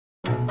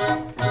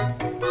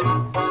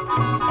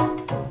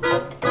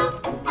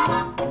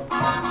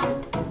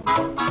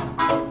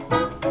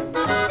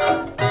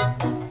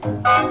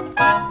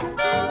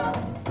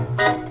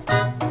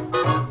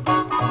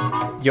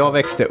Jag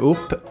växte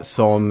upp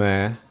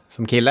som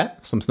kille,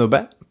 som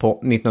snubbe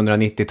på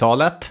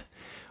 1990-talet.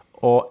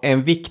 Och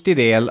en viktig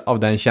del av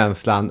den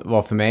känslan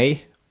var för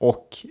mig,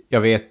 och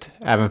jag vet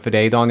även för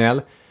dig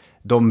Daniel,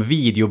 de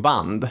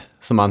videoband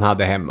som man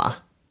hade hemma.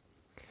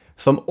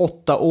 Som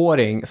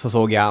 8-åring så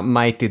såg jag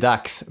Mighty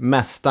Ducks,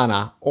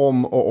 Mästarna,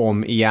 om och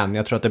om igen.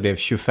 Jag tror att det blev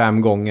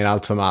 25 gånger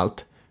allt som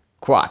allt.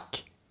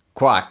 Quack,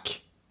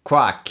 quack,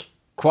 quack,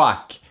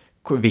 quack.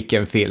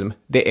 Vilken film.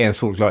 Det är en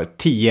solklar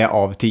 10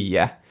 av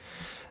 10.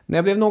 När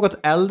jag blev något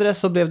äldre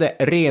så blev det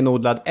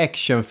renodlad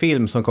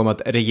actionfilm som kom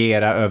att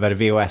regera över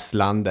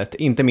VHS-landet.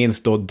 Inte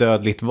minst då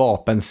Dödligt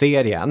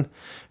vapen-serien.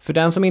 För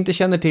den som inte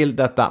känner till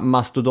detta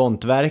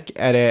mastodontverk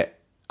är det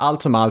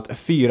allt som allt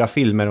 4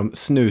 filmer om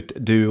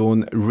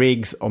snutduon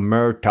Riggs och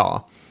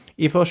Murtaugh.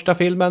 I första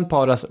filmen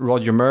paras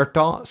Roger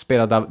Murtaugh,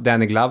 spelad av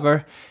Danny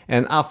Glover,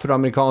 en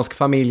afroamerikansk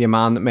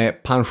familjeman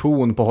med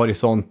pension på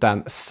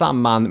horisonten,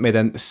 samman med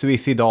den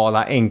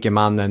suicidala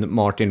enkemannen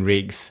Martin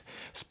Riggs,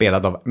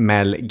 spelad av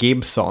Mel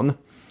Gibson.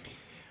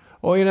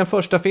 Och i den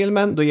första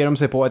filmen då ger de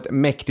sig på ett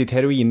mäktigt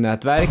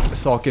heroinnätverk,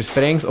 saker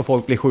sprängs och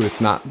folk blir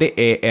skjutna.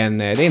 Det är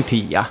en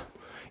 10.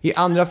 I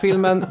andra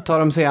filmen tar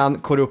de sig an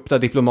korrupta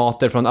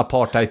diplomater från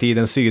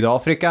apartheidtidens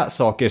Sydafrika,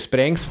 saker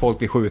sprängs, folk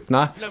blir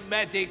skjutna.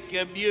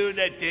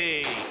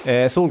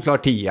 Solklar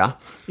 10.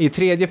 I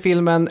tredje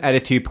filmen är det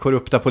typ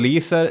korrupta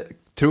poliser,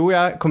 tror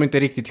jag, kommer inte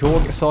riktigt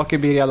ihåg, saker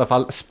blir i alla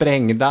fall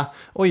sprängda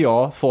och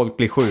ja, folk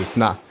blir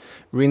skjutna.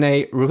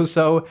 Renee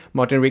Russo,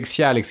 Martin Riggs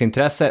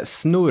kärleksintresse,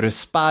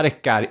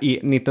 snurrsparkar i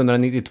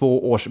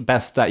 1992 års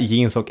bästa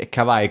jeans- och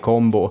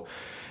kavajkombo.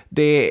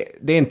 Det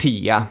är en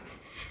 10.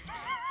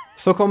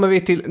 Så kommer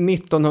vi till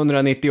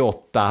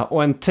 1998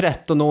 och en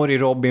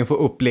 13-årig Robin får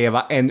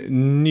uppleva en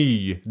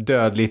ny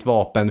Dödligt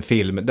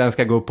vapenfilm. Den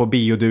ska gå upp på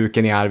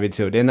bioduken i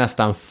Arvidsjaur. Det är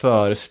nästan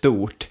för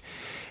stort.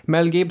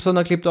 Mel Gibson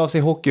har klippt av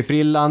sig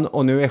hockeyfrillan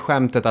och nu är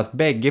skämtet att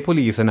bägge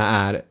poliserna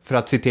är, för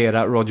att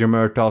citera Roger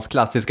Murtaughs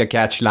klassiska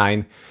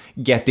catchline,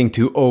 "Getting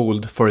too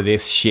old for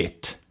this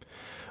shit."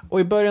 Och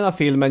i början av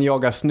filmen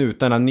jagar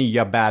snutarna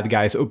nya bad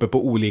guys uppe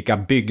på olika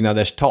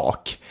byggnaders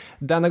tak.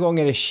 Denna gång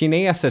är det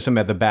kineser som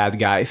är the bad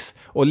guys.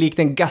 Och likt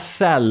en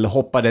gasell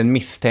hoppar den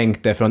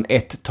misstänkte från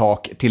ett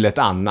tak till ett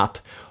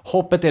annat.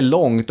 Hoppet är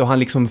långt och han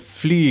liksom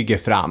flyger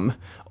fram.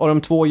 Och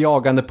de 2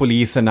 jagande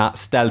poliserna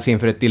ställs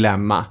inför ett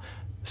dilemma.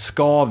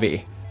 Ska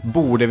vi?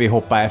 Borde vi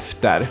hoppa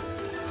efter?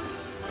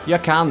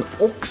 Jag kan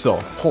också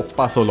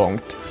hoppa så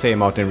långt, säger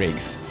Martin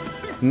Riggs.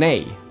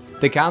 Nej,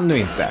 det kan du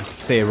inte,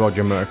 säger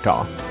Roger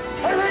Murtaugh.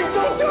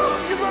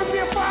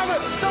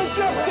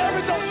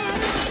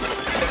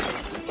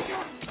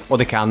 Och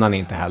det kan han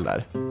inte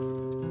heller.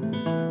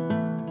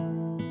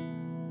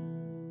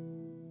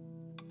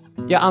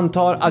 Jag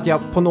antar att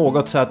jag på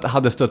något sätt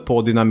hade stött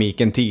på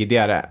dynamiken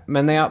tidigare,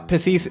 men när jag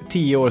precis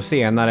 10 år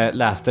senare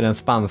läste den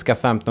spanska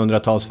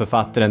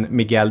 1500-talsförfattaren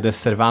Miguel de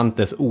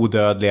Cervantes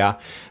odödliga,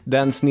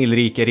 den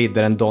snillrike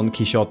riddaren Don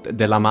Quixote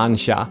de la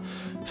Mancha,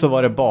 så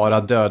var det bara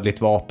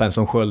dödligt vapen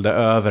som sköljde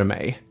över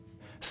mig.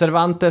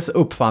 Cervantes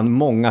uppfann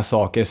många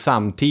saker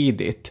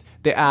samtidigt.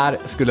 Det är,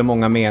 skulle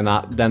många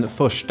mena, den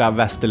första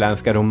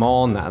västerländska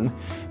romanen.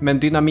 Men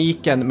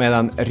dynamiken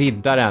mellan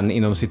riddaren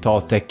inom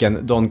citattecken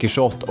Don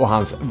Quixote och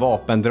hans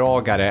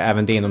vapendragare,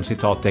 även det inom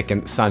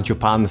citattecken Sancho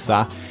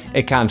Panza,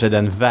 är kanske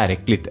den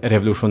verkligt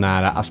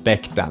revolutionära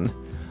aspekten.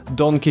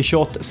 Don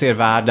Quixote ser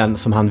världen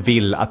som han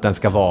vill att den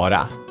ska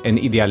vara, en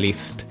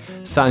idealist.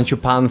 Sancho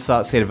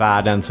Panza ser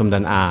världen som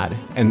den är,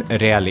 en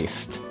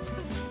realist.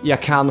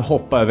 Jag kan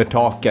hoppa över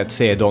taket,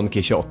 säger Don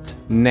Quixote.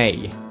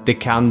 Nej, det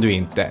kan du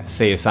inte,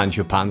 säger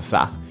Sancho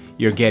Panza.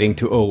 You're getting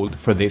too old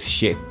for this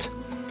shit.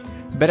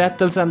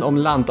 Berättelsen om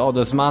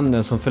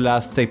lantadelsmannen som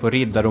förläst sig på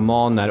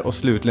riddarromaner och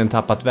slutligen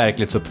tappat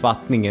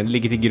verklighetsuppfattningen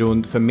ligger till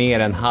grund för mer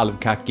än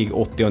halvkackig 80-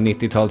 och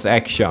 90-tals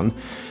action.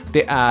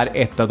 Det är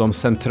ett av de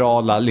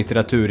centrala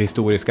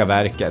litteraturhistoriska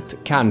verket,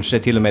 kanske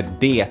till och med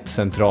det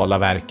centrala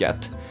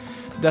verket.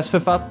 Dess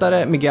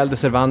författare Miguel de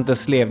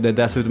Cervantes levde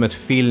dessutom ett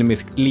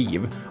filmiskt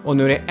liv och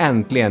nu är det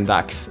äntligen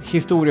dags.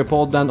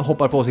 Historiepodden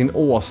hoppar på sin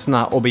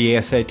åsna och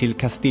beger sig till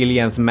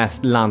Kastiliens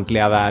mest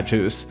lantliga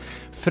värdshus.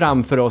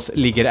 Framför oss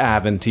ligger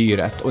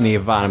äventyret och ni är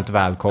varmt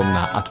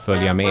välkomna att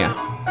följa med.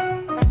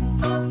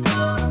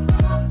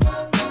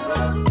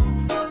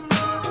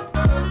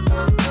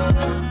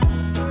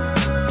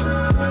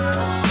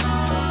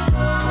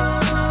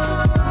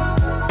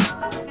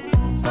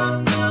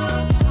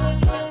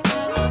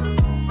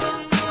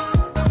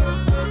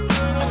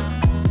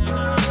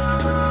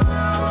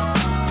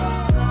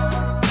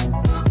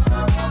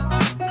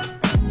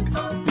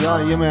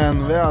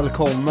 Jajamän,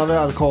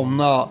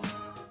 välkomna.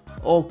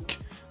 Och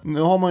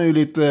nu har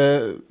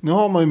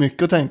man ju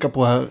mycket att tänka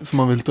på här som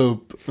man vill ta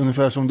upp,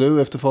 ungefär som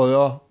du efter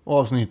förra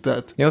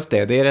avsnittet. Just det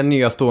är den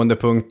nya stående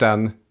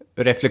punkten,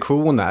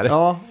 reflektioner.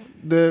 Ja,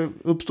 det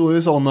uppstår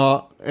ju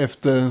sådana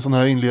efter en sån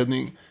här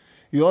inledning.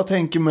 Jag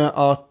tänker mig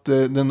att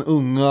den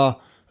unga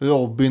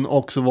Robin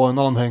också var en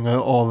anhängare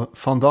av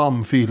Van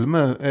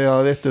Damme-filmer. Är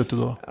jag rätt ute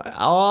då?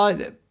 Ja,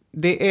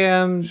 Det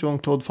är...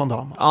 Jean-Claude Van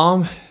Damme.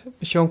 Ja,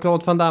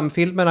 Jean-Claude Van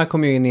Damme-filmerna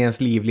kom ju in i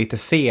ens liv lite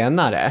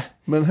senare.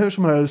 Men hur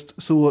som helst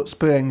så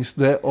sprängs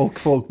det och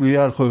folk blir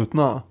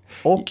ihjälskjutna.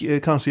 Och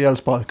kanske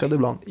ihjälsparkade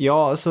ibland.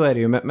 Ja, så är det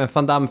ju. Men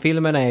Van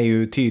Damme-filmerna är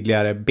ju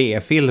tydligare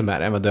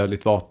B-filmer än vad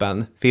Dödligt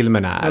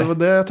vapen-filmerna är. Det var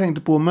det jag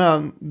tänkte på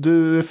med.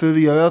 Du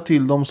refererar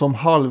till dem som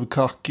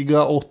halvkackiga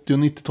 80- och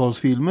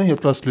 90-talsfilmer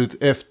helt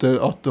plötsligt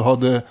efter att du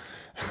hade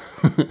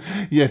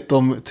gett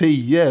dem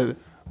 10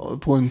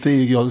 på en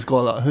 10-gradig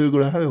skala. Hur går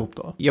det här ihop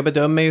då? Jag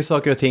bedömer ju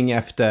saker och ting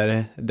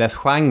efter dess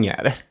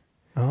genre.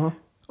 Jaha.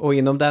 Och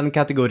inom den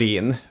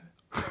kategorin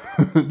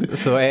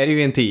så är det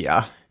ju en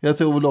 10. Jag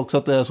tror väl också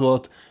att det är så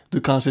att du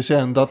kanske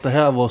kände att det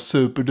här var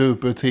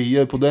superduper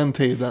 10 på den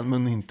tiden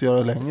men inte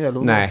göra längre,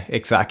 eller? Nej,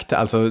 exakt.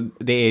 Alltså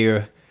det är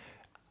ju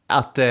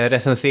att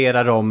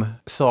recensera dem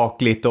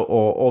sakligt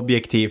och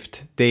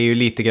objektivt. Det är ju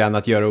lite grann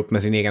att göra upp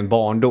med sin egen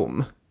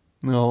barndom.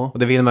 Ja. Och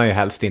det vill man ju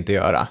helst inte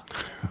göra.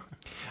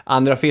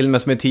 Andra filmer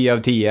som är 10 av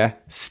 10.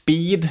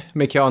 Speed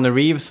med Keanu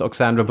Reeves och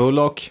Sandra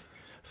Bullock.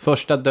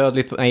 Första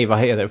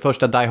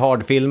Die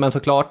Hard-filmen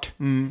såklart.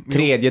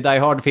 Tredje Die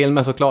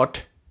Hard-filmen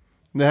såklart.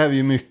 Det här är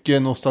ju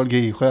mycket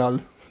nostalgiskäl.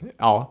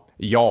 Ja,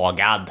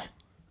 jagad.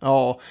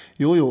 Ja,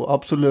 jo,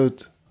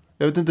 absolut.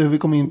 Jag vet inte hur vi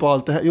kom in på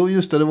allt det här. Jo,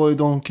 just det var ju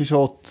Don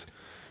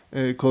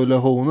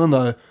Quixote-korrelationen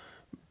där.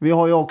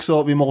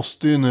 Vi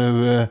måste ju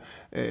nu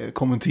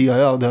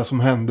kommentera det som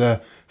hände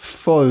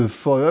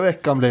förra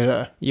veckan blir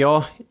det.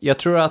 Ja, jag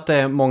tror att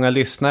många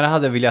lyssnare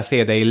hade velat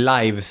se dig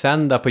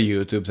livesända på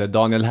YouTube. Så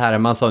Daniel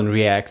Hermansson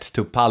reacts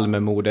to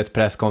Palmemordet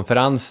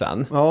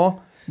presskonferensen. Ja,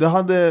 det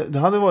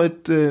hade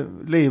varit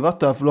livat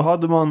där. För då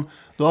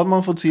hade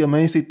man fått se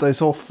mig sitta i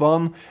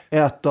soffan,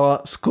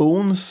 äta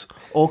scones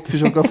och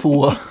försöka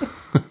få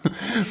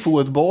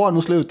ett barn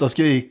att sluta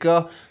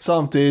skrika.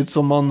 Samtidigt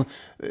som man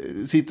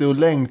sitter och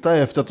längtar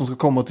efter att de ska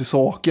komma till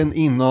saken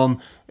innan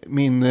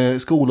min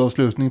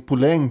skolavslutning på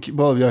länk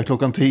börjar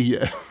klockan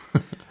 10.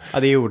 Ja,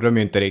 det gjorde de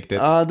ju inte riktigt.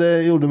 Ja,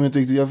 det gjorde de inte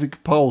riktigt. Jag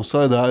fick pausa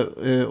det där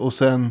och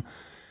sen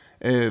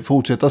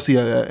fortsätta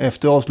se det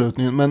efter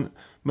avslutningen.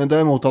 Men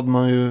däremot hade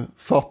man ju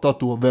fattat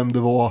då vem det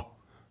var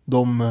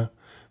de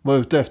var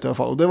ute efter i alla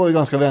fall. Och det var ju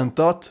ganska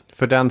väntat.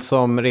 För den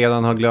som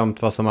redan har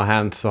glömt vad som har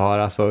hänt så har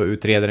alltså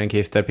utredaren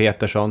Christer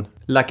Petersson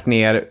lagt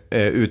ner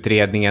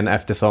utredningen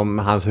eftersom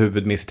hans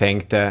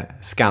huvudmisstänkte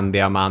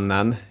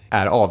Skandiamannen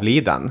är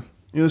avliden.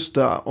 Just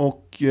det,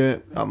 och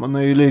ja, man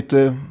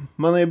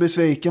är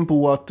besviken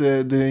på att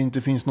det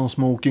inte finns någon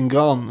smoking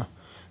gun.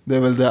 Det är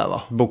väl det,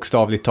 va?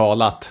 Bokstavligt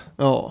talat.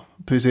 Ja,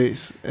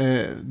 precis.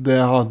 Det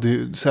hade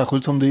ju,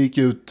 särskilt som det gick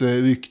ut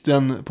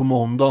rykten på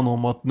måndagen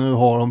om att nu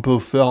har de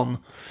puffran.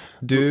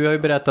 Du har ju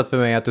berättat för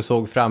mig att du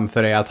såg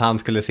framför dig att han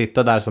skulle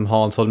sitta där som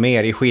Hans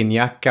Holmér i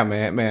skinnjacka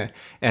med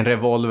en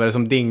revolver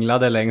som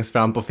dinglade längst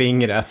fram på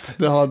fingret.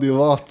 Det hade ju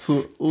varit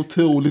så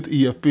otroligt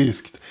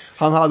episkt.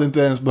 Han hade inte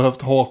ens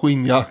behövt ha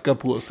skinnjacka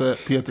på sig,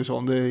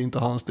 Petersson. Det är inte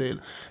hans stil.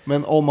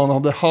 Men om man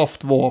hade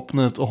haft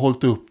vapnet och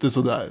hållit upp det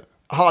sådär,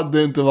 hade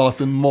det inte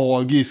varit en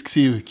magisk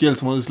cirkel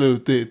som hade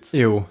slutit?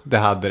 Jo, det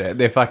hade det.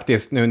 Det är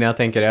faktiskt, nu när jag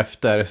tänker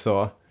efter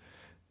så...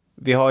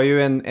 Vi har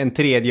ju en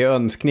tredje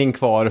önskning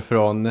kvar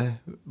från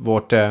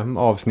vårt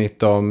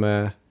avsnitt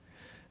om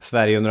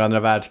Sverige under andra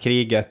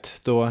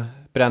världskriget. Då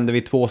brände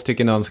vi 2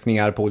 stycken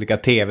önskningar på olika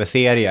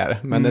tv-serier.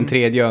 Men den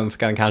tredje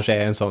önskan kanske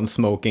är en sån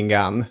smoking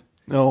gun.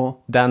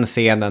 Ja. Den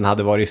scenen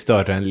hade varit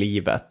större än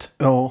livet.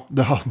 Ja,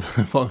 det hade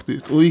det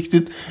faktiskt. Och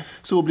riktigt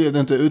så blev det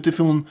inte.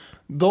 Utifrån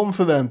de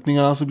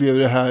förväntningarna så blev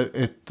det här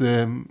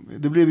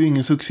det blev ju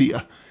ingen succé.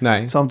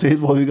 Nej. Samtidigt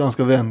var det ju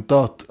ganska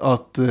väntat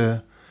att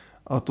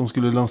de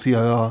skulle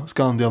lansera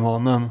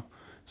Skandiamannen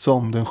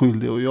som den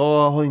skyldige. Och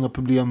jag har inga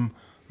problem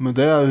med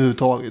det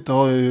överhuvudtaget. Det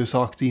har jag ju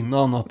sagt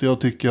innan att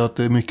jag tycker att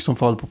det är mycket som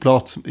faller på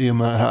plats i och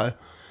med det här.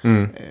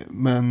 Mm.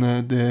 Men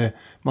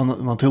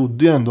man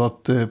trodde ju ändå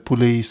att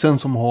polisen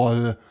som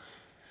har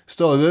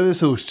större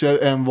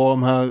resurser än vad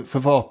de här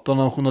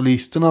författarna och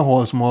journalisterna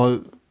har som har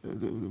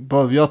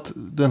börjat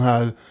den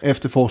här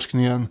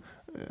efterforskningen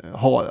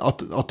har,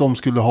 att de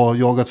skulle ha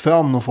jagat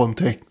fram någon form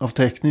av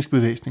teknisk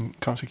bevisning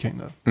kanske kring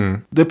det.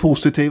 Mm. Det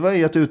positiva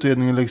i att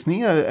utredningen läggs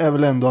ner är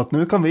väl ändå att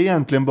nu kan vi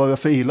egentligen börja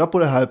fila på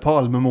det här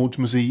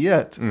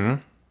Palmemordsmuseet. Mm.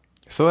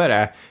 Så är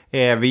det.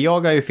 Vi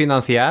jagar ju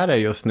finansiärer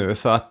just nu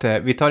så att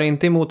vi tar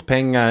inte emot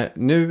pengar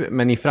nu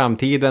men i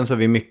framtiden så är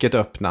vi mycket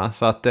öppna.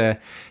 Så att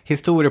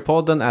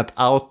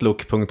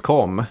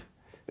historiepodden@outlook.com.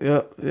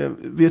 Jag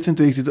vet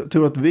inte riktigt, jag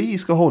tror att vi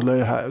ska hålla i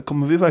det här.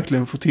 Kommer vi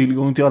verkligen få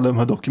tillgång till alla de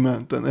här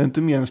dokumenten? Är det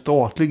inte mer en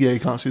statlig grej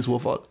kanske i så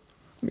fall?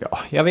 Ja,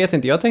 jag vet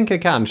inte. Jag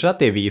tänker kanske att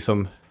det är vi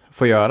som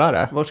får göra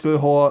det. Var ska vi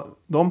ha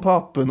de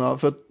papperna?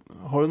 För att,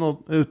 har du något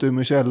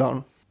utrymme i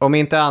källaren? Om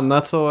inte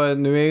annat så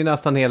nu är ju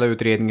nästan hela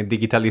utredningen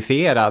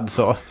digitaliserad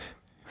så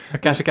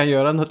jag kanske kan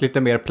göra något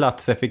lite mer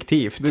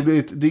platseffektivt. Det blir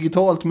ett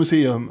digitalt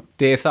museum.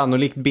 Det är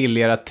sannolikt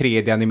billigare att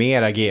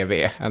 3D-animera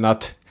GV än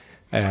att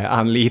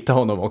anlita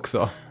honom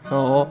också.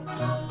 Ja.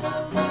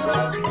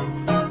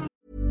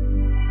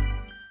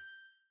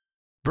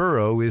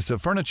 Burrow is a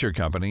furniture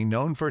company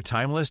known for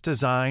timeless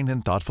design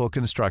and thoughtful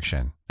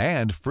construction,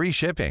 and free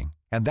shipping,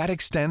 and that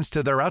extends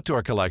to their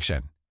outdoor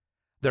collection.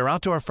 Their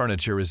outdoor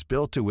furniture is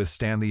built to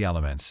withstand the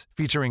elements,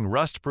 featuring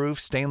rust-proof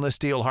stainless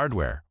steel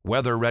hardware,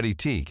 weather-ready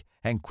teak,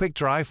 and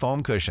quick-dry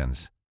foam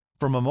cushions.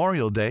 For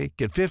Memorial Day,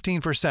 get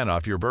 15%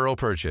 off your Burrow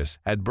purchase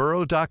at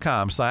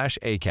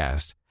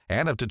burrow.com/acast,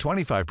 and up to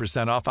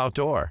 25% off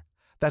outdoor.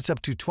 That's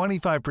up to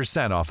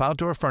 25% off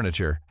outdoor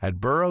furniture at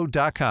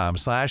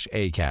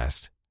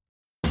burrow.com/acast.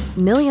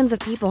 Millions of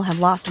people have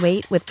lost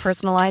weight with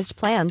personalized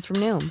plans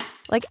from Noom.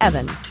 Like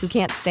Evan, who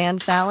can't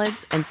stand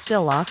salads and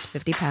still lost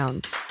 50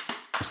 pounds.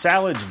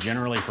 Salads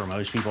generally for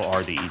most people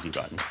are the easy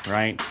button,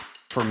 right?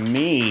 For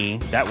me,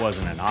 that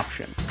wasn't an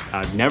option.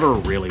 I never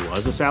really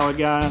was a salad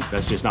guy.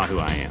 That's just not who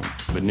I am.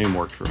 But Noom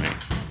worked for me.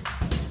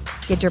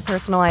 Get your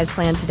personalized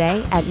plan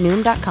today at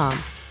Noom.com.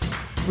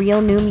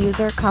 Real Noom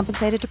user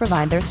compensated to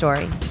provide their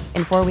story.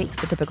 In 4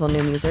 weeks, the typical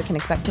Noom user can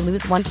expect to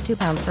lose 1 to 2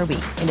 pounds per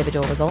week.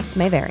 Individual results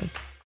may vary.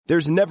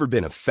 There's never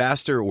been a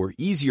faster or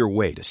easier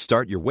way to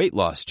start your weight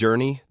loss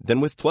journey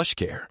than with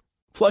PlushCare.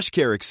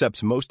 PlushCare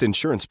accepts most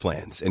insurance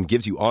plans and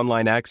gives you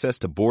online access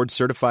to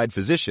board-certified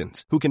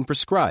physicians who can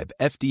prescribe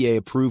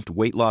FDA-approved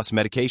weight loss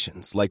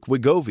medications like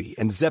Wegovy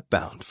and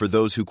Zepbound for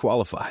those who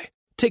qualify.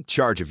 Take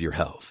charge of your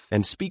health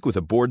and speak with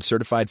a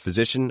board-certified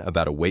physician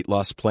about a weight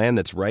loss plan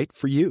that's right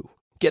for you.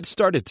 Get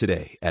started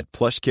today at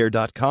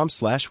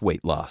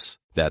plushcare.com/weightloss.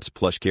 That's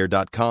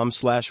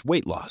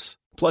plushcare.com/weightloss.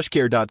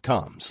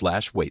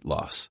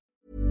 plushcare.com/weightloss.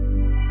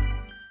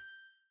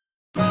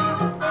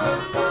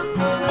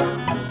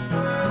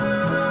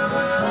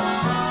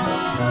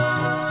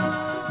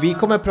 Vi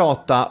kommer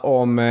prata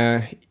om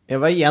det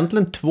var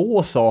egentligen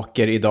 2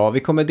 saker idag. Vi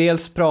kommer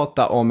dels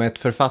prata om ett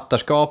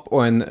författarskap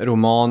och en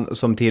roman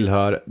som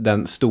tillhör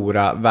den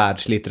stora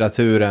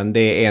världslitteraturen.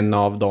 Det är en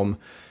av de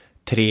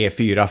 3,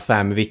 4,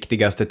 5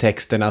 viktigaste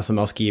texterna som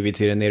har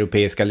skrivits i den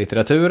europeiska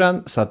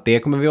litteraturen. Så att det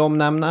kommer vi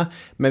omnämna.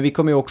 Men vi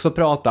kommer ju också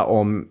prata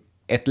om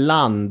ett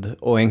land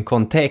och en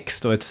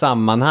kontext och ett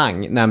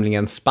sammanhang,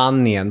 nämligen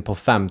Spanien på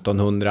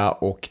 1500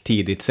 och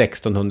tidigt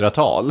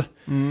 1600-tal.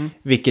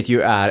 Vilket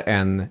ju är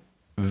en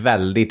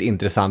väldigt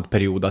intressant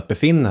period att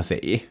befinna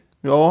sig i.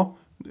 Ja,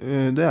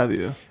 det är vi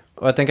ju.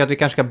 Och jag tänker att vi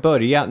kanske ska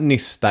börja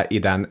nysta i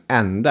den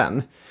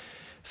änden.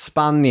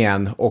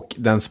 Spanien och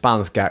den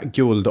spanska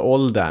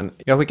guldåldern.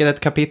 Jag har skickat ett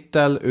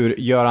kapitel ur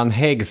Göran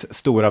Häggs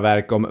stora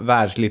verk om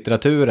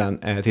världslitteraturen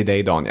till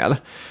dig, Daniel.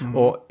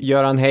 Och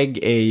Göran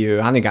Hägg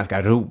han är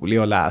ganska rolig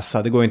att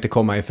läsa, det går inte att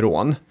komma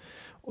ifrån.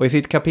 Och i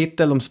sitt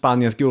kapitel om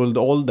Spaniens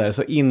guldålder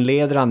så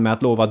inleder han med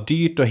att lova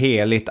dyrt och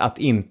heligt att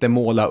inte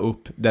måla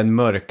upp den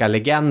mörka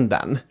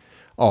legenden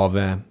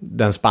av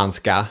den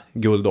spanska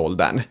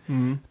guldåldern.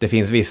 Det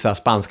finns vissa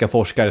spanska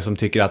forskare som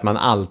tycker att man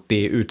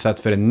alltid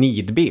utsätts för en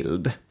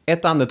nidbild.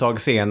 Ett andetag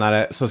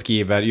senare så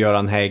skriver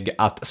Göran Hägg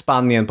att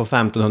Spanien på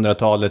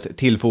 1500-talet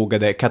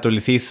tillfogade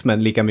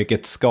katolicismen lika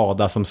mycket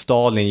skada som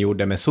Stalin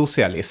gjorde med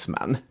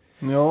socialismen.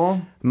 Ja.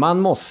 Man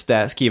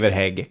måste, skriver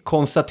Hägg,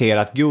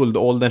 konstatera att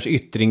guldålderns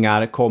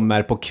yttringar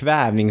kommer på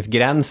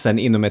kvävningsgränsen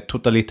inom ett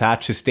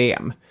totalitärt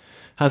system.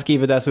 Han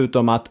skriver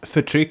dessutom att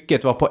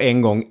förtrycket var på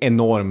en gång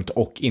enormt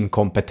och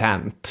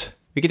inkompetent.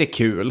 Vilket är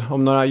kul.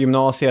 Om några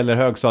gymnasie- eller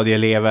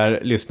högstadieelever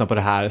lyssnar på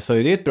det här så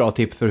är det ett bra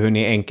tips för hur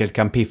ni enkelt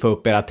kan piffa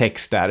upp era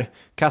texter.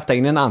 Kasta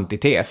in en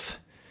antites.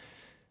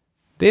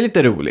 Det är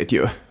lite roligt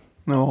ju.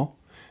 Ja.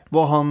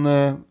 Vad han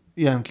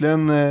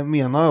egentligen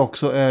menar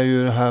också är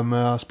ju det här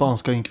med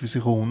spanska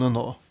inkvisitionen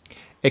då.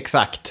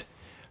 Exakt.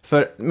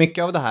 För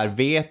mycket av det här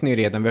vet ni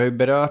redan, vi har ju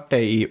berört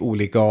det i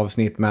olika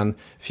avsnitt, men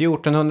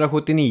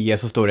 1479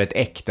 så står det ett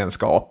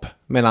äktenskap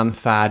mellan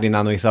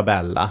Ferdinand och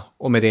Isabella,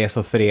 och med det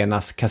så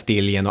förenas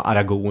Kastilien och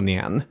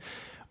Aragonien.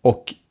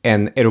 Och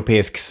en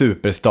europeisk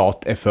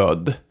superstat är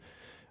född.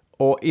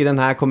 Och i den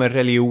här kommer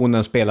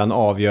religionen spela en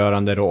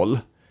avgörande roll.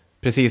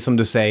 Precis som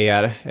du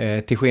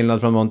säger, till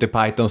skillnad från Monty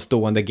Pythons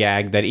stående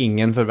gag där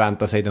ingen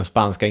förväntar sig den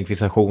spanska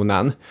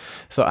inkvisitionen,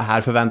 så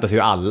här förväntas ju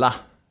alla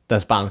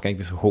den spanska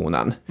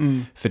inkvisitionen.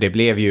 För det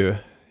blev ju,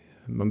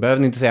 man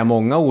behöver inte säga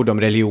många ord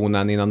om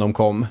religionen innan de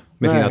kom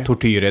med sina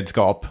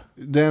tortyrredskap.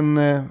 Den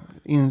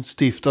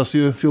instiftas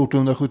ju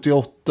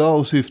 1478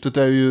 och syftet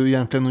är ju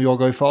egentligen att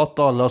jaga ifatt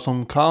alla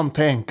som kan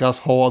tänkas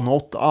ha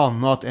något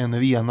annat än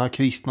rena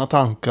kristna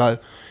tankar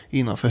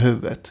innanför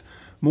huvudet.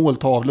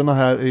 Måltavlorna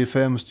här är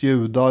främst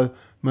judar,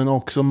 men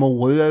också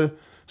morer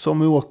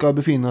som råkar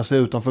befinna sig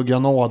utanför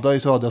Granada i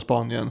södra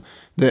Spanien.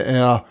 Det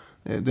är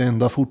det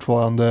enda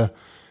fortfarande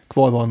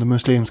kvarvarande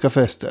muslimska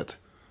fästet.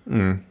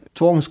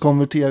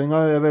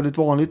 Tvångskonverteringar är väldigt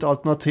vanligt,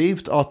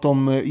 alternativt att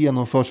de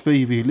genomförs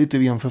frivilligt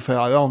i ren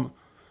förfäran,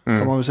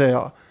 kan man väl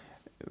säga.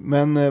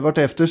 Men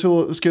vartefter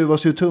så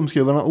skruvas ju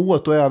tumskruvarna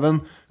åt, och även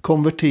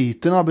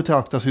konvertiterna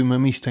betraktas ju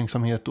med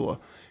misstänksamhet då.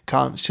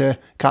 Kanske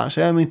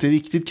är de inte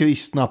riktigt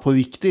kristna på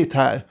riktigt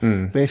här.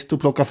 Bäst att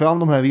plocka fram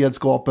de här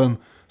redskapen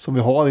som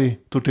vi har i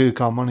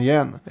tortyrkammaren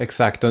igen.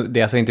 Exakt, och det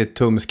är alltså inte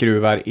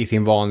tumskruvar i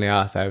sin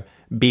vanliga så här,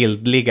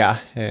 bildliga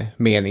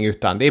mening,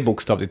 utan det är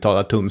bokstavligt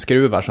talat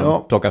tumskruvar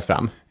som plockas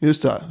fram.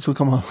 Just det, så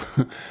kan man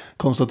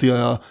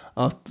konstatera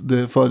att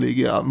det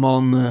föreligger.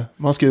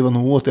 Man skruvar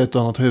nog åt ett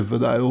och annat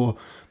huvud där, och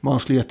man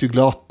slet ju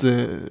glatt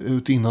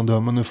ut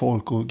innandömen i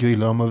folk och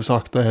grillar dem över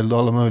sakta eld och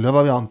alla möjliga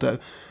varianter.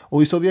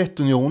 Och i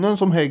Sovjetunionen,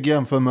 som Hägg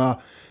jämför med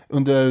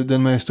under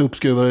den mest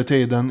uppskruvade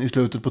tiden i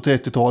slutet på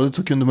 30-talet,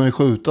 så kunde man ju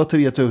skjuta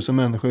 3000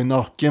 människor i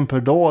nacken per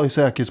dag i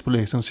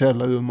säkerhetspolisens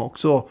källarrum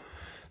också.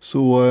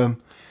 Så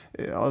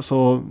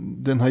alltså,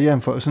 den här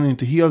jämförelsen är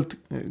inte helt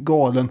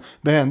galen.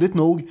 Behändigt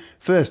nog,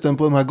 förresten,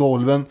 på de här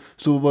golven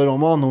så var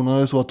de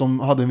anordnade så att de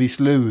hade en viss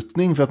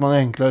lutning för att man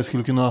enklare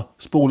skulle kunna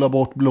spola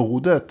bort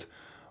blodet.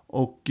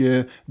 Och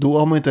då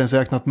har man inte ens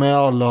räknat med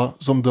alla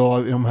som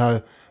dör i de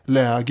här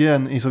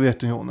lägren i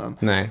Sovjetunionen.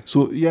 Nej.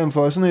 Så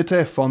jämförelsen är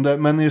träffande,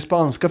 men i det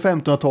spanska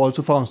 1500-talet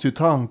så fanns det ju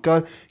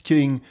tankar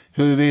kring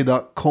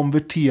huruvida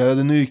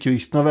konverterade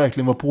nykristna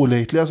verkligen var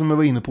pålitliga, som jag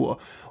var inne på.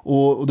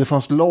 Och det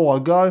fanns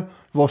lagar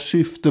vars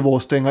syfte var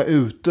att stänga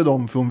ute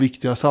dem från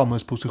viktiga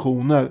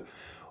samhällspositioner.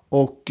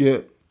 Och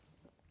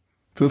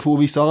för att få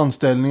vissa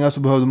anställningar så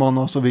behövde man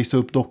alltså visa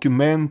upp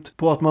dokument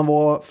på att man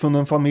var från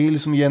en familj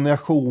som i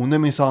generationer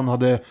minsann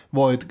hade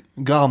varit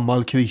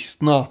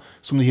gammalkristna,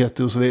 som det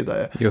heter, och så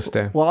vidare. Just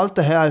det. Och allt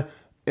det här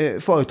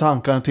för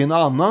tankarna till en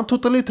annan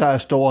totalitär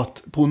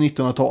stat på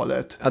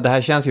 1900-talet. Ja, det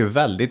här känns ju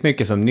väldigt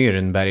mycket som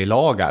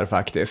Nürnberglagar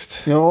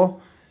faktiskt. Ja,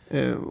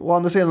 å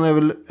andra sidan är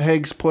väl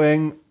Häggs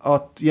poäng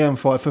att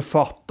jämföra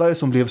författare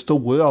som blev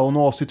stora, och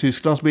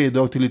Nazitysklands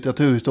bidrag till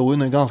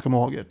litteraturhistorien är ganska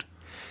magert.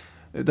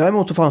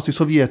 Däremot så fanns det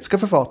sovjetiska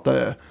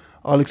författare.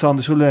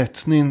 Alexander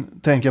Solzhenitsyn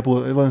tänker jag på,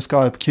 det var en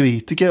skarp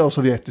kritiker av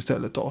Sovjet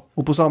istället då.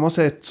 Och på samma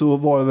sätt så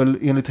var det väl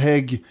enligt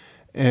Hägg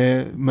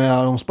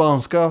med de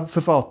spanska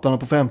författarna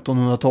på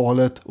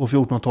 1500-talet och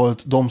 1400-talet,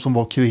 de som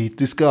var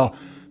kritiska,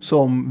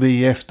 som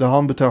vi i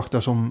efterhand betraktar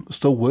som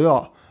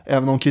stora.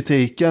 Även om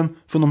kritiken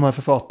från de här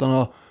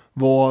författarna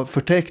var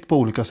förtäckt på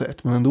olika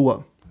sätt, men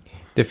ändå.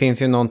 Det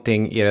finns ju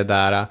någonting i det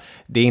där,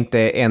 det är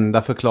inte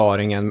enda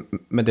förklaringen,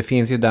 men det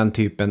finns ju den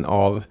typen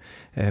av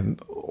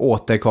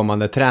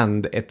återkommande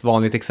trend. Ett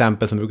vanligt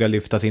exempel som brukar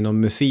lyftas inom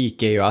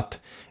musik är ju att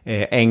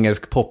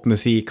engelsk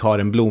popmusik har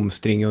en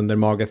blomstring under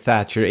Margaret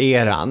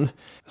Thatcher-eran,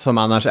 som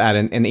annars är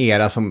en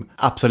era som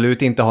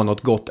absolut inte har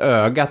något gott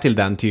öga till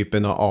den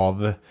typen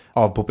av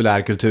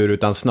populärkultur,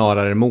 utan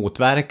snarare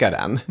motverkar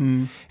den.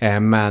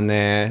 Men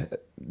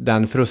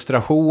den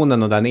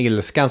frustrationen och den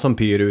ilskan som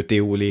pyr ut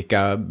i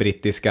olika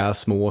brittiska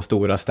små och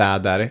stora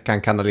städer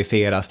kan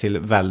kanaliseras till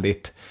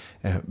väldigt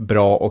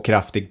bra och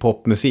kraftig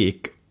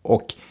popmusik.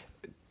 Och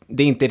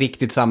det är inte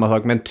riktigt samma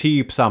sak, men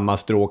typ samma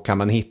stråk kan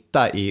man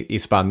hitta i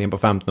Spanien på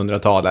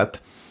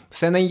 1500-talet.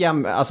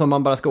 Sen alltså om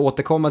man bara ska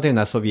återkomma till den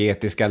här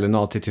sovjetiska eller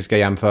nazityska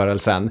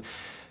jämförelsen.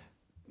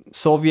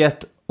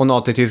 Sovjet och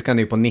Nazityskland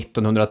är på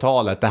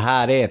 1900-talet. Det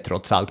här är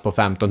trots allt på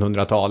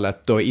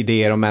 1500-talet, då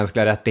idéer om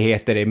mänskliga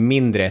rättigheter är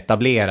mindre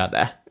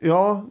etablerade.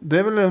 Ja, det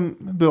är väl en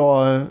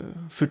bra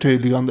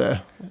förtydligande.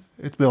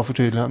 Ett bra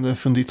förtydligande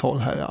från ditt håll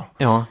här,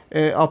 ja.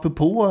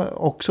 Apropå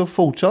också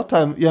fortsatt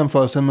här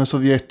jämförelsen med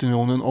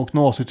Sovjetunionen och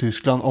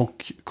Nazityskland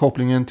och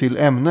kopplingen till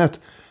ämnet,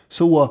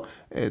 så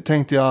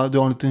tänkte jag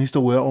dra en liten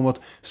historia om att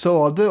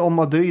söder om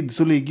Madrid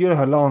så ligger det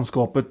här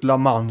landskapet La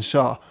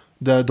Mancha,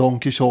 där Don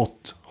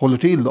Quixote håller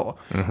till då.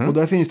 Mm-hmm. Och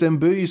där finns det en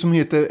by som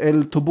heter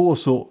El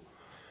Toboso.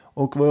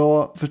 Och vad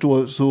jag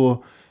förstår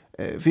så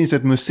finns det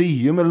ett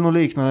museum eller något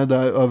liknande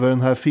där över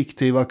den här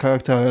fiktiva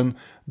karaktären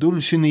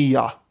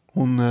Dulcinea.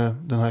 Hon,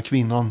 den här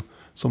kvinnan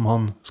som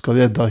han ska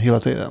rädda hela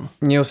tiden.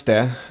 Just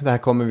det, det här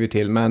kommer vi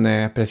till.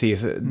 Men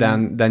precis,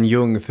 den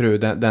jungfru,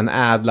 den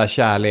ädla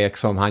kärlek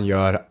som han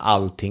gör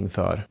allting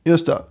för.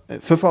 Just det,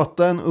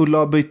 författaren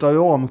Ulla-Britta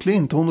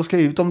Ramklint, hon har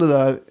skrivit om det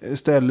där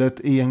stället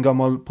i en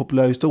gammal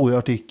populär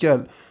historieartikel.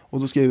 Och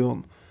då skriver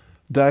hon: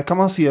 där kan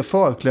man se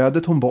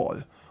förklädet hon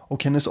bar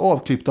och hennes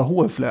avklippta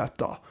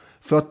hårfläta.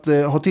 För att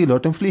ha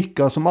tillhört en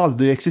flicka som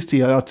aldrig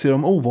existerat ser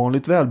de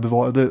ovanligt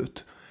välbevarade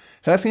ut.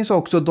 Här finns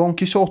också Don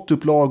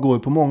Quixote-upplagor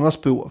på många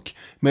språk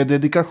med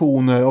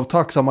dedikationer av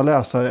tacksamma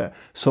läsare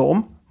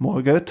som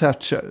Margaret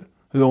Thatcher,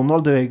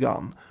 Ronald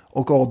Reagan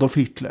och Adolf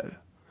Hitler.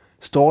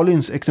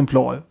 Stalins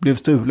exemplar blev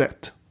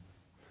stulet.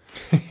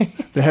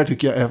 Det här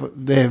tycker jag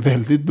det är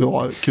väldigt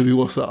bra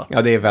kuriosa.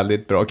 Ja, det är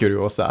väldigt bra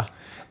kuriosa.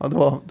 Ja,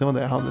 det var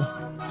det jag hade.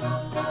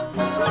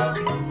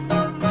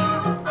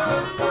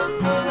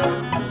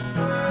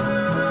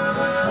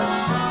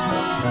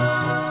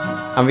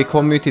 Ja, vi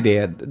kommer ju till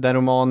det. Den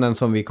romanen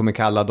som vi kommer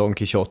kalla Don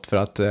Quixote för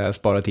att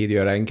spara tid och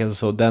göra enkelt.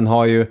 Så den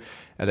har ju,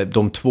 eller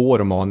de två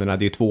romanerna,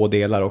 det är ju 2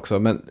 delar också.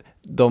 Men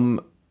de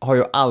har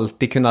ju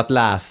alltid kunnat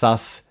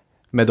läsas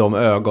med de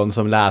ögon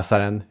som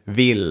läsaren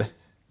vill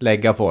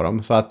lägga på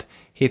dem. Så att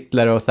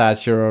Hitler och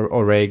Thatcher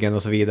och Reagan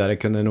och så vidare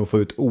kunde nog få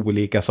ut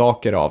olika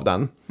saker av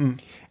den. Mm.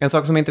 En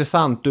sak som är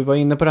intressant, du var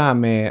inne på det här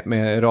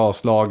med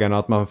raslagen och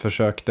att man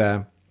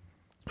försökte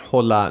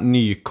hålla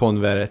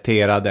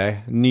nykonverterade,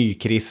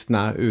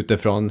 nykristna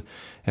utifrån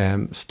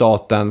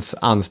statens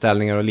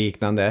anställningar och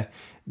liknande.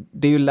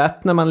 det är ju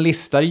lätt när man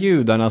listar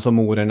judarna som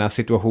morernas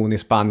situation i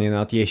Spanien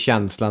att ge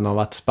känslan av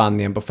att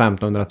Spanien på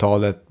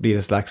 1500-talet blir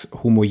ett slags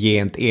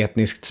homogent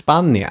etniskt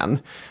Spanien.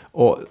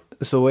 Och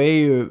så är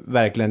ju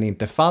verkligen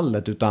inte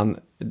fallet, utan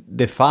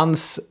det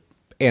fanns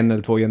 1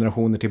 eller 2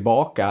 generationer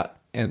tillbaka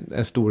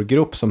en stor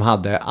grupp som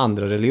hade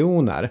andra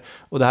religioner.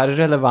 Och det här är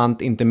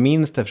relevant inte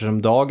minst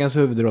eftersom dagens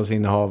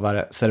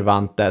huvudrollsinnehavare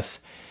Cervantes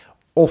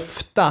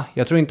ofta,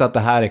 jag tror inte att det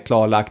här är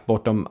klarlagt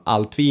bortom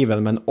all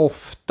tvivel, men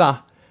ofta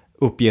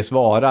uppges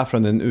vara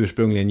från en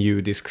ursprungligen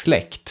judisk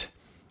släkt.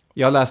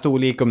 Jag har läst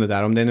olika om det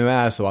där. Om det nu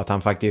är så att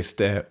han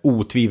faktiskt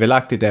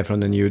otvivelaktigt är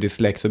från en judisk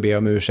släkt, så ber jag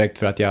om ursäkt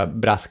för att jag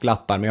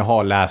brasklappar, men jag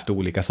har läst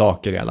olika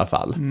saker i alla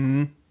fall.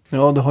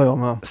 Ja, det har jag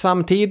med.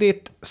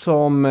 Samtidigt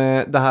som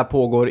det här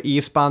pågår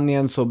i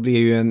Spanien så blir det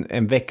ju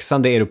en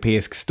växande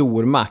europeisk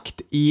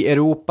stormakt. I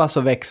Europa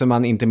så växer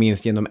man inte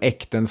minst genom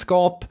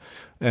äktenskap.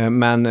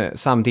 Men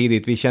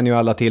samtidigt, vi känner ju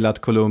alla till att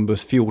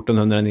Columbus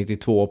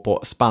 1492 på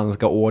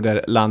spanska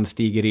order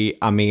landstiger i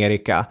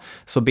Amerika,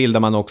 så bildar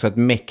man också ett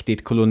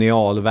mäktigt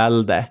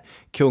kolonialvälde.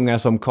 Kungar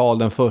som Karl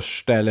den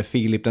första eller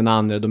Filip den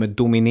andra, de är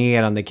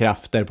dominerande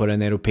krafter på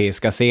den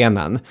europeiska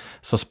scenen.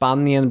 Så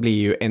Spanien blir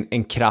ju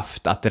en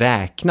kraft att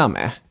räkna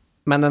med.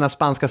 Men den här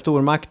spanska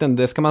stormakten,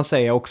 det ska man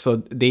säga också,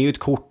 det är ju ett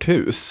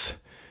korthus.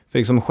 För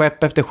liksom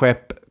skepp efter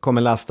skepp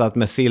kommer lastat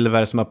med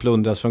silver som har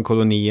plundrats från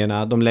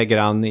kolonierna. De lägger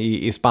an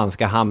i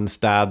spanska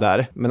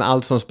hamnstäder. Men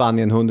allt som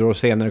Spanien 100 år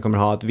senare kommer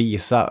ha att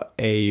visa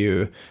är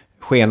ju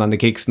skenande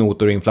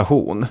krigsnotor och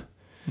inflation.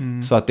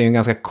 Så att det är en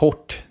ganska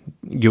kort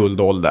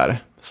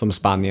guldålder som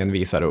Spanien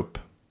visar upp.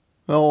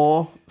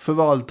 Ja,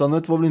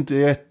 förvaltandet var väl inte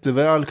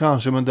jätteväl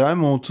kanske, men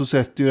däremot så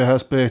sätter ju det här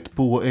sprätt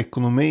på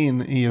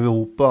ekonomin i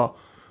Europa.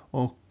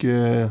 Och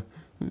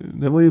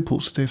det var ju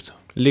positivt.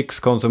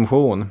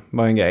 Lyxkonsumtion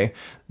var en grej.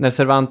 När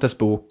Cervantes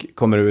bok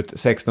kommer ut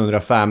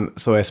 1605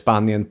 så är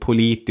Spanien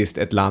politiskt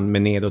ett land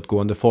med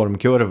nedåtgående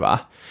formkurva.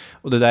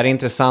 Och det där är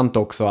intressant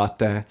också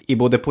att i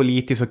både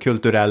politisk och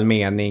kulturell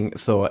mening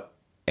så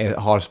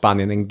har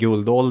Spanien en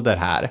guldålder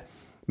här.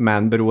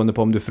 Men beroende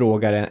på om du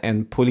frågar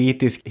en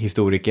politisk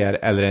historiker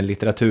eller en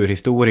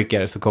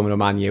litteraturhistoriker så kommer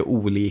de ange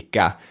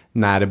olika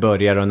när det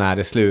börjar och när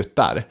det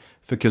slutar.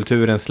 För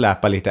kulturen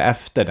släpar lite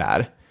efter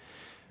där.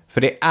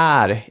 För det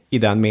är i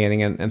den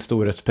meningen en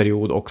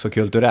storhetsperiod också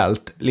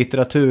kulturellt.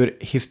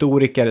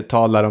 Litteraturhistoriker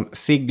talar om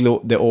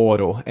siglo de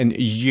oro, en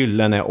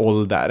gyllene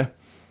ålder.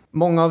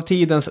 Många av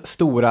tidens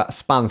stora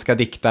spanska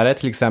diktare,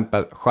 till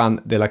exempel Juan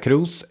de la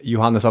Cruz,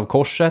 Johannes av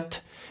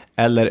Korset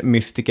eller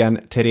mystikern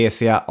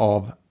Teresia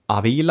av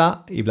Avila,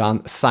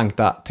 ibland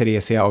Sankta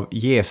Teresia av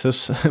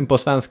Jesus på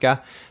svenska,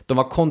 de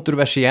var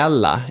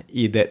kontroversiella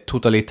i det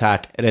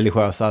totalitärt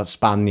religiösa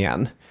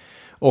Spanien.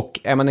 Och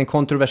är man en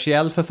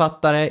kontroversiell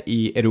författare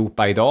i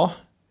Europa idag,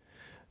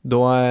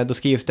 då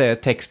skrivs det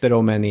texter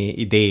om en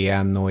i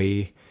DN och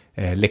i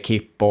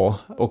L'Equipe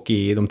och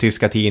i de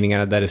tyska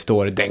tidningarna där det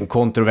står den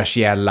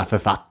kontroversiella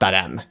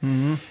författaren.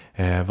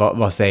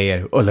 Vad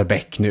säger Ulla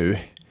Beck nu?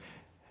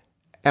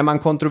 Är man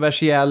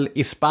kontroversiell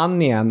i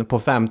Spanien på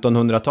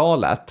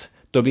 1500-talet,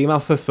 då blir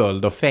man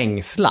förföljd och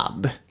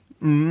fängslad.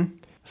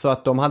 Så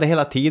att de hade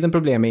hela tiden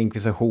problem med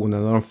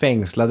inkvisitionen och de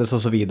fängslades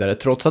och så vidare,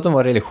 trots att de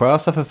var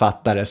religiösa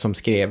författare som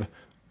skrev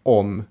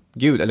om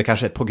Gud, eller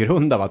kanske på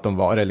grund av att de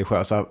var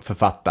religiösa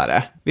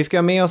författare. Vi ska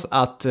ha med oss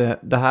att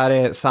det här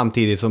är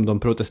samtidigt som de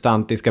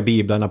protestantiska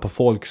biblarna på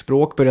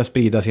folkspråk börjar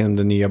spridas genom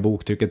den nya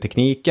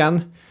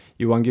boktryckartekniken.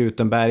 Johan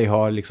Gutenberg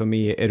har liksom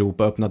i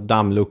Europa öppnat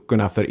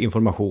dammluckorna för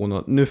information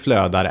och nu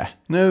flödar det.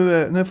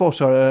 Nu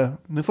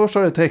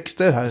forsar det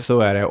texter här. Så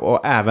är det,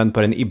 och även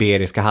på den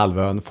iberiska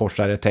halvön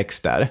forsar det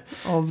texter.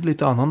 Av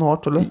lite annan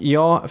art, eller?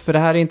 Ja, för det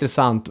här är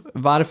intressant.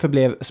 Varför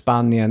blev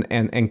Spanien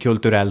en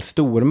kulturell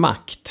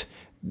stormakt?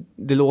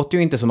 Det låter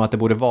ju inte som att det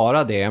borde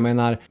vara det. Jag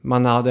menar,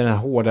 man hade den här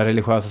hårda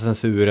religiösa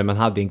censuren, man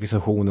hade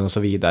inkvisitionen och så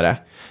vidare.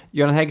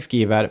 Göran Hägg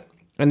skriver: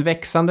 en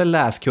växande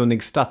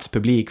läskunnig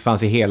stadspublik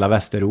fanns i hela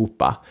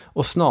Västeuropa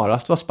och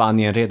snarast var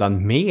Spanien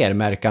redan mer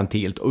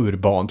merkantilt och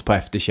urbant på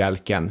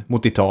efterkälken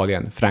mot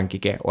Italien,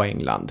 Frankrike och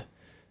England.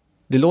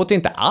 Det låter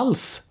inte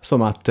alls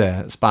som att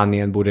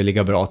Spanien borde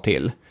ligga bra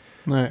till.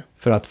 Nej.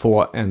 För att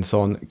få en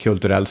sån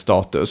kulturell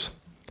status.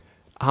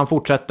 Han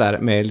fortsätter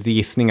med lite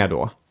gissningar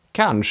då.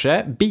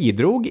 Kanske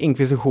bidrog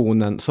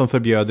inkvisitionen som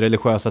förbjöd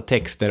religiösa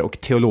texter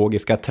och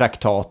teologiska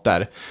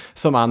traktater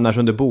som annars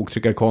under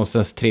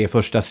boktryckarkonstens 3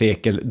 första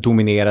sekel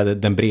dominerade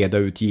den breda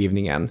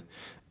utgivningen.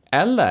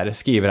 Eller,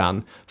 skriver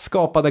han,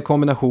 skapade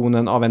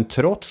kombinationen av en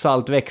trots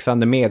allt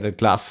växande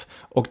medelklass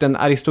och den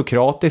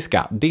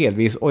aristokratiska,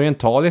 delvis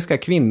orientaliska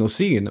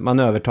kvinnosyn man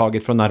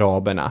övertagit från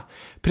araberna,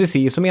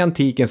 precis som i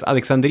antikens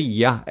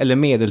Alexandria eller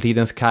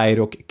medeltidens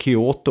Kairo och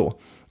Kyoto.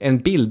 En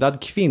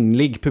bildad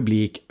kvinnlig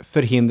publik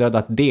förhindrad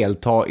att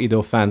delta i det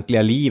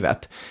offentliga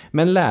livet,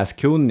 men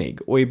läskunnig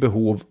och i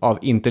behov av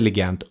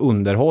intelligent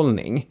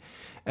underhållning.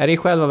 Är det i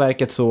själva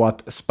verket så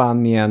att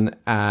Spanien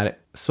är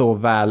så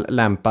väl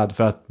lämpad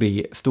för att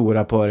bli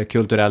stora på det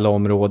kulturella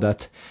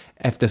området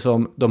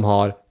eftersom de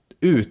har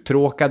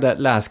uttråkade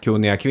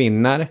läskunniga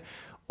kvinnor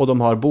Och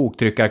de har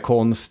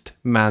boktryckarkonst,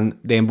 men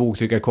det är en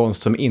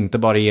boktryckarkonst som inte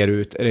bara ger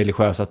ut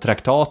religiösa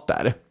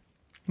traktater.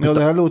 Ja,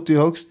 det här låter ju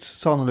högst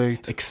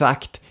sannolikt.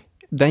 Exakt.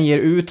 Den ger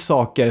ut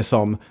saker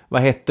som,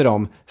 vad heter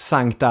de?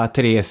 Sankta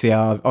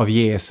Teresia av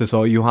Jesus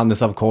och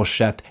Johannes av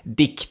Korset.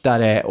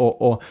 Diktare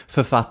och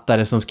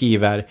författare som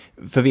skriver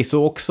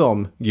förvisso också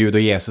om Gud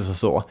och Jesus och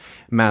så.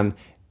 Men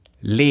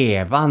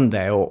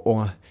levande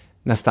och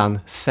nästan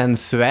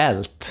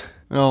sensuellt.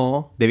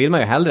 Ja. Det vill man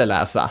ju hellre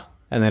läsa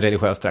än en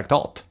religiös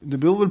traktat. Det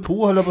beror väl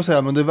på, höll jag på att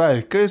säga, men det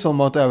verkar ju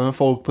som att även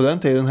folk på den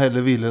tiden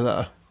hellre ville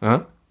det.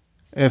 Ja.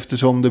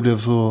 Eftersom det blev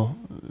så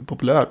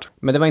populärt.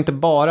 Men det var inte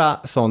bara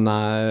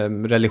sådana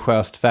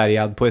religiöst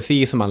färgad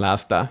poesi som man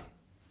läste.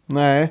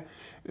 Nej,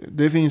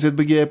 det finns ett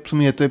begrepp som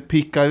heter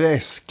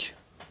pikaresk.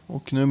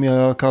 Och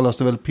numera kallas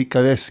det väl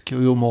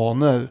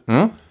pikaresk-romaner.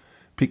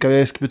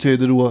 Pikaresk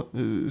betyder då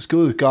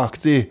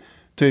skurkaktig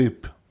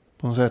typ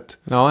på något sätt.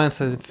 Ja,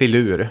 en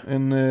filur.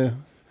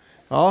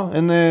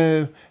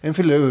 En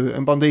filur,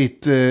 en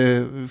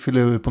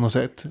banditfilur på något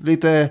sätt.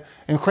 Lite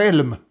en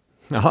skälm.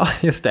 Ja,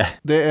 just det.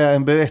 Det är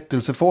en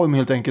berättelseform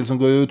helt enkelt som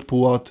går ut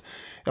på att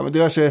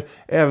diverse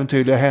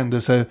äventyrliga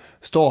händelser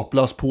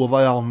staplas på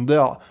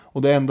varandra.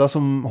 Och det enda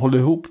som håller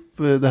ihop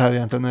det här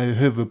egentligen är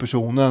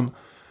huvudpersonen.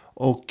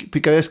 Och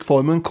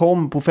pikareskformen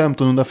kom på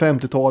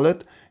 1550-talet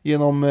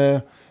genom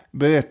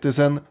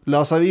berättelsen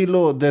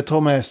Lazarillo de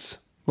Tormes,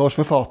 vars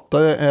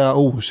författare är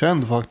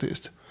okänd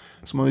faktiskt.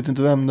 Så man vet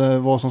inte vem det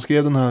var som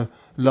skrev den här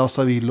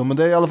Lazarillo. Men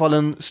det är i alla fall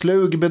en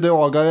slug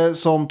bedragare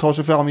som tar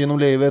sig fram genom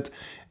livet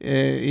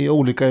i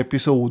olika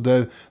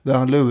episoder där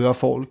han lurar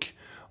folk.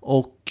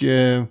 Och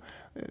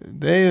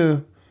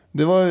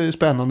det var ju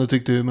spännande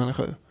tyckte ju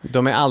människor.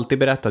 De är alltid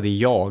berättade i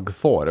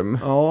jag-form.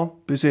 Ja,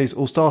 precis.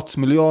 Och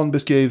stadsmiljön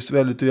beskrivs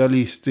väldigt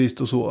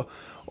realistiskt och så.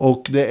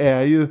 Och det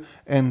är ju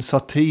en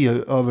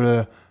satir över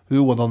det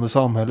rådande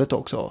samhället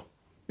också.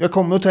 Jag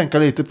kommer att tänka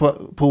lite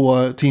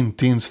på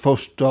Tintins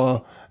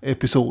första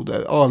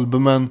episoder.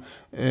 Albumen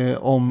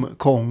om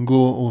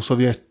Kongo och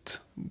Sovjet.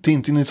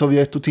 Tintin i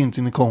Sovjet och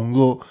Tintin i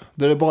Kongo.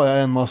 Där det bara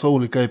är en massa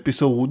olika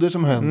episoder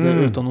som händer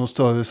utan någon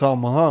större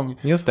sammanhang.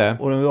 Just det.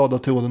 Och den röda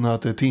tråden här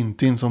att det är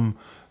Tintin som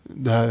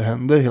det här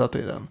händer hela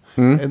tiden.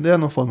 Är det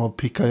någon form av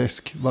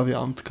pikaresk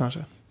variant kanske?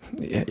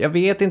 Jag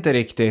vet inte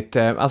riktigt.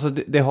 Alltså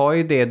det har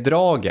ju det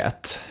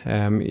draget.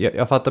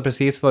 Jag fattar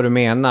precis vad du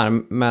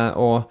menar.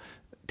 Och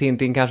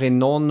Tintin kanske i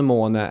någon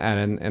mån är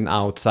en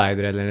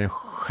outsider eller en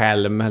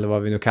skälm eller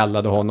vad vi nu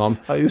kallade honom.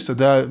 Ja just det,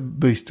 där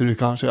brister du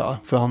kanske ja.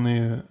 För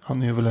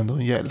han är väl ändå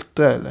en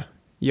hjälte eller?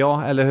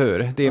 Ja, eller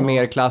hur? Det är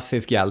mer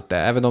klassisk hjälte.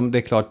 Även om det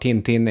är klart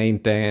Tintin är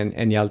inte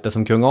en hjälte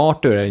som kung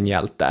Arthur är en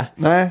hjälte.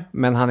 Nej.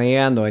 Men han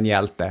är ändå en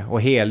hjälte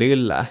och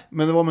helylle.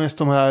 Men det var mest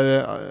de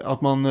här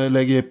att man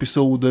lägger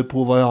episoder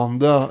på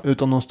varandra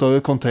utan någon större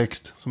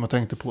kontext som jag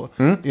tänkte på.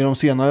 I de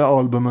senare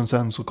albumen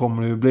sen så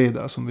kommer det ju bli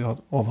det som vi har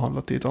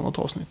avhandlat i ett annat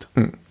avsnitt.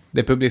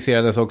 Det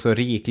publicerades också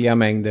rikliga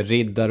mängder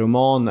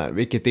riddarromaner,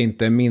 vilket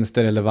inte är minst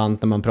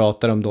relevant när man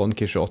pratar om Don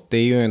Quixote. Det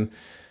är ju en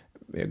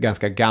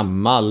ganska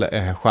gammal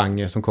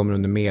genre som kommer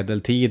under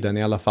medeltiden,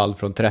 i alla fall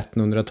från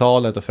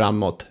 1300-talet och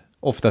framåt.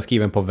 Ofta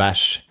skriven på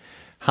vers.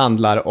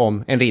 Handlar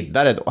om en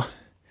riddare då.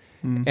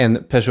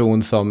 En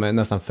person som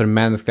nästan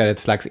förmänskar ett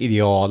slags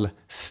ideal,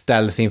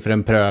 ställs inför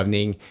en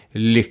prövning,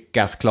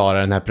 lyckas klara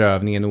den här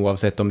prövningen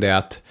oavsett om det är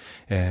att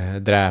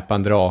dräpa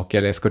en drake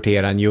eller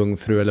eskortera en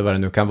jungfru eller vad det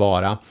nu kan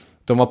vara.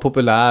 De var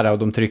populära och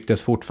de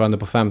trycktes fortfarande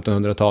på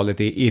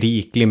 1500-talet i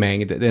riklig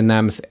mängd. Det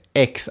nämns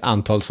x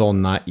antal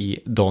sådana i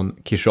Don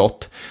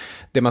Quixote.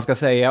 Det man ska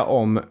säga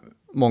om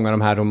många av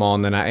de här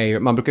romanerna är ju,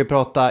 man brukar ju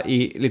prata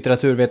i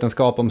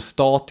litteraturvetenskap om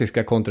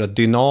statiska kontra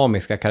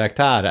dynamiska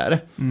karaktärer.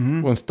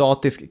 Och en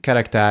statisk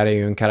karaktär är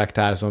ju en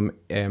karaktär som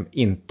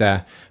inte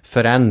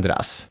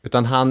förändras.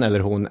 Utan han eller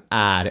hon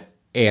är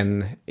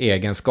en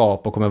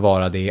egenskap och kommer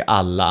vara det i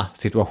alla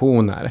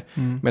situationer.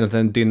 Medan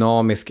en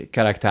dynamisk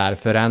karaktär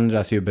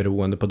förändras ju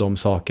beroende på de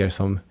saker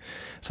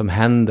som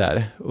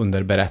händer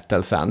under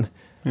berättelsen.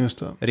 Just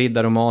det.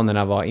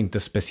 Riddarromanerna var inte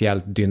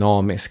speciellt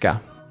dynamiska.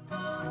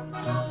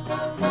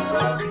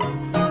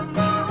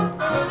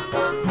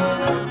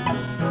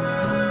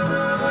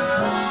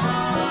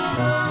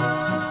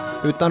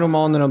 Utan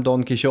romaner om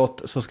Don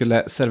Quixote så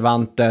skulle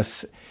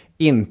Cervantes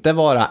inte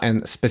vara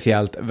en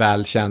speciellt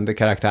välkänd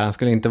karaktär. Han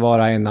skulle inte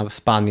vara en av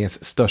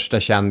Spaniens största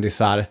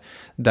kändisar.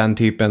 Den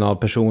typen av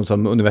person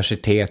som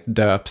universitet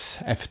döps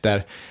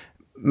efter.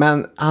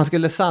 Men han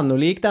skulle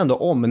sannolikt ändå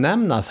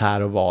omnämnas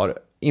här och var.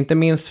 Inte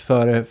minst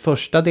för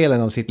första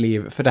delen av sitt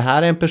liv. För det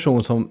här är en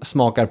person som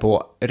smakar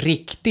på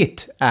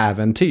riktigt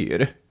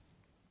äventyr.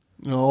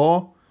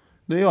 Ja,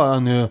 det gör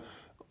han ju.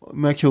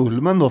 Med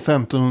kulmen då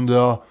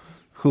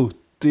 1570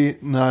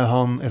 när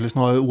han, eller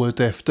snarare året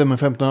efter, men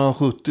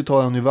 1570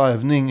 tar han i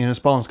värvning i den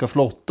spanska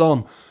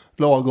flottan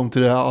lagom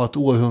till det att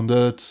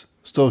århundradets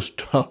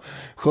största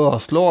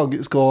sjöslag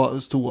ska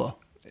stå.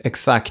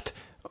 Exakt.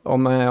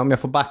 Om jag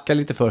får backa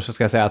lite först så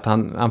ska jag säga att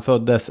han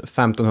föddes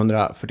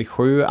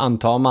 1547,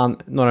 antar man,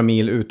 några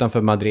mil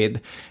utanför Madrid.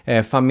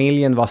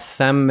 Familjen var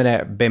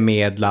sämre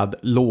bemedlad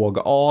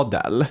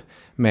lågadel.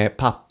 med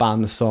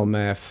pappan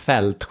som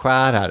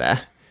fältskärare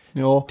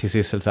Ja, till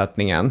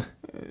sysselsättningen.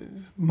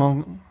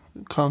 man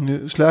kan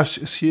ju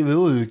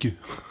 /kirurg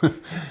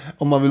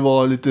om man vill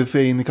vara lite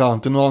fin i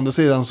kanten. Å andra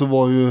sidan så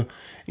var ju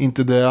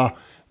inte det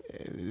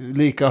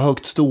lika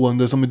högt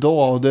stående som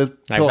idag. Och det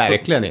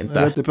verkligen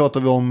inte. Det pratar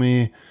vi om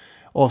i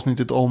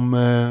avsnittet om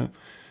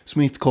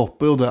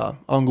smittkoppor och det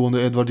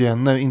angående Edward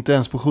Jenner. Inte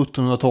ens på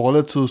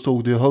 1700-talet så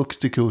stod det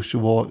högst i kurs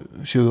att vara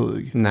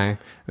kirurg. Nej,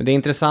 men det är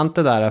intressant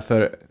det där,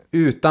 för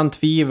utan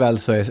tvivel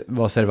så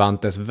var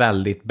Cervantes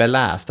väldigt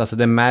beläst. Alltså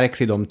det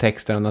märks i de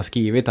texter han har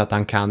skrivit att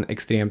han kan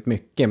extremt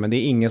mycket, men det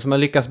är ingen som har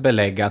lyckats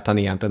belägga att han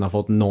egentligen har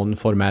fått någon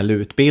formell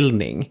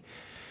utbildning.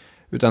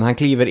 Utan han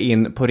kliver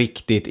in på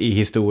riktigt i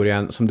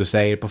historien, som du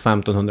säger, på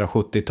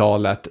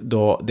 1570-talet,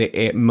 då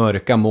det är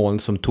mörka moln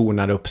som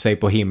tornar upp sig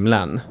på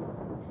himlen.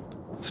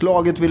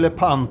 Slaget vid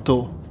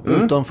Lepanto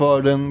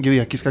utanför den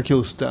grekiska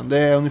kusten. Det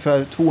är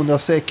ungefär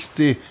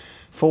 260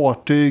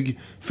 fartyg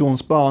från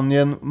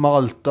Spanien,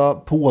 Malta,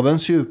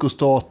 Påvens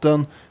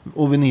kyrkostaten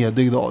och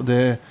Venedig då.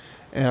 Det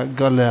är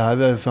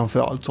galärer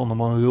framförallt, sådana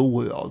man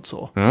ror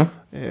alltså.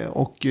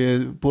 Och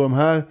på de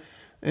här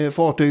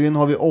fartygen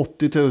har vi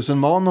 80 000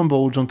 man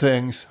ombord som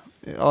trängs.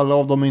 Alla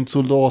av dem är inte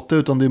soldater,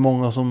 utan det är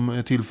många som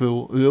är till för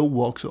att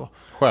ro också.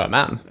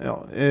 Sjömän.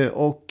 Ja,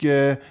 och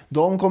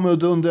de kommer att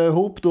dundra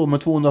ihop då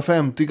med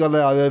 250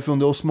 galärer från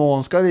det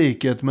Osmanska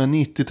riket med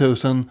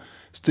 90 000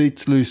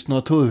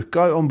 stridslystna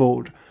turkar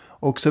ombord.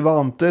 Och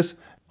Cervantes,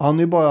 han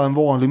är bara en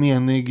vanlig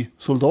menig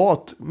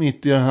soldat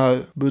mitt i den här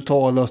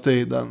brutala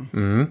striden.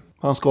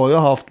 Han ska ju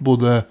ha haft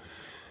både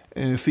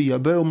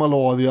feber och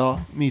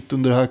malaria mitt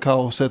under det här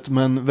kaoset,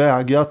 men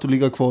vägrat att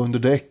ligga kvar under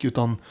däck,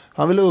 utan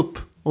han ville upp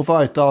och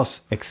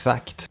fightas.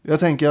 Exakt. Jag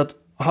tänker att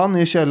han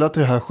är källa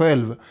till det här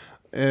själv,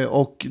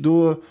 och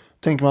då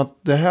tänker man att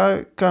det här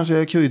kanske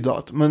är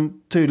kryddat, men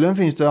tydligen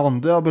finns det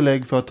andra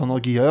belägg för att han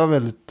agerar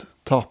väldigt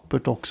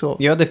tappert också.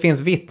 Ja, det finns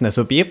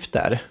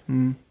vittnesuppgifter.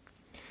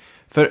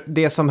 För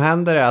det som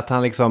händer är att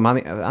han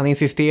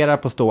insisterar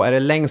på att stå, är det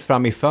längst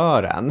fram i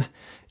fören?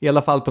 I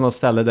alla fall på något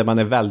ställe där man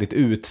är väldigt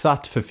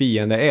utsatt för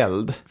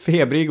fiendeeld.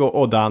 Febrig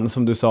och oddan,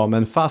 som du sa,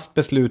 men fast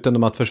besluten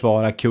om att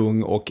försvara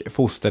kung och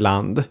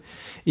fosterland.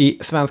 I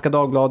Svenska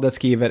Dagbladet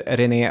skriver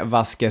René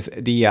Vasquez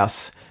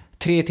Diaz: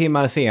 3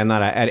 timmar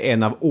senare är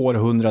en av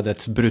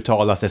århundradets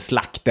brutalaste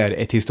slakter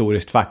ett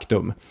historiskt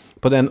faktum.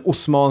 På den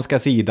osmanska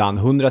sidan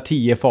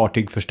 110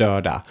 fartyg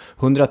förstörda,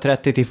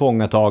 130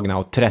 tillfångatagna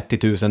och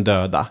 30 000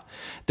 döda.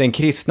 Den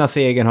kristna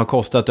segern har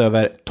kostat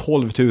över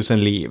 12 000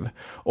 liv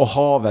och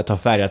havet har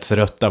färgats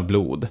rött av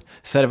blod.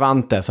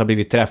 Cervantes har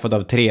blivit träffad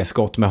av 3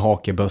 skott med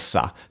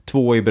hakebössa,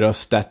 2 i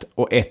bröstet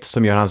och 1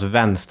 som gör hans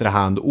vänstra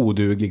hand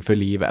oduglig för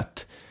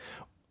livet.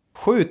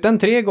 Skjuten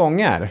 3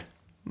 gånger.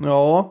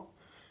 Ja.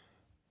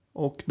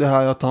 Och det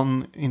här att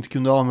han inte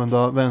kunde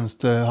använda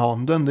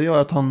vänsterhanden, det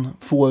gör att han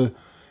får,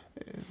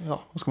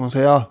 ja, vad ska man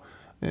säga,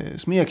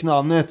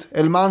 smeknamnet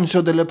El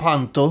Mancho de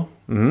Lepanto.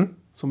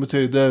 Som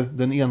betyder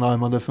den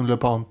enarmade från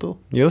Lepanto.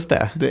 Just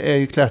det. Det är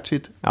ju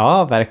klatschigt.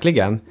 Ja,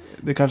 verkligen.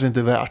 Det kanske inte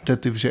är värt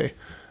det i och för sig.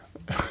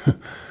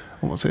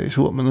 Om man säger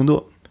så, men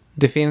ändå.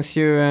 Det finns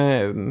ju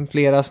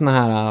flera såna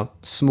här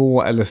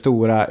små eller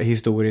stora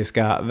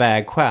historiska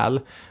vägskäl.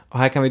 Och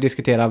här kan vi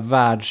diskutera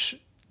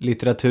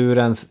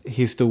världslitteraturens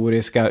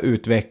historiska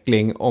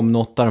utveckling om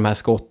något av de här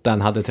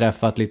skotten hade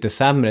träffat lite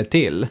sämre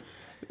till.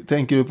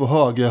 Tänker du på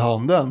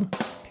högerhanden?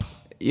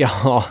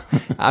 Ja,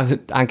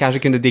 han kanske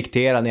kunde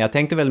diktera. Jag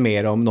tänkte väl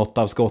mer om något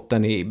av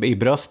skotten i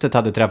bröstet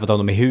hade träffat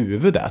honom i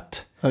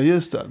huvudet. Ja,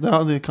 just det. Det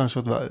hade kanske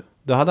varit värre.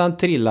 Då hade han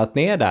trillat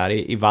ner där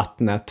i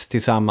vattnet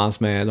tillsammans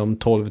med de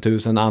 12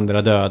 000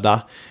 andra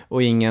döda.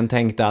 Och ingen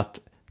tänkte att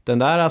den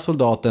där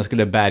soldaten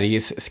skulle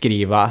Bergs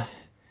skriva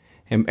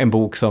en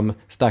bok som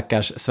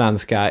stackars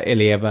svenska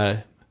elever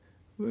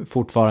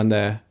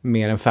fortfarande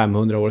mer än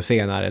 500 år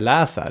senare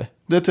läser.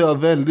 Det tror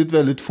jag väldigt,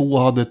 väldigt få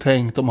hade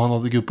tänkt om han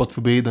hade gruppat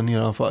förbi den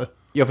nedanför.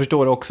 Jag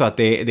förstår också att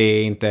det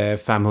är inte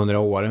 500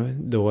 år,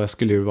 då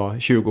skulle det vara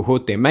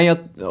 2070. Men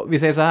vi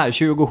säger så här,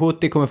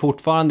 2070 kommer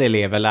fortfarande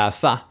elever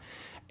läsa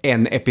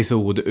en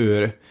episod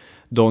ur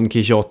Don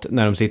Quixote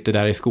när de sitter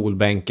där i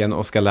skolbänken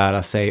och ska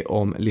lära sig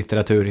om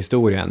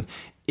litteraturhistorien.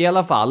 I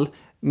alla fall,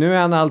 nu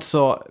är han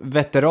alltså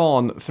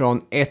veteran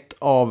från ett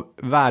av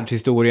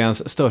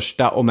världshistoriens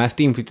största och mest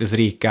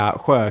inflytelserika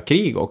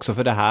sjökrig också.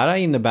 För det här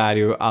innebär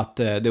ju att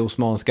det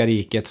Osmanska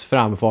rikets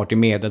framfart i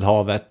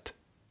Medelhavet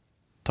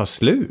tar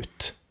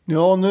slut.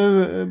 Ja,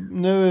 nu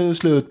är det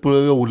slut på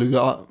det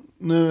roliga.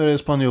 Nu är det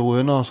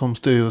spanjorerna som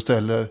styr och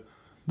ställer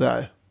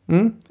där.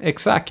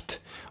 Exakt.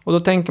 Och då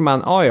tänker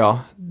man, ja,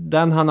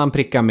 den hann han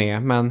pricka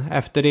med. Men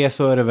efter det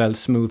så är det väl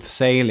smooth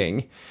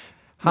sailing.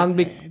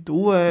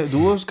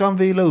 Då ska han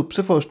vila upp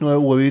sig först några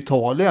år i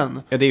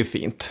Italien. Ja, det är ju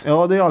fint.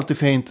 Ja, det är alltid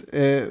fint.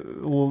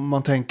 Och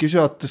man tänker sig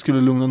att det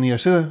skulle lugna ner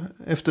sig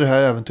efter det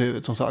här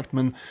äventyret, som sagt.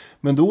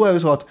 Men då är det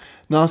så att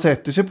när han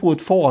sätter sig på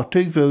ett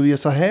fartyg för att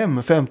resa hem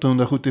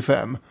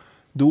 1575,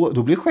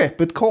 då blir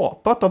skeppet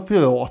kapat av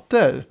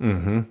pirater.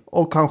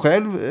 Och han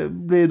själv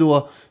blir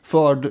då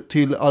förd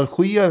till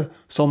Alger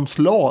som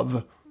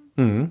slav.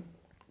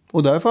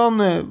 Och där får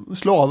han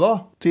slava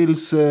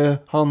tills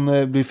han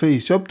blir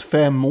friköpt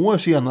 5 år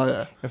senare.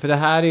 Ja, för det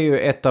här är ju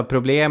ett av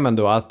problemen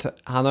då, att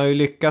han har ju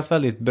lyckats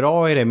väldigt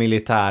bra i det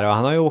militära och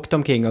han har ju åkt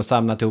omkring och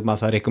samlat ihop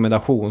massa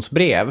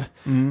rekommendationsbrev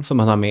som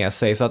han har med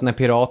sig. Så att när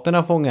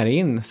piraterna fångar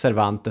in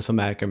Cervantes så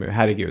märker de ju,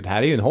 herregud,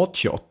 här är ju en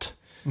hotshot.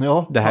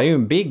 Ja, Det här är ju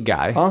en big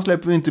guy. han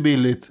släpper vi inte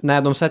billigt.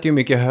 Nej, de sätter ju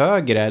mycket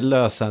högre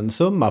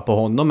lösensumma på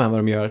honom än vad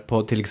de gör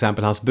på till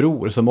exempel hans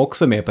bror som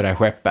också är med på det här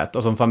skeppet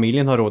och som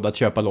familjen har råd att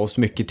köpa loss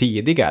mycket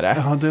tidigare.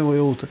 Ja, det var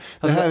ju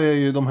det här är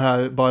ju de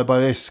här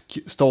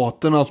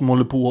barbaresk-staterna som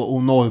håller på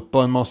och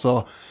norpa en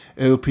massa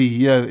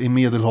europeer i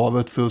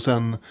Medelhavet för att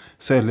sen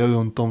sälja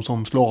runt dem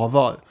som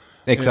slavar.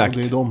 Exakt.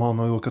 Det är de han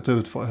har råkat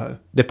ut för här.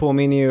 Det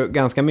påminner ju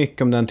ganska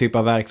mycket om den typ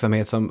av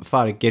verksamhet som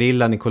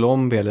FARC-gerillan i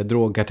Colombia eller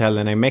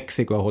drogkartellerna i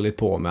Mexiko har hållit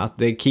på med. Att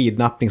det är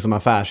kidnappning som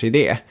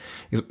affärsidé.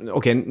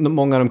 Okej,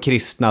 många av de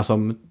kristna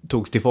som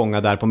togs till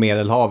fånga där på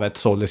Medelhavet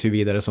såldes ju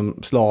vidare som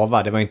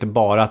slavar. Det var inte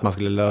bara att man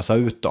skulle lösa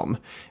ut dem.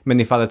 Men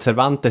i fallet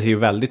Cervantes är ju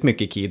väldigt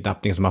mycket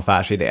kidnappning som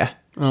affärsidé.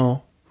 Ja,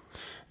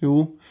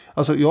 jo.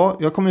 Alltså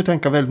jag kommer ju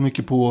tänka väldigt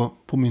mycket på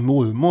min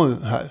mormor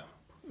här.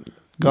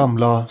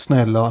 Gamla,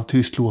 snälla,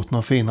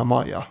 tystlåtna, fina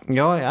Maja.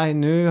 Ja,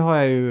 nu har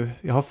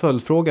jag har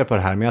följdfrågor på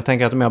det här. Men jag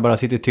tänker att om jag bara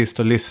sitter tyst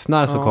och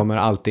lyssnar så kommer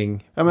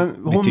allting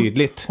bli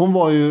tydligt. Hon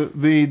var ju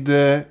vid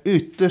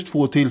ytterst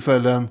få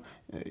tillfällen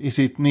i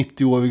sitt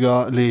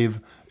 90-åriga liv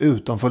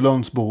utanför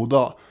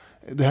Lönsboda.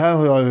 Det här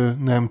har jag ju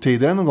nämnt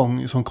tidigare någon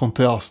gång som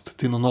kontrast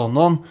till någon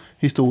annan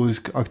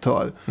historisk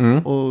aktör.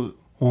 Och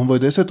hon var ju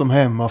dessutom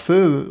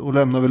hemmafru och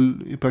lämnade väl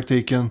i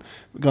praktiken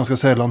ganska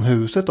sällan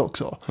huset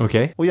också.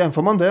 Okay. Och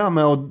jämför man det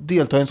med att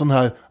delta i en sån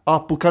här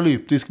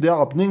apokalyptisk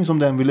drabbning som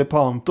den ville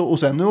Panto och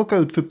sen åka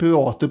ut för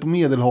pirater på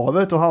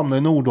Medelhavet och hamna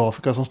i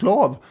Nordafrika som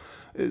slav.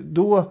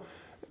 Då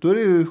är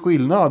det ju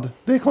skillnad.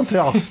 Det är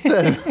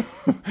kontraster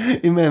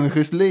i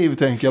människors liv,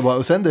 tänker jag bara.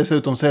 Och sen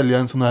dessutom sälja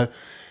en sån här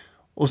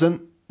och sen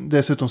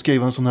dessutom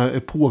skriva en sån här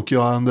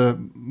epokgörande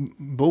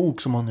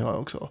bok som man gör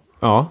också.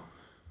 Ja.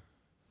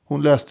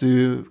 Hon läste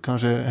ju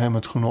kanske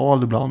Hemmets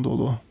Journal ibland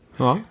då.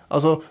 Ja.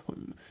 Alltså,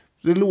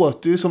 det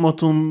låter ju som att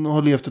hon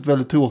har levt ett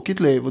väldigt tråkigt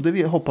liv. Och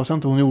det hoppas jag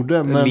inte hon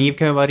gjorde. Men, liv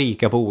kan ju vara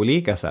rika på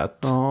olika sätt.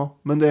 Ja,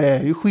 men det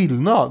är ju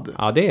skillnad.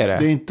 Ja, det är det.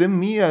 Det är inte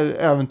mer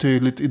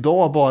äventyrligt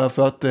idag bara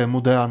för att det är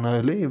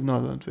modernare liv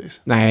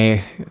nödvändigtvis.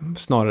 Nej,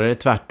 snarare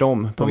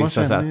tvärtom på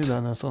vissa sätt. Man känner ju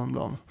det nästan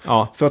ibland.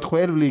 Ja. För att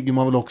själv ligger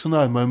man väl också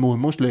närmare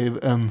mormors liv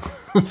än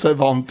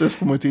Cervantes,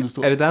 får man ju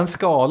tillstå. Är det den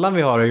skalan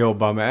vi har att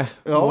jobba med?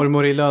 Ja.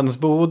 Mormor i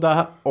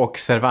Lönsboda och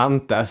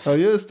Cervantes. Ja,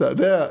 just det.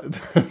 Där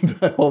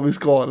har vi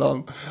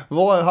skalan.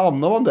 Var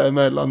hamnar man där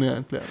emellan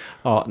egentligen?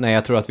 Ja, nej,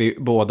 jag tror att vi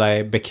båda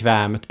är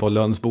bekvämt på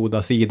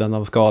Lönsboda-sidan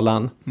av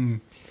skalan.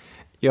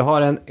 Jag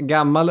har en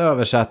gammal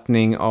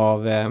översättning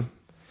av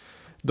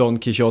Don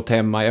Quixote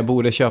hemma. Jag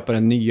borde köpa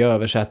den nya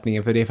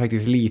översättningen för det är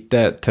faktiskt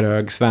lite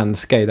trög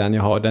svenska i den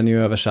jag har. Den är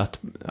ju översatt,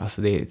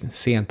 alltså det är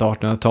sent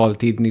 1800-tal,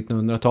 tid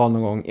 1900-tal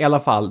någon gång. I alla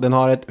fall, den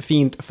har ett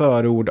fint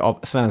förord av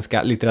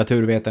svenska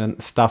litteraturvetaren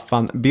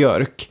Staffan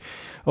Björk.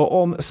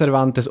 Och om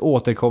Cervantes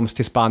återkomst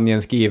till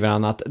Spanien skriver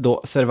han att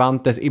då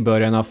Cervantes i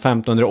början av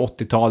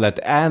 1580-talet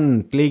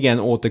äntligen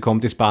återkom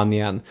till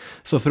Spanien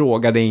så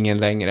frågade ingen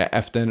längre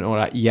efter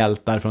några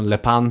hjältar från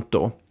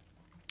Lepanto.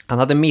 Han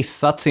hade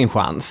missat sin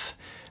chans.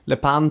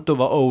 Lepanto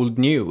var old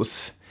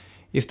news.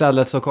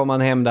 Istället så kom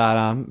han hem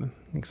där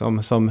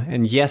liksom, som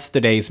en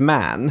yesterday's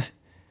man.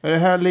 Är det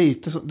här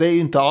lite så, det är ju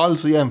inte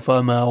alls att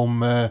jämföra med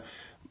om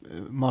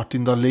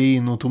Martin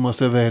Dahlin och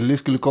Thomas Ravelli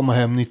skulle komma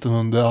hem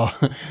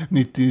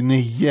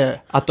 1999.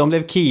 Att de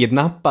blev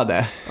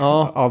kidnappade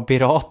av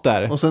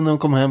pirater. Och sen när de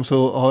kom hem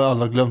så har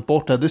alla glömt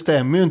bort det. Det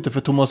stämmer ju inte, för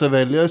Thomas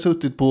Ravelli har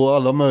suttit på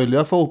alla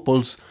möjliga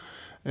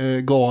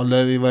fotbollsgalor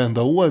i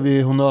varenda år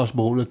vid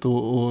honnörsbordet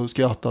och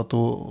skrattat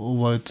och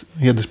varit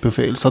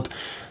hedersprofil. Så att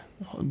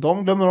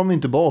de glömmer de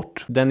inte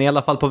bort. Den är i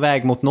alla fall på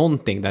väg mot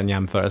någonting, den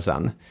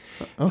jämförelsen.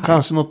 Ja,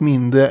 kanske något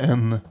mindre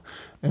än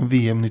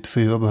VM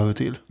 94 behöver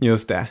till.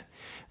 Just det.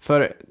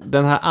 För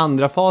den här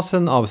andra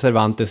fasen av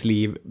Cervantes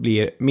liv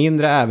blir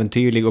mindre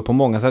äventyrlig och på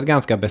många sätt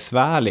ganska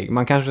besvärlig.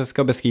 Man kanske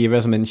ska beskriva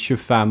det som en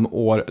 25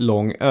 år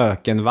lång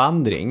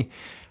ökenvandring.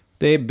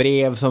 Det är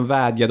brev som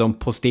vädjade om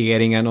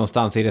posteringar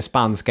någonstans i det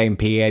spanska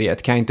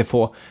imperiet. Kan inte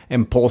få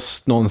en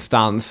post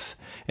någonstans.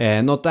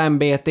 Något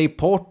ämbete i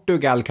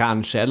Portugal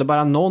kanske. Eller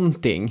bara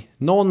någonting.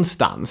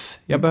 Någonstans.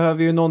 Jag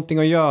behöver ju någonting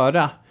att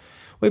göra.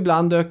 Och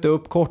ibland dök det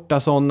upp korta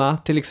sådana.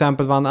 Till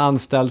exempel var han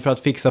anställd för att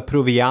fixa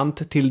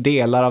proviant till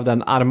delar av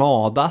den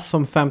armada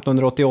som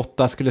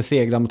 1588 skulle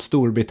segla mot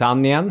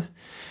Storbritannien.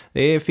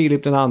 Det är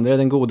Filip den andre,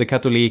 den gode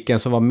katoliken,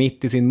 som var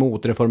mitt i sin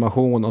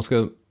motreformation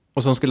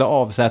och som skulle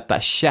avsätta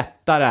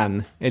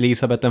kättaren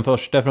Elisabeth den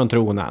första från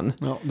tronen.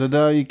 Ja, det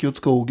där gick ju åt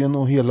skogen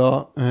och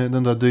hela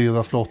den där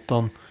dyra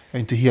flottan,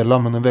 inte hela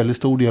men en väldigt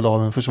stor del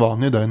av den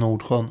försvann ju där i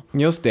Nordsjön.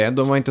 Just det,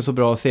 de var inte så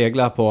bra att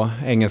segla på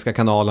Engelska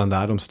kanalen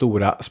där, de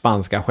stora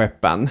spanska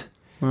skeppen.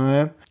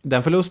 Nej.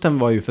 Den förlusten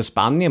var ju för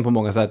Spanien på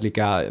många sätt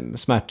lika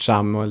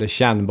smärtsam eller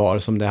kännbar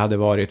som det hade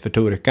varit för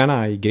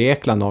turkarna i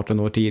Grekland 18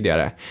 år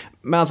tidigare.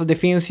 Men alltså det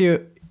finns ju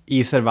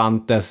i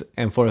Cervantes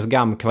en Forrest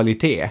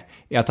Gump-kvalitet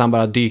är att han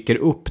bara dyker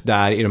upp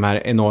där i de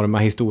här enorma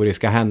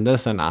historiska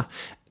händelserna.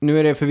 Nu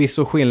är det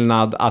förvisso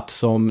skillnad att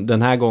som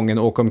den här gången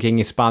åka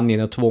omkring i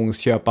Spanien och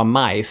tvångsköpa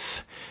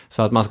majs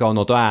så att man ska ha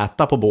något att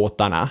äta på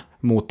båtarna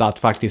mot att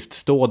faktiskt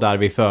stå där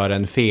vid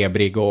fören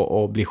febrig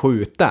och bli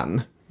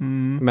skjuten.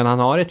 Men han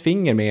har ett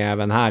finger med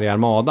även här i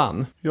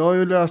armadan. Jag har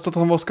ju läst att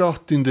han var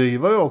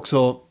skatteindrivare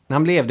också.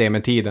 Han blev det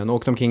med tiden,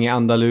 åkte omkring i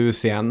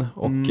Andalusien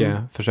och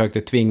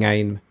försökte tvinga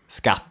in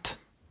skatt.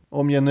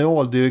 Om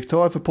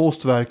generaldirektör för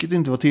Postverket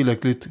inte var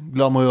tillräckligt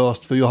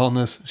glamoröst för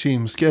Johannes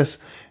Chimskes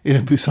i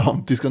det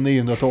bysantiska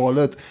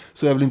 900-talet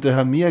så är väl inte det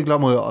här mer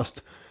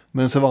glamoröst.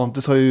 Men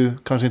Cervantes har ju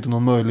kanske inte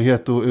någon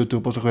möjlighet att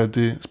utropa sig själv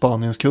till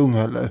Spaniens kung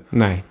heller.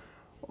 Nej.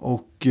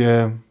 Och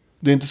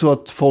det är inte så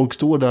att folk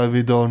står där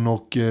vid dörren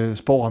och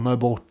spanar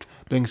bort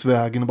längs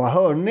vägen och bara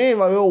hörni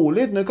vad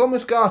roligt, nu kommer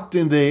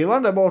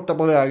skatteindrivaren där borta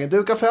på vägen.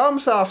 Duka fram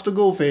saft och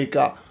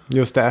godfika.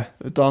 Just det.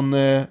 Utan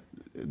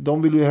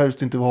de vill ju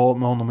helst inte ha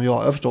med honom att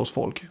göra förstås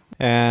folk.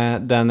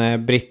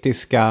 Den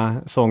brittiska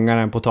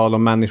sångaren, på tal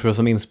om människor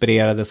som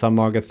inspirerades av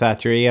Margaret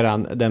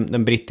Thatcher-eran,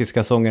 den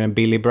brittiska sångaren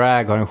Billy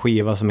Bragg har en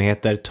skiva som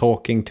heter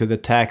Talking to the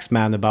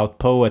Taxman About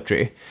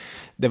Poetry.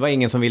 Det var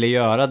ingen som ville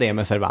göra det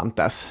med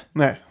Cervantes.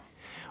 Nej.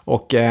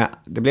 Och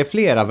det blev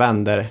flera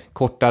vänder,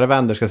 kortare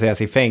vänder ska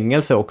sägas, i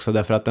fängelse också,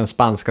 därför att den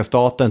spanska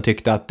staten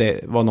tyckte att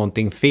det var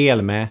någonting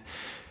fel med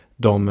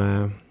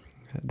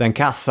den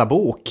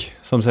kassabok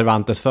som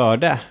Cervantes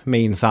förde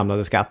med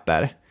insamlade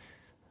skatter.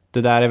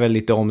 Det där är väl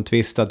lite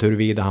omtvistat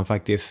huruvida han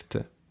faktiskt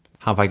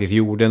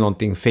gjorde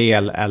någonting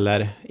fel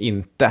eller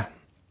inte.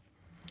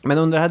 Men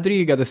under det här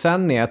dryga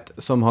decenniet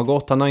som har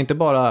gått, han har inte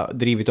bara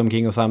drivit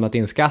omkring och samlat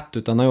in skatt,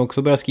 utan han har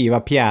också börjat skriva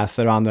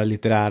pjäser och andra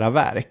litterära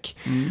verk.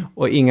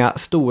 Och inga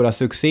stora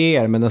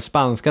succéer, men den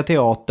spanska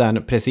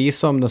teatern, precis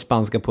som den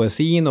spanska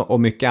poesin och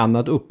mycket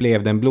annat,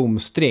 upplevde en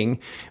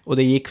blomstring. Och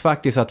det gick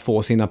faktiskt att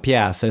få sina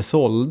pjäser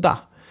sålda.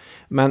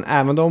 Men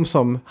även de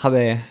som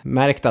hade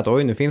märkt att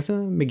oj, nu finns det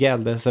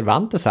Miguel de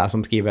Cervantes här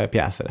som skriver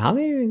pjäser. Han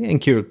är ju en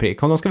kul prick,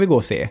 honom ska vi gå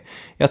och se.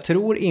 Jag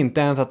tror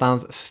inte ens att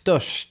hans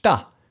största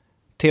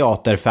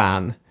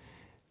teaterfan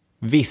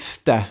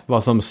visste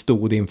vad som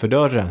stod inför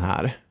dörren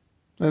här.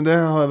 Det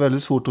har jag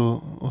väldigt svårt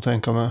att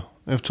tänka mig,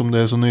 eftersom det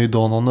är så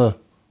nydanande.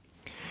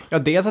 Ja,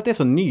 dels att det är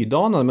så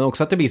nydanande, men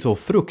också att det blir så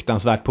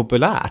fruktansvärt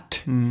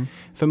populärt.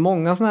 För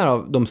många sådana här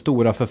av de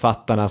stora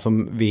författarna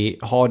som vi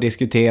har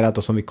diskuterat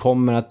och som vi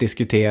kommer att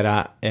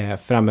diskutera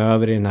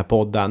framöver i den här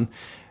podden,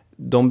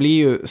 de blir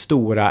ju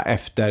stora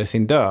efter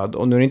sin död.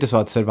 Och nu är det inte så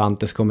att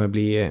Cervantes kommer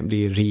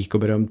bli rik och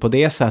berömd på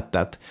det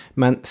sättet.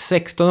 Men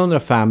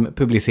 1605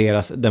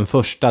 publiceras den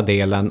första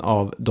delen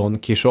av Don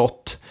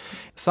Quixote.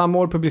 Samma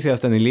år publiceras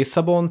den i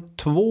Lissabon,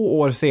 2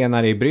 år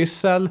senare i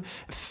Bryssel,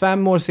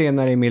 5 år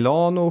senare i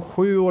Milano,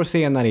 7 år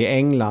senare i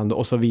England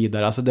och så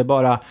vidare. Alltså det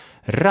bara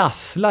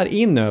rasslar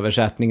in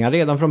översättningar.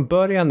 Redan från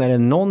början är det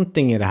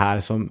någonting i det här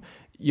som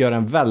gör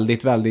den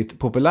väldigt, väldigt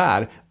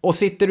populär. Och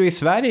sitter du i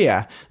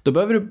Sverige, då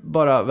behöver du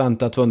bara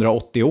vänta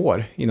 280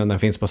 år innan den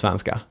finns på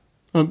svenska.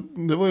 Ja,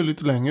 det var ju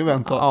lite länge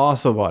vänta. Ja,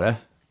 så var det.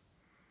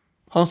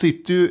 Han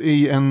sitter ju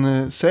i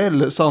en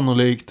cell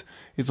sannolikt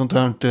i ett sånt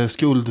här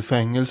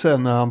skuldfängelse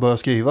när han börjar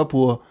skriva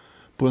på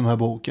den här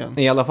boken.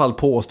 I alla fall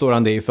påstår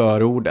han det i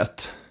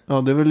förordet.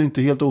 Ja, det är väl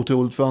inte helt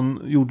otroligt för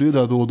han gjorde ju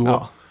det då och då.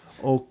 Ja.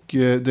 Och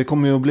det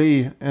kommer ju att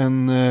bli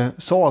en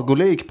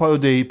sagolik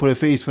parodi på det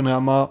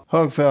fisförnäma,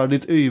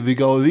 högfärdigt,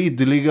 yviga och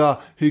ridderliga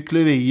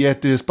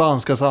hyckleriet i det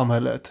spanska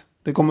samhället.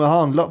 Det kommer att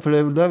handla, för det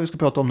är väl det vi ska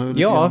prata om nu.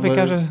 Ja, vi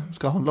kanske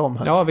ska handla om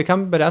här. Ja, vi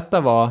kan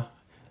berätta vad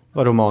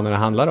romanerna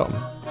handlar om.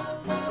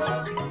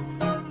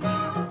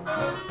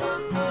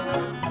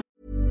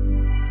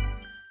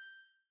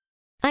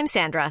 I'm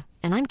Sandra,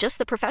 and I'm just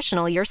the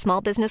professional your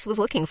small business was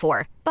looking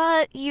for.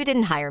 But you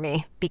didn't hire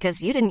me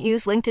because you didn't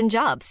use LinkedIn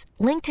Jobs.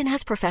 LinkedIn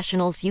has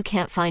professionals you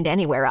can't find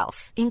anywhere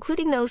else,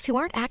 including those who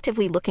aren't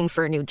actively looking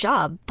for a new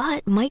job,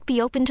 but might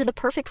be open to the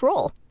perfect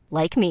role,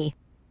 like me.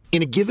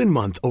 In a given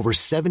month, over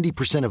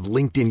 70% of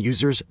LinkedIn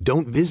users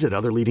don't visit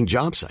other leading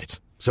job sites.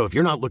 So if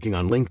you're not looking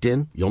on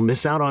LinkedIn, you'll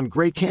miss out on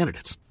great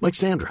candidates, like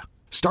Sandra.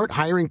 Start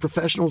hiring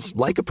professionals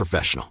like a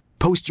professional.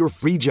 Post your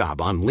free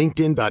job on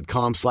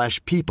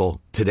linkedin.com/people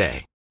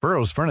today.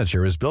 Burrow's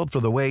furniture is built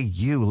for the way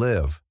you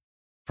live.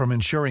 From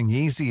ensuring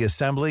easy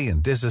assembly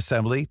and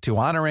disassembly to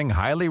honoring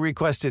highly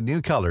requested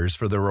new colors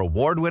for their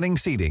award-winning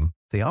seating,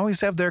 they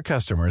always have their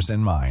customers in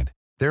mind.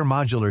 Their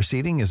modular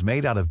seating is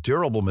made out of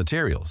durable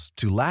materials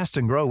to last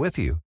and grow with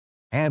you.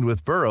 And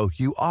with Burrow,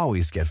 you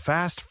always get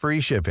fast,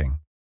 free shipping.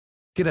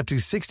 Get up to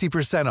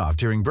 60% off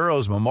during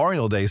Burrow's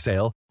Memorial Day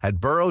sale at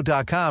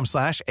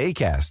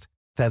burrow.com/ACAST.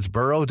 That's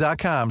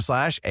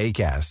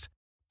burrow.com/ACAST.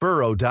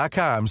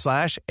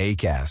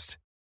 burrow.com/ACAST.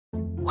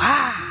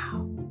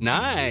 Wow.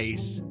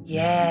 Nice.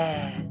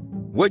 Yeah.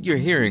 What you're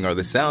hearing are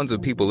the sounds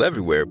of people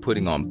everywhere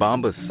putting on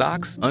Bombas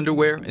socks,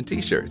 underwear, and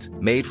T-shirts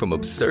made from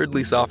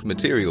absurdly soft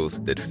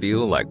materials that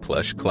feel like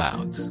plush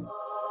clouds.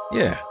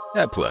 Yeah,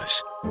 that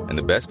plush. And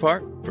the best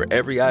part? For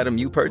every item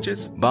you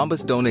purchase,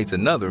 Bombas donates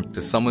another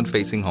to someone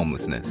facing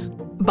homelessness.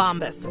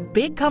 Bombas.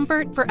 Big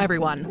comfort for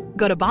everyone.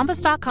 Go to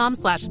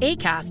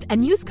bombas.com/ACAST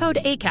and use code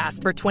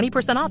ACAST for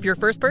 20% off your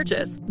first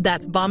purchase.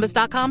 That's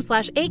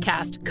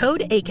bombas.com/ACAST.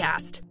 Code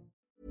ACAST.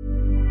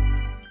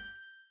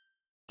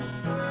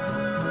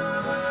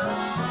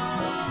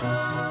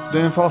 Det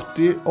är en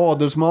fattig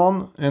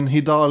adelsman, en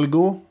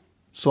hidalgo,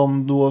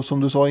 som då, som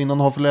du sa innan,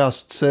 har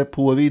förläst sig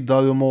på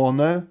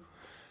riddarromaner.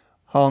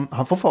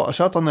 Han får för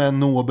sig att han är en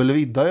nobel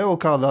riddare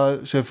och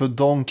kallar sig för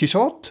Don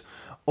Quixote.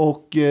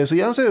 Och så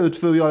ger han sig ut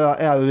för att göra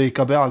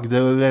ärorika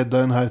bragder och rädda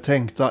den här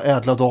tänkta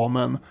ädla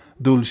damen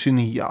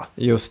Dulcinea.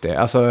 Just det,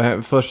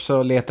 alltså först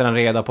så letar han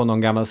reda på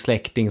någon gammal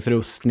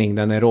släktingsrustning,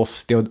 den är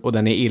rostig och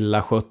den är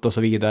illa skött och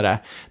så vidare.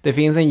 Det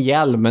finns en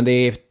hjälm, men det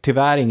är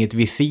tyvärr inget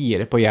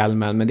visir på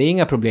hjälmen, men det är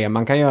inga problem,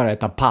 man kan göra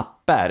ett av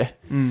papper.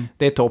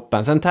 Det är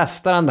toppen. Sen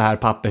testar han det här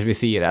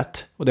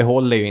pappersvisiret och det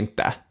håller ju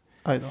inte.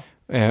 Aj då.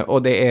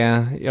 Och det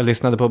är, jag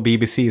lyssnade på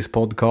BBCs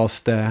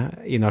podcast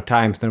In Our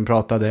Times när de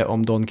pratade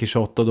om Don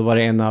Quixote, och då var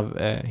det en av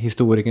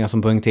historikerna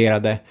som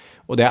poängterade,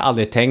 och det har jag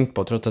aldrig tänkt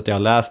på trots att jag har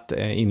läst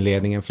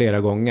inledningen flera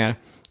gånger,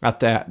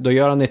 att då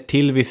gör han ett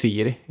till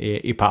visir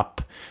i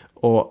papp,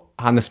 och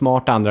han är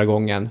smart andra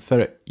gången,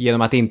 för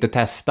genom att inte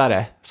testa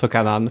det så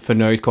kan han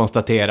förnöjt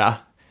konstatera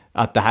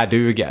att det här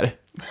duger.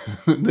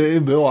 Det är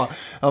bra.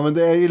 Ja, men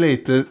det är ju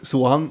lite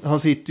så, han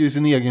sitter ju i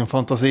sin egen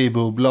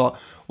fantasibubbla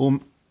och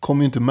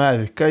kommer ju inte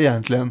märka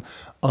egentligen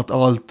att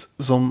allt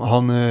som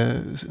han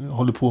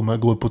håller på med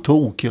går på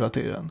tok hela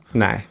tiden.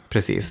 Nej,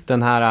 precis.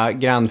 Den här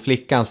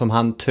grannflickan som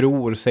han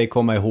tror sig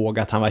komma ihåg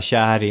att han var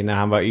kär i när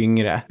han var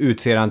yngre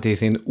utser han till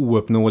sin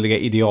ouppnåeliga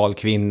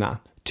idealkvinna.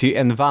 Ty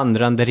en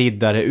vandrande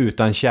riddare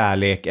utan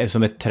kärlek är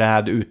som ett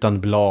träd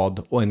utan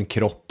blad och en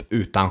kropp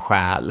utan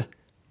själ.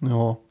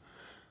 Ja,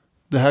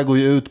 det här går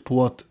ju ut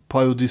på att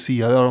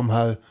parodisera de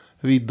här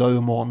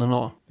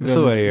riddarromanerna.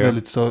 Så är det ju.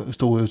 Väldigt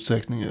stor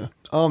utsträckning ju.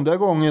 Andra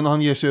gången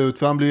han ger sig ut,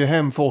 för han blir ju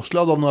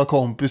hemforslad av några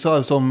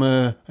kompisar som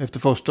efter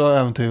första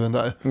äventyren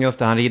där. Just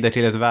det, han rider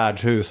till ett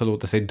värdshus och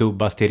låter sig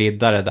dubbas till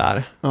riddare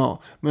där. Ja,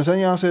 men sen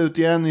ger han sig ut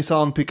igen i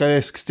sann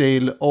picaresk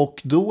stil,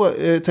 och då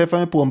träffar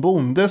han på en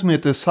bonde som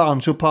heter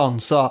Sancho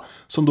Panza,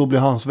 som då blir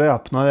hans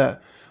väpnare.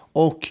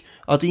 Och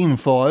att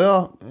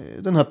införa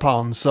den här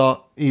Panza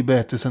i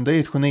berättelsen, det är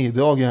ett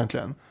genidrag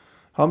egentligen.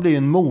 Han blir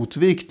en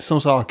motvikt,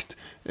 som sagt,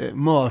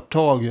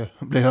 mörtag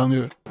blir han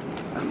ju.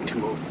 I'm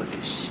too old for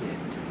this shit.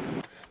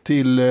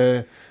 Till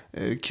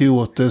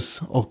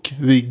Quixotes och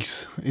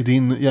Riggs i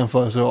din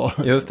jämförelse då.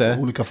 Just det.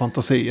 Olika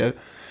fantasier.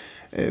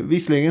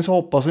 Visserligen så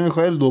hoppas han ju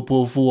själv då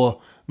på att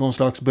få någon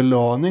slags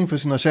belöning för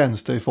sina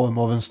tjänster i form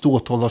av en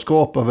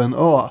ståthållarskap över en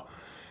ö.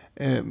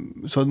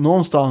 Så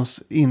någonstans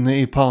inne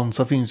i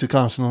Panza finns ju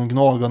kanske någon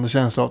gnagande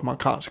känsla att man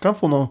kanske kan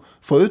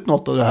få ut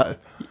något av det här.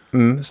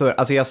 Så,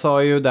 alltså jag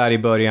sa ju där i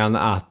början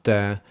att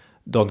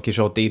Don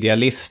Quixote är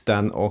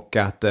idealisten och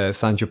att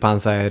Sancho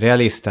Panza är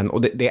realisten,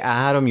 och det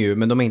är de ju,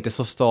 men de är inte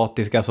så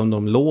statiska som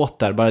de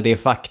låter. Bara det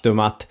faktum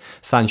att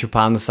Sancho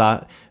Panza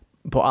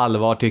på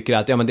allvar tycker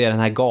att men det är den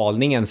här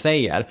galningen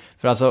säger.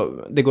 För alltså,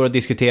 det går att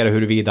diskutera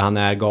huruvida han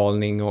är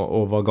galning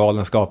och vad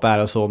galenskap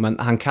är och så, men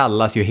han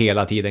kallas ju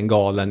hela tiden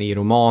galen i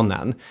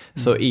romanen.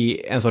 Så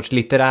i en sorts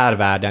litterär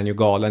värld är han ju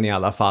galen i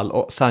alla fall.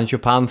 Och Sancho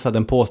Panza,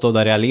 den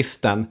påstådda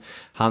realisten,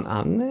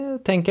 han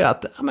tänker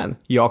att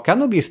jag kan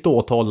nog bli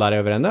ståthållare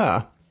över en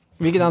ö.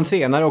 Vilket han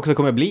senare också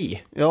kommer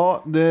bli.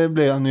 Ja, det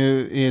blir han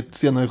ju i ett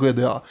senare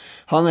skede, ja.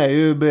 Han är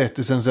ju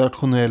berättelsens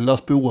rationella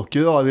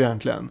språkrör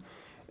egentligen.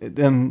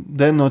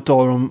 Den av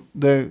dem,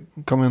 det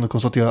kan man ändå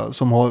konstatera,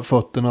 som har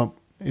fötterna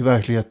i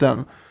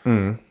verkligheten.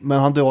 Men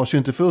han drar sig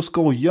inte för att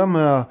skoja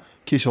med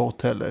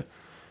Quixote heller.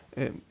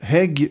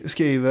 Hägg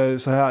skriver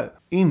så här: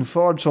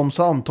 införd som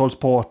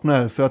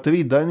samtalspartner för att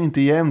riddaren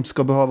inte jämt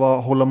ska behöva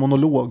hålla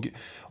monolog,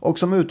 och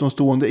som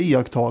utomstående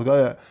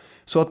iakttagare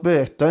så att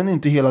berättaren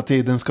inte hela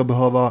tiden ska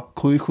behöva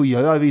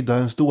korrigera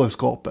riddarens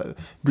dårskaper,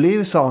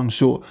 blir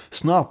Sancho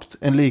snabbt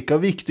en lika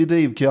viktig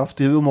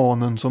drivkraft i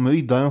romanen som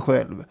riddaren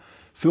själv.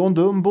 Från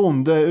dum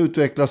bonde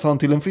utvecklas han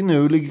till en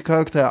finurlig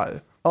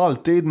karaktär,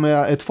 alltid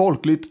med ett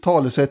folkligt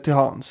talesätt till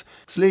hands,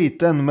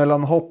 sliten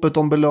mellan hoppet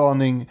om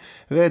belöning,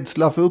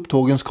 rädsla för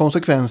upptågens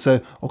konsekvenser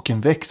och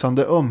en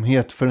växande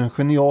ömhet för den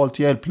genialt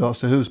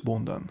hjälplösa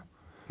husbonden.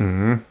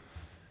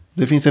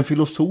 Det finns en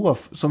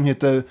filosof som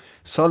heter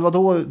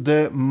Salvador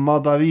de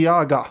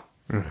Madariaga.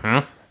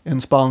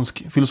 En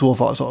spansk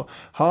filosof alltså.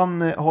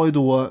 Han har ju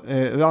då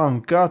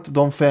rankat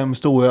de 5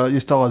 stora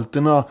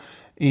gestalterna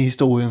i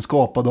historien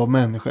skapad av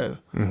människor.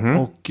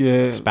 Och,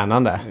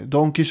 spännande.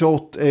 Don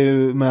Quixote är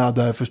ju med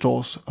där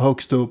förstås,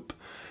 högst upp.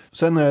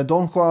 Sen är det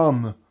Don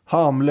Juan,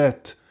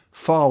 Hamlet,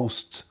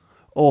 Faust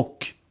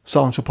och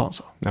Sancho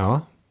Panza.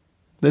 Ja.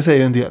 Det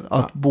säger en del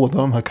att båda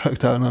de här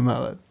karaktärerna är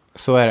med där.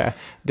 Så är det.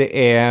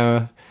 Det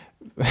är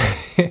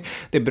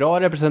det är bra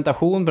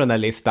representation på den här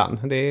listan.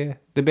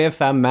 Det blev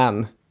 5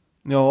 män.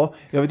 Ja,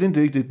 jag vet inte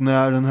riktigt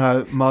när den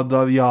här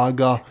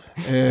Madariaga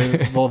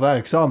var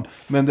verksam.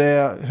 Men det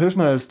är hur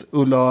som helst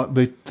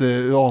Ulla-Britt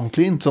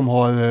Ramklint som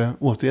har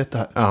återgett det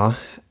här. Ja,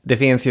 det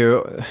finns ju,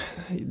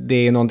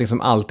 det är någonting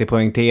som alltid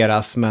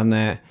poängteras, men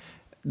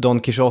Don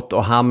Quixote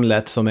och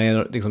Hamlet, som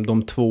är liksom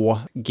de två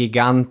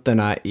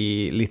giganterna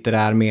i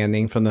litterär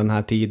mening från den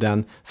här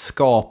tiden,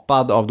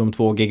 skapad av de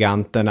två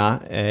giganterna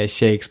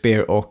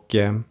Shakespeare och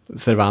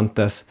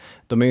Cervantes.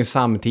 De är ju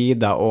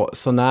samtida, och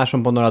så när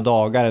som på några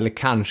dagar eller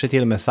kanske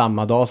till och med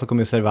samma dag så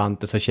kommer ju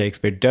Cervantes och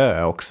Shakespeare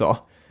dö också.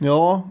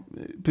 Ja,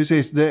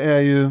 precis. Det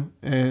är ju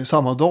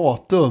samma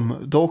datum.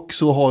 Dock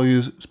så har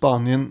ju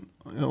Spanien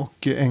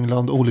och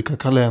England olika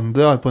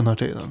kalendrar på den här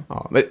tiden.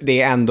 Ja, men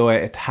det är ändå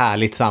ett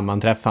härligt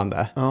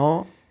sammanträffande.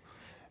 Ja.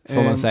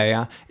 Får man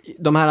säga.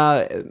 De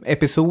här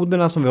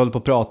episoderna som vi håller på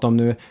att prata om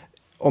nu,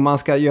 om man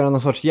ska göra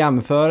någon sorts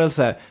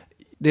jämförelse,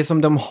 det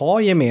som de har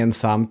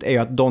gemensamt är ju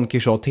att Don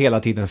Quixote hela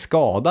tiden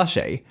skadar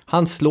sig.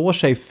 Han slår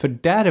sig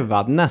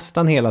fördärvad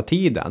nästan hela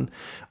tiden.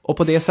 Och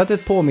på det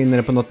sättet påminner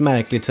det på något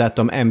märkligt sätt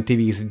om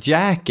MTVs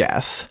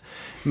Jackass.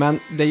 Men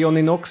det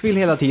Johnny Knoxville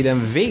hela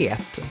tiden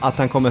vet att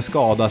han kommer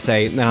skada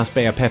sig när han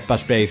sprayar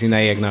pepparspray i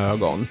sina egna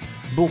ögon.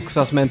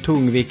 Boxas med en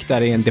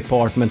tungviktare i en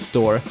department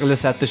store eller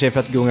sätter sig för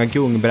att gunga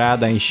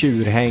gungbräda i en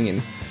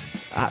tjurhägn.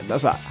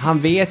 Alltså, han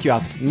vet ju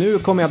att nu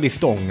kommer jag bli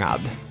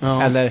stångad.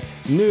 Ja. Eller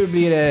nu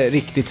blir det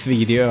riktigt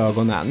svid i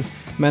ögonen.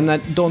 Men när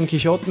Don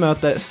Quixote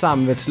möter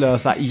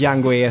samvetslösa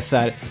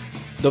jangoeser,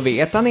 då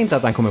vet han inte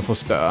att han kommer få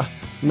spö.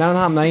 När han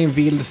hamnar i en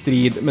vild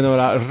strid med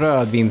några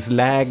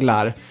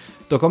rödvinsläglar,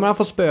 då kommer han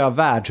få spöa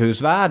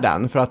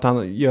värdshusvärden för att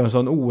han gör en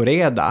sån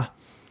oreda.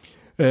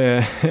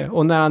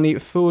 Och när han i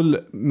full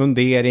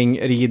mundering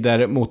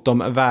rider mot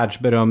de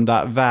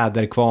världsberömda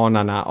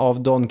väderkvarnarna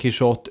av Don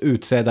Quixote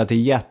utsedda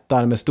till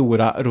jättar med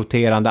stora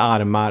roterande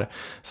armar,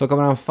 så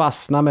kommer han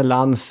fastna med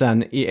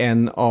lansen i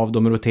en av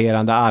de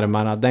roterande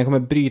armarna. Den kommer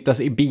brytas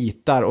i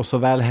bitar och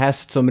såväl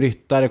häst som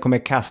ryttare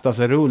kommer kastas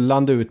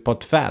rullande ut på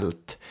ett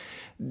fält.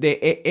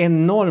 Det är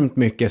enormt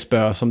mycket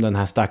spö som den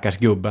här stackars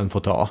gubben får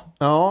ta.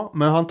 Ja,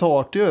 men han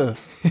tar det ju.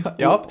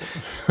 Ja,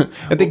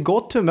 det är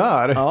gott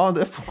humör. Ja,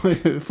 det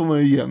får man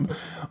ju igen.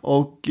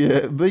 Och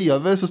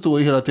bredvid så står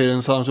ju hela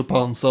tiden Sancho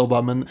Panza och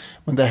bara, men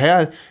det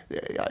här,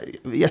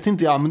 jag vet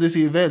inte, ja, men det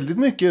ser väldigt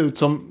mycket ut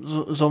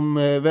som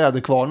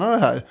väderkvarnar det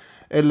här.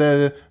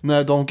 Eller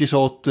när Don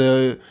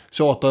Quixote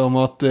tjatar om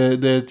att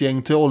det är ett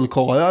gäng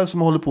trollkarlar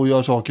som håller på att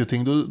göra saker och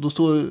ting, då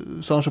står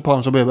Sancho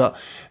Panza bredvid.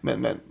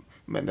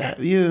 Men det här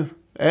är ju...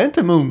 Är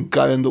inte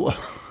munkar ändå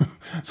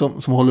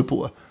som håller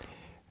på?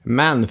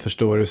 Men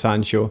förstår du,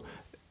 Sancho,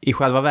 i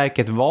själva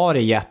verket var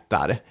det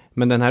jättar.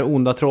 Men den här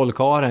onda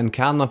trollkaren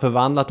kan ha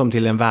förvandlat dem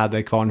till en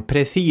väderkvarn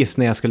precis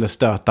när jag skulle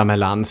stöta med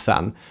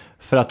lansen.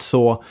 För att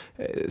så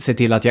se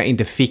till att jag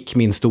inte fick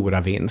min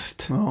stora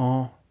vinst.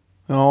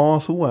 Ja,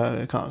 så är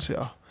det kanske,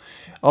 ja.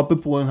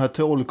 Apropå den här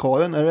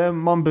trollkaren, är det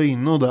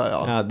Mambrino där,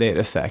 ja? Ja, det är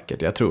det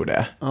säkert, jag tror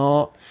det.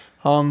 Ja.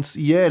 Hans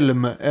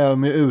hjälm är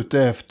de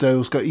ute efter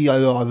och ska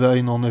erövra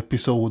i någon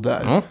episod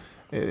där.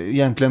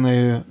 Egentligen är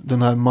ju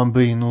den här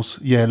Mambrinos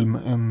hjälm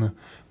en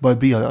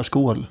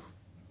barberarskål.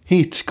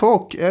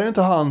 Hitchcock, är det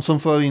inte han som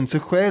för in sig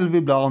själv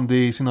ibland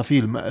i sina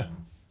filmer?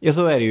 Ja,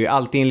 så är det ju.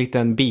 Alltid en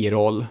liten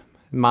biroll.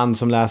 Man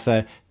som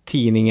läser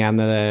tidningen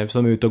eller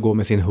som är ute och går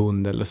med sin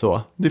hund eller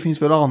så. Det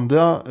finns väl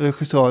andra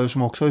regissörer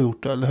som också har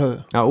gjort det, eller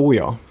hur? Ja,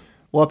 ja.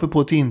 Och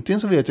apropå Tintin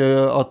så vet jag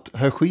ju att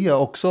Hergé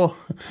också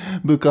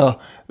brukar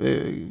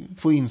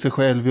få in sig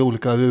själv i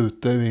olika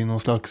rutor i någon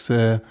slags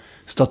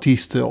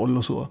statistroll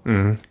och så.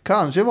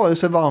 Kanske var det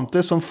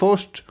Cervantes som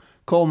först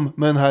kom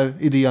med den här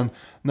idén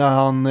när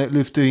han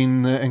lyfter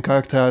in en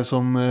karaktär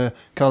som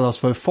kallas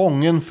för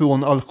fången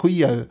från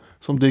Alger,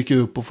 som dyker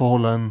upp och får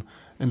hålla en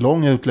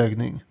lång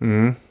utläggning.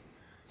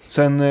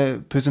 Sen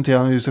presenterar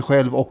han ju sig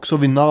själv också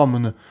vid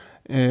namn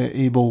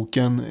i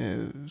boken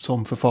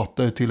som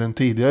författare till en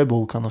tidigare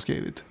bok han har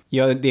skrivit.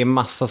 Ja, det är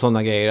massa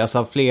sådana grejer. Alltså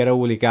av flera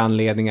olika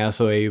anledningar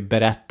så är ju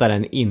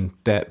berättaren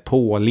inte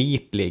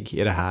pålitlig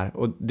i det här.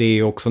 Och det är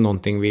ju också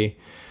någonting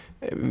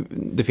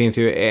det finns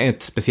ju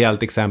ett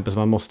speciellt exempel som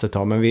man måste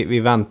ta, men vi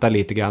väntar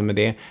lite grann med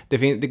det.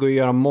 Det går ju att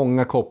göra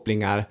många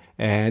kopplingar.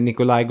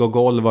 Nikolaj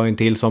Gogol var ju en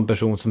till sån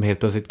person som helt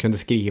plötsligt kunde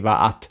skriva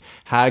att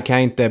här kan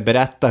jag inte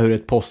berätta hur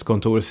ett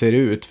postkontor ser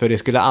ut, för det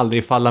skulle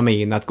aldrig falla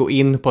mig in att gå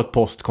in på ett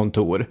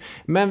postkontor.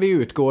 Men vi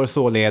utgår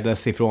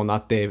således ifrån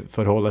att det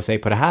förhåller sig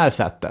på det här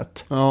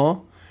sättet.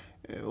 Ja,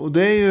 och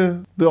det är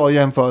ju bra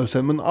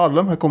jämförelse, men alla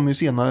de här kommer ju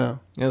senare.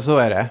 Ja, så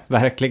är det,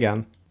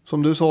 verkligen.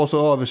 Som du sa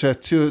så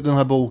översätts ju den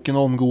här boken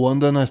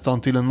omgående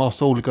nästan till en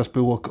massa olika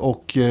språk,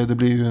 och det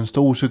blir ju en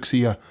stor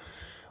succé.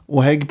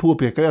 Och Hägg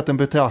påpekar ju att den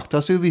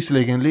betraktas ju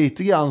visserligen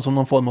lite grann som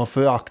någon form av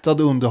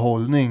föraktad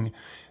underhållning,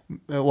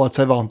 och att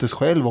Cervantes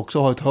själv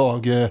också har ett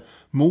högre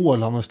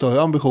mål, han har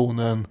större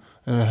ambitioner än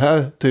den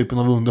här typen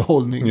av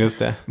underhållning. Just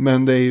det.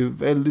 Men det är ju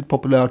väldigt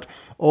populärt,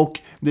 och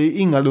det är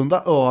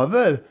ingalunda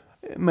över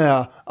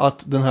med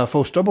att den här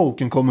första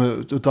boken kommer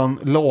ut, utan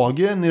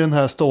lagen i den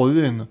här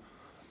storyn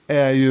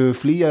är ju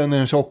fler än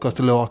den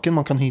tjockaste löken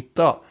man kan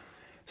hitta.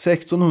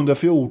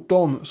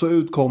 1614 så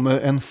utkommer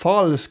en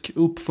falsk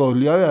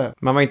uppföljare.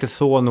 Man var inte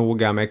så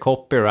noga med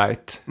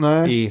copyright.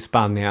 Nej. I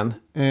Spanien.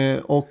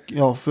 Och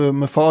ja, för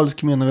med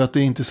falsk menar vi att det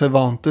är inte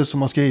Cervantes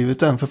som har skrivit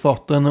den.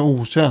 Författaren är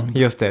okänd.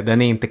 Just det,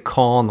 den är inte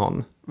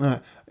kanon.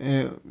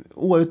 Nej.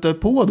 Året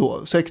därpå då,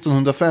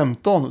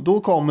 1615, då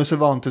kommer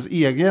Cervantes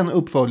egen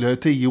uppföljare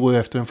 10 år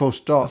efter den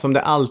första. Som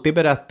det alltid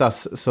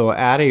berättas så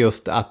är det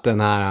just att den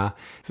här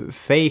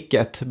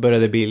fejket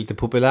började bli lite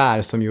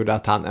populär som gjorde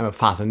att han,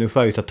 fasen nu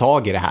får jag ju ta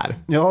tag i det här.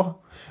 Ja,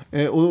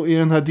 och i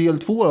den här del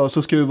 2 då,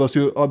 så skruvas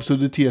ju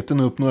absurditeten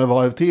upp några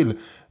varv till.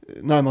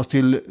 Närmast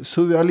till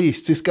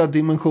surrealistiska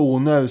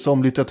dimensioner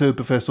som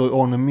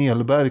litteraturprofessor Arne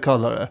Melberg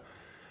kallar det.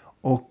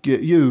 Och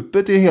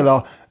djupet i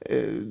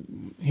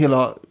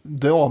hela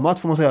dramat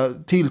får man säga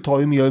tilltar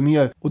ju mer och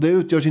mer. Och det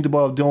utgörs inte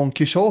bara av Don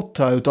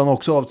Quixote här utan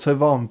också av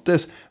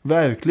Cervantes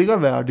verkliga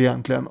värld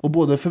egentligen. Och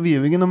både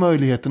förvirringen och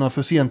möjligheterna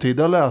för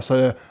sentida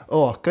läsare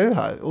ökar ju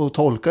här och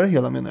tolkar det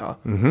hela menar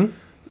jag. Mm-hmm.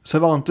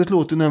 Cervantes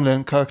låter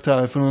nämligen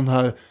karaktär från den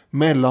här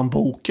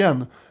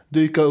mellanboken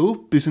dyka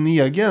upp i sin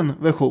egen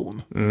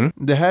version. Mm.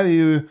 Det här är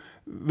ju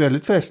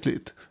väldigt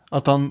festligt.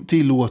 Att han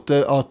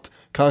tillåter att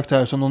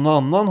karaktär som någon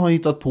annan har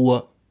hittat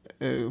på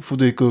får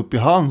dyka upp i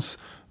hans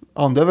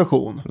andra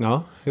version.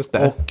 Ja, just det.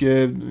 Och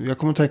jag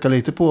kommer att tänka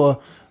lite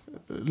på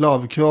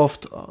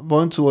Lovecraft. Var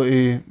det inte så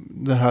i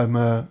det här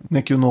med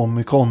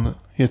Necronomicon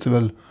heter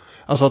väl.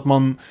 Alltså att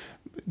man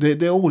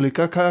det är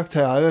olika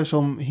karaktärer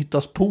som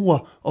hittas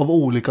på av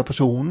olika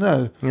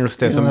personer. Just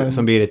det,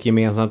 som blir ett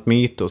gemensamt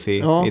mytos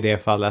i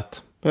det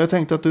fallet. Jag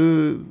tänkte att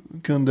du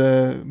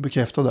kunde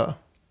bekräfta det.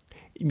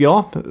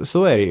 Ja,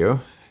 så är det ju.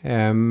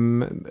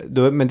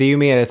 Men det är ju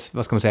mer ett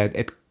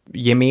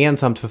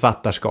gemensamt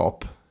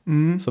författarskap.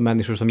 Som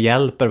människor som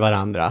hjälper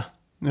varandra.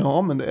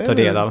 Ja, men det är tar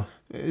del av.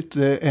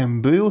 Ett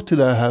embryo till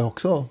det här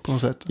också på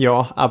något sätt.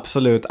 Ja,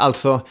 absolut.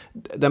 Alltså,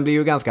 den blir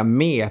ju ganska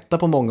meta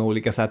på många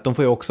olika sätt. De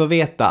får ju också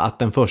veta att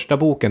den första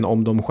boken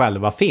om de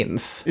själva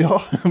finns.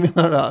 Ja, jag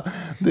menar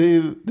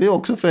det. Det är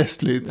också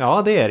festligt.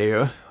 Ja, det är det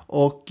ju.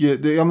 Och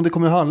det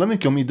kommer ju handla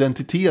mycket om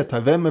identitet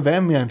här. Vem är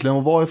vem egentligen?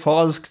 Och vad är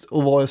falskt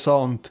och vad är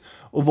sant?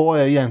 Och vad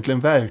är egentligen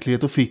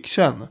verklighet och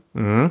fiction?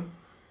 Mm.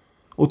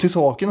 Och till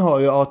saken hör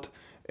ju att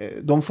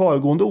de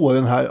föregående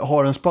åren här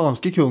har den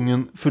spanske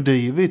kungen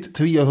fördrivit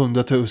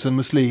 300 000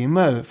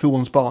 muslimer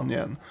från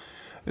Spanien.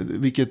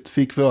 Vilket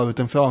fick för övrigt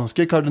den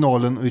franske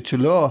kardinalen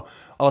Richelieu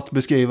att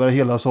beskriva det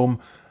hela som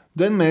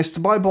den mest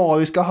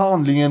barbariska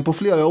handlingen på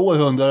flera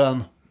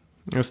århundraden.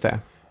 Just det.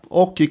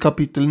 Och i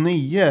kapitel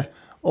 9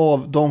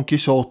 av Don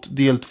Quixote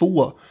del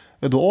 2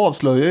 då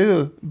avslöjar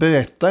ju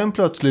berättaren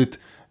plötsligt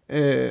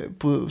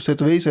på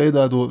sätt och vis är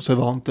det då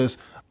Cervantes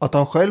att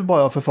han själv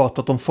bara har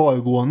författat de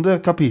föregående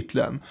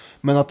kapitlen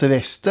men att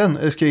resten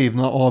är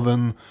skrivna av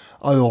en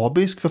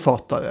arabisk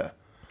författare.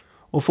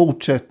 Och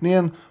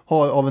fortsättningen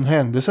har av en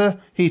händelse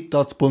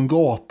hittats på en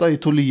gata i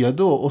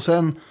Toledo och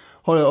sen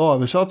har det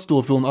översatts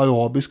då från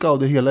arabiska och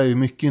det hela är ju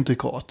mycket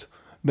intrikat.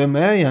 Vem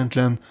är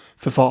egentligen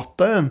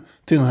författaren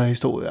till den här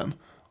historien?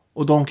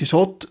 Och Don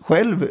Quixote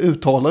själv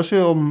uttalar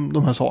sig om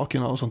de här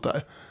sakerna och sånt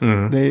där.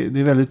 Mm. Det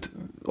är väldigt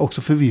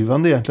också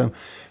förvirrande egentligen.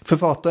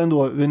 Författaren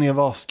då, René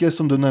Vasquez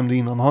som du nämnde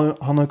innan,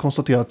 han har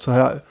konstaterat så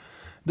här.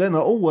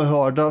 Denna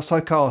oerhörda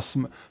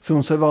sarkasm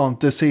från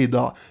Cervantes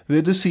sida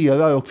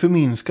reducerar och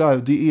förminskar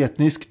de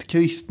etniskt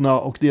kristna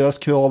och deras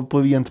krav på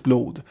rent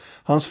blod.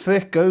 Hans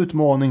fräcka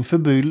utmaning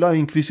förbryllar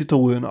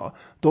inkvisitorerna.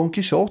 Don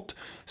Quixote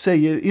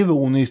säger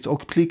ironiskt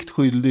och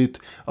pliktskyldigt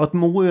att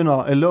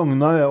morerna är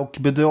lögnare och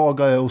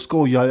bedragare och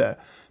skojare.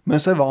 Men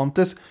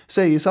Cervantes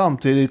säger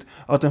samtidigt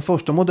att den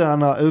första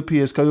moderna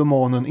europeiska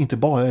romanen inte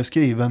bara är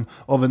skriven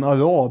av en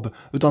arab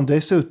utan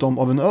dessutom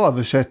av en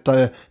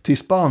översättare till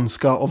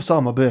spanska av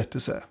samma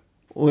berättelse.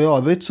 Och i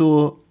övrigt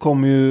så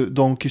kommer ju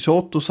Don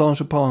Quixote och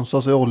Sancho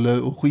Panzas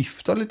roller att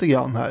skifta lite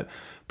grann här.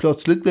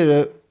 Plötsligt blir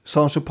det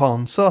Sancho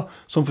Panza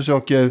som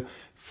försöker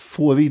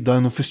få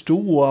riddaren att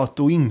förstå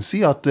och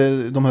inse att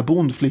de här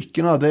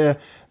bondflickorna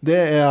det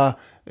är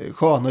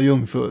sköna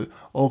jungfrur.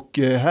 Och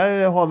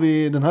här har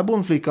vi den här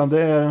bondflickan,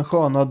 det är en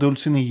sköna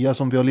Dulcinea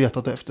som vi har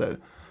letat efter.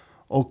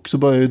 Och så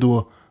börjar ju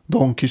då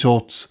Don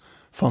Quixotes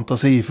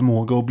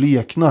fantasiförmåga att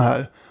blekna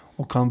här.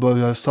 Och han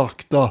börjar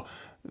sakta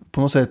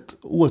på något sätt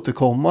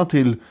återkomma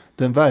till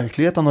den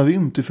verklighet han har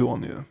rymt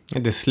ifrån ju.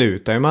 Det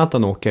slutar ju med att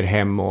han åker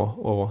hem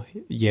och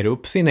ger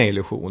upp sina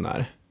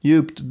illusioner.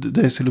 Djupt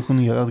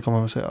desillusionerad kan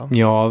man väl säga.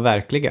 Ja,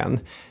 verkligen.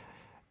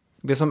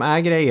 Det som är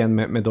grejen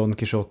med Don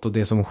Quixote och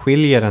det som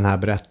skiljer den här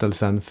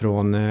berättelsen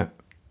från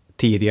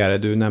tidigare,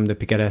 du nämnde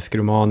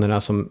picaresque-romanerna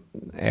som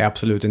är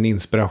absolut en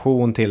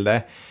inspiration till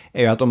det,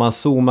 är ju att om man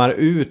zoomar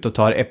ut och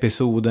tar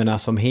episoderna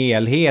som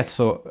helhet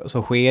så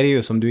sker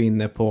ju som du är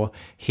inne på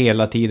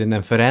hela tiden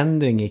en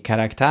förändring i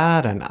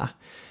karaktärerna.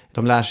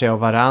 De lär sig av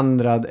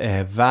varandra,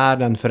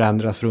 världen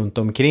förändras runt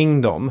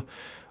omkring dem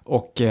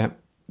och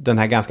den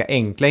här ganska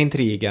enkla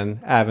intrigen,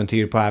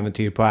 äventyr på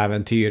äventyr på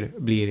äventyr,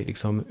 blir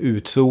liksom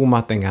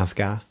utzoomat en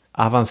ganska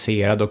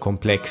avancerad och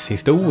komplex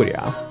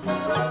historia.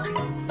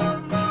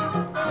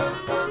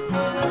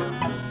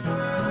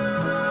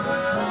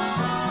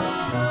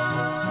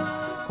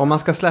 Om man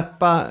ska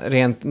släppa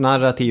rent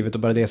narrativet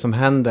och bara det som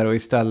händer och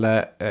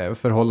istället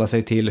förhålla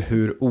sig till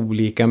hur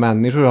olika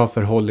människor har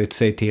förhållit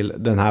sig till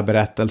den här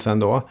berättelsen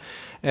då.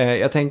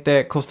 Jag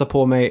tänkte kosta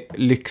på mig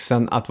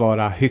lyxen att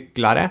vara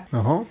hycklare.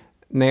 Jaha.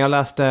 När jag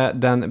läste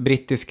den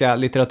brittiska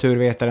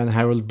litteraturvetaren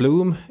Harold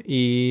Bloom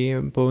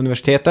på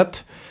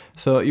universitetet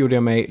så gjorde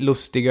jag mig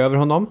lustig över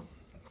honom.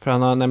 För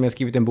han har nämligen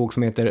skrivit en bok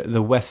som heter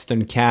The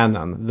Western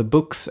Canon, The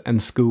Books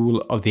and School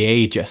of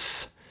the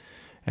Ages.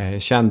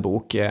 Känd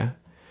bok.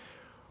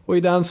 Och i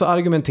den så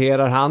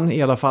argumenterar han,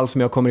 i alla fall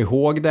som jag kommer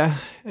ihåg det,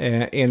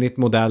 enligt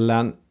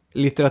modellen: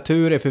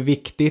 litteratur är för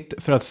viktigt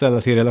för att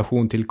ställa sig i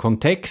relation till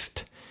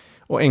kontext.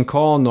 Och en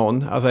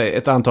kanon, alltså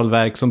ett antal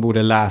verk som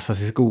borde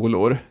läsas i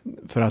skolor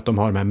för att de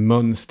har de här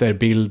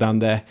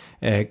mönsterbildande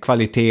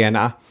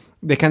kvaliteterna.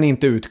 Det kan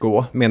inte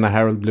utgå, menar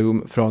Harold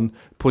Bloom, från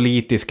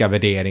politiska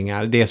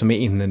värderingar, det som är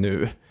inne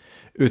nu.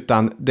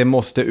 Utan det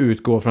måste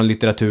utgå från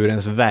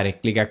litteraturens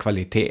verkliga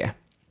kvalitet.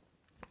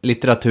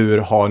 Litteratur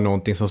har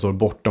någonting som står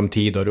bortom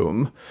tid och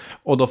rum.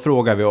 Och då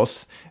frågar vi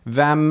oss,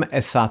 vem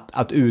är satt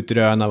att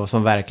utröna vad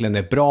som verkligen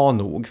är bra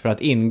nog för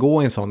att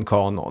ingå i en sån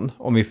kanon?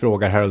 Om vi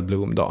frågar Harold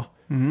Bloom då.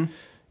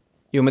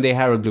 Jo, men det är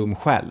Harold Bloom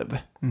själv.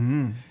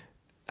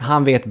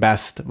 Han vet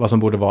bäst vad som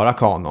borde vara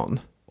kanon.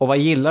 Och vad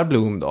gillar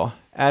Bloom då?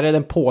 Är det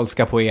den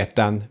polska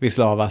poeten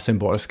Wisława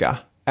Szymborska?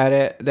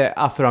 Är det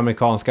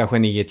afroamerikanska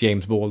geniet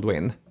James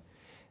Baldwin?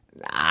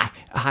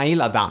 Nej, han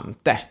gillar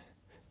Dante.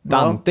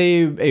 Dante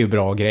är ju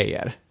bra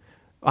grejer.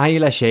 Och han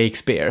gillar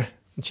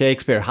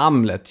Shakespeare,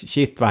 Hamlet.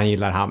 Shit vad han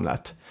gillar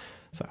Hamlet.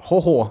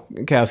 Så,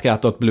 kan jag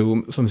skratta åt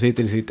Bloom som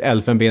sitter i sitt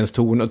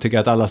elfenbenstorn och tycker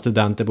att alla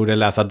studenter borde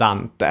läsa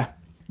Dante.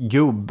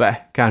 Gubbe,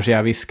 kanske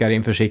jag viskar i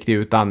en försiktig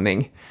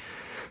utandning.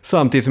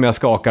 Samtidigt som jag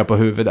skakar på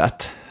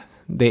huvudet.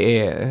 Det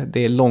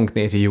är långt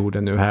ner till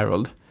jorden nu,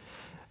 Harold.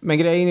 Men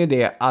grejen är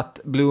det att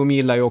Bloom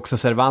gillar ju också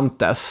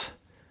Cervantes.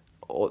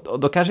 Och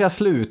då kanske jag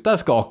slutar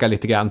skaka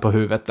lite grann på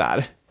huvudet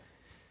där.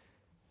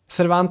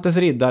 Cervantes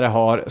riddare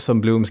har,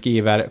 som Bloom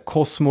skriver,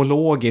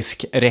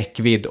 kosmologisk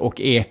räckvidd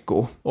och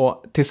eko.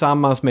 Och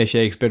tillsammans med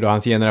Shakespeare och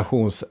hans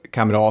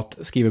generationskamrat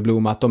skriver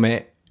Bloom att de är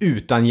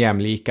utan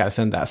jämlikar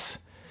sedan dess.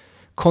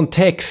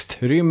 Kontext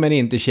rymmer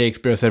inte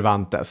Shakespeare och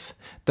Cervantes.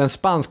 Den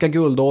spanska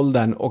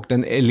guldåldern och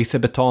den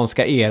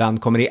elisabetanska eran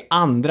kommer i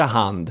andra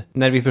hand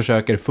när vi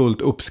försöker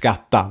fullt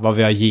uppskatta vad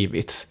vi har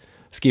givits,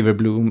 skriver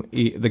Bloom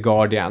i The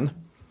Guardian.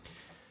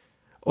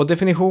 Och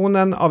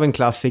definitionen av en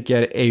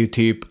klassiker är ju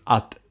typ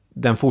att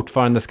den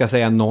fortfarande ska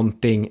säga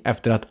någonting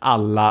efter att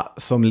alla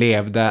som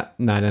levde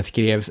när den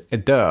skrevs är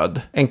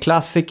död. En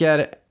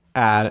klassiker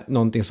är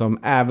någonting som,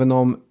 även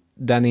om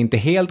den inte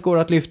helt går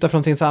att lyfta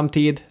från sin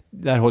samtid,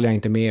 där håller jag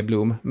inte med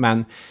Bloom,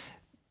 men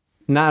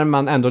när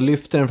man ändå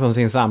lyfter den från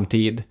sin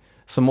samtid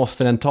så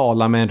måste den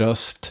tala med en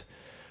röst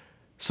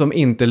som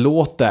inte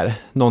låter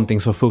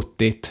någonting så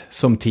futtigt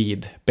som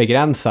tid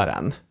begränsa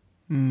den.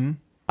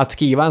 Att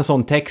skriva en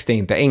sån text är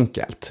inte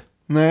enkelt.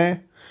 Nej,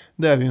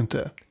 det är vi ju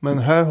inte. Men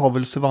här har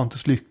väl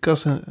Cervantes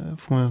lyckats,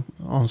 får man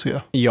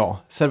anse. Ja,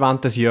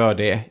 Cervantes gör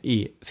det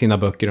i sina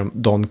böcker om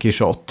Don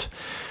Quixote.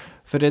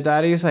 För det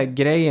där är ju så här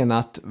grejen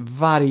att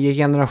varje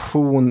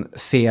generation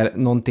ser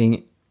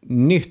någonting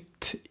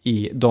nytt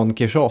i Don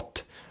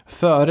Quixote.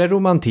 Före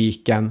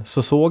romantiken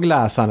så såg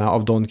läsarna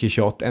av Don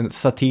Quixote en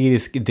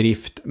satirisk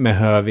drift med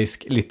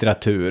hövisk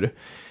litteratur.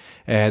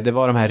 Det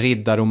var de här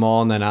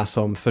riddarromanerna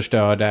som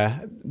förstörde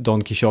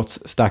Don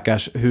Quixotes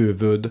stackars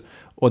huvud.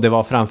 Och det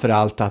var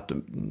framförallt att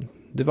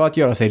det var att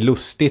göra sig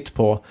lustigt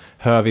på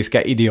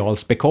höviska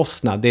ideals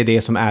bekostnad. Det är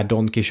det som är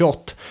Don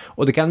Quixote.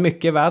 Och det kan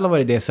mycket väl ha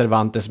varit det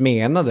Cervantes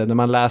menade. När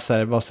man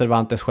läser vad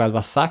Cervantes själv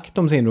har sagt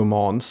om sin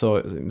roman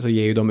så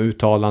ger ju de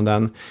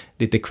uttalanden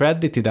lite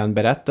credit till den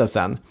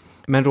berättelsen.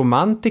 Men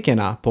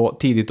romantikerna på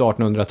tidigt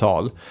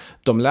 1800-tal,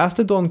 de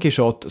läste Don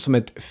Quixote som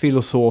ett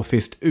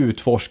filosofiskt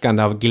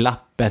utforskande av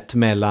glappet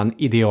mellan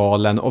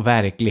idealen och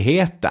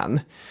verkligheten.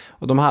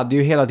 Och de hade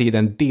ju hela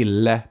tiden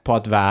dille på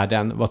att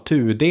världen var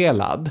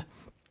tudelad.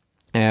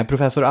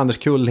 Professor Anders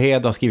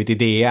Kullhed har skrivit i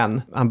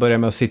DN. Han börjar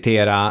med att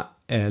citera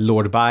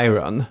Lord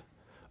Byron.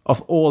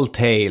 Of all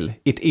tale,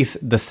 it is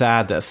the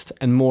saddest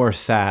and more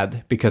sad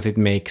because it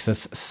makes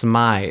us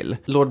smile.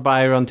 Lord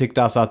Byron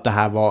tyckte alltså att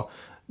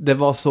det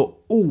var så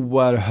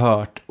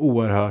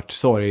oerhört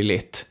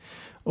sorgligt.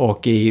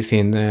 Och i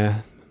sin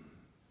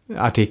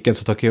artikel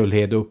så tar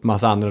Kullhed upp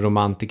massa andra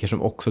romantiker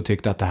som också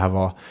tyckte att det här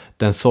var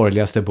den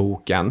sorgligaste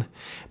boken.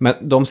 Men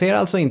de ser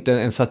alltså inte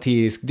en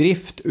satirisk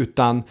drift,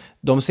 utan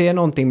de ser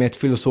någonting med ett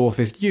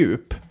filosofiskt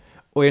djup.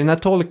 Och i den här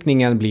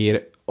tolkningen blir,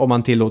 om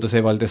man tillåter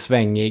sig vara lite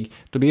svängig,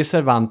 då blir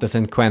Cervantes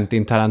en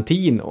Quentin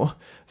Tarantino.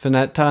 För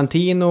när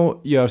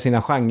Tarantino gör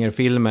sina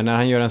genrefilmer, när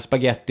han gör en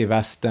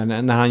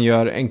spaghetti-western, när han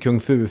gör en kung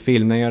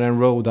fu-film, när han gör en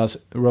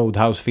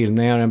Roadhouse-film,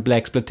 när han gör en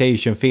Black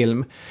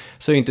Exploitation-film,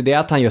 så är det inte det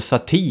att han gör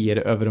satir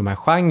över de här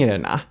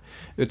genrerna,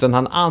 utan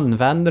han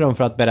använder dem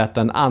för att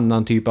berätta en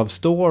annan typ av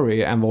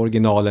story än vad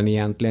originalen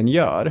egentligen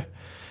gör.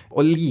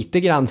 Och lite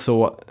grann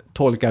så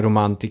tolkar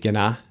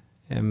romantikerna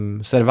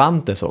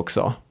Cervantes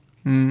också.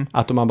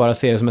 Att om man bara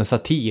ser det som en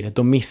satir,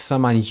 då missar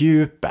man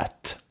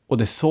djupet och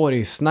det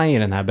sorgsna i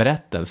den här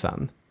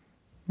berättelsen.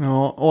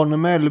 Ja, Arne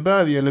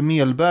Mellberg, eller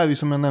Mellberg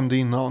som jag nämnde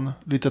innan,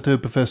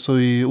 litteraturprofessor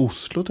i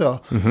Oslo tror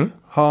jag.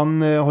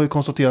 Han har ju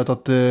konstaterat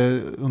att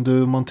under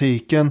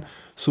romantiken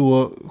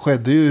så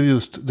skedde ju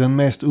just den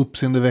mest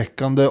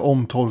uppseendeväckande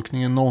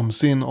omtolkningen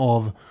någonsin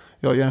av,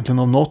 ja egentligen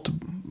av något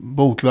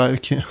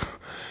bokverk.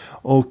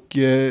 Och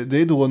det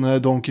är då när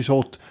Don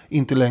Quixote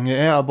inte längre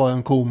är bara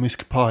en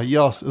komisk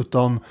pajas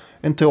utan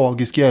en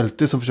tragisk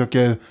hjälte som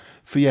försöker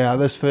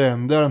förgäves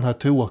förändra den här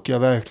tråkiga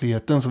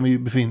verkligheten som vi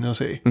befinner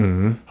oss i.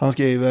 Han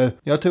skriver: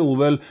 jag tror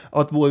väl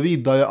att vår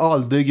riddare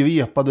aldrig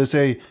repade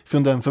sig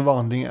från den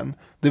förvandlingen.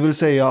 Det vill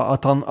säga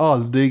att han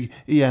aldrig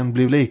igen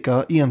blev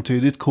lika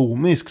entydigt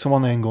komisk som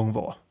han en gång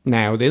var.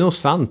 Nej, och det är nog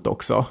sant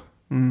också.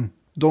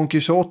 Don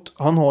Quixote,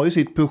 han har ju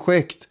sitt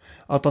projekt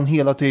att han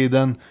hela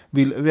tiden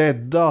vill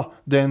rädda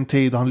den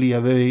tid han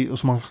lever i och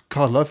som han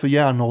kallar för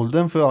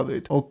järnåldern för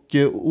övrigt. Och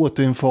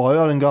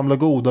återinföra den gamla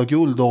goda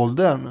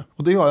guldåldern.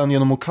 Och det gör han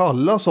genom att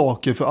kalla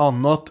saker för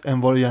annat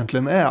än vad det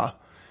egentligen är.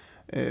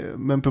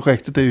 Men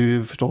projektet är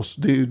ju förstås,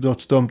 det är ju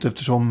dödsdömt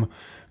eftersom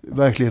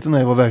verkligheten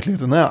är vad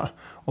verkligheten är.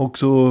 Och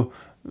så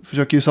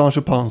försöker ju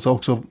Sancho Panza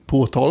också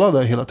påtala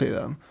det hela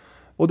tiden.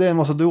 Och det är en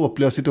massa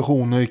dråpliga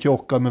situationer i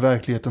krockar med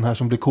verkligheten här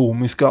som blir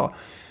komiska.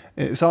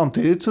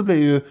 Samtidigt så blir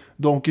ju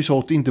Don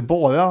Quixote inte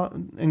bara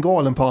en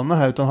galenpanna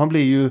här utan han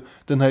blir ju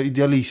den här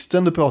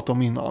idealisten du pratade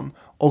om innan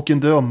och en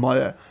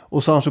drömmare.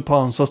 Och Sancho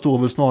Panza står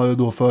väl snarare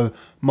då för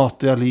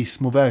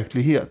materialism och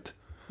verklighet.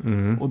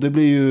 Och det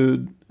blir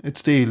ju ett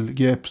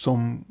stilgrepp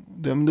som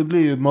det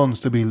blir ju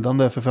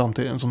mönsterbildande för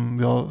framtiden som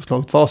vi har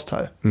slagit fast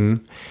här.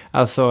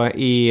 Alltså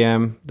i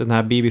den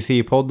här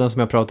BBC-podden som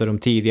jag pratade om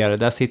tidigare,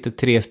 där sitter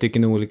 3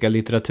 stycken olika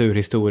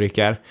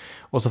litteraturhistoriker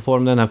och så får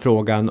de den här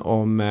frågan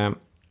om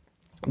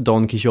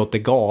Don Quixote är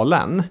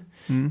galen.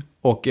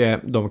 Och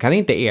de kan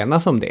inte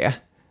enas om det.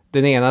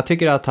 Den ena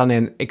tycker att han är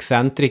en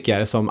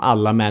excentriker som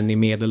alla män i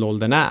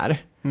medelåldern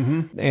är.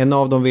 En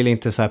av dem vill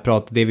inte så här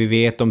prata det vi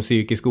vet om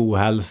psykisk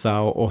ohälsa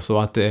och så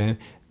att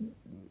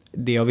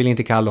det jag vill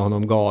inte kalla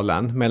honom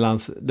galen. Medan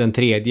den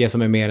tredje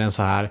som är mer en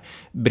så här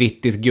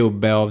brittisk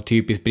gubbe av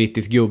typiskt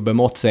brittisk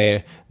gubbemått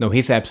säger no,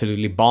 he's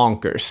absolutely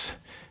bonkers.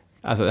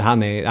 Alltså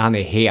han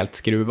är helt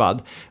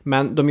skruvad.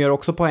 Men de gör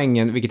också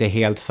poängen, vilket är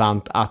helt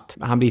sant, att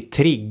han blir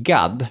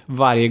triggad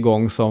varje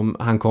gång som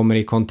han kommer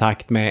i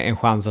kontakt med en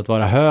chans att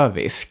vara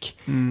hövisk.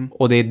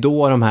 Och det är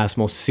då de här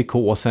små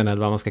psykoserna,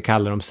 eller vad man ska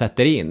kalla dem,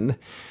 sätter in.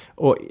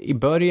 Och i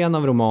början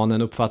av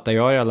romanen uppfattar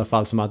jag i alla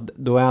fall som att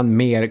då är han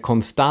mer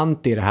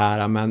konstant i det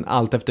här, men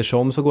allt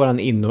eftersom så går han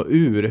in och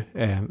ur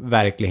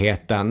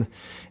verkligheten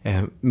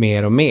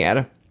mer och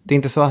mer. Det är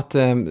inte så att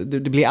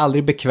det blir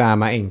aldrig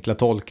bekväma enkla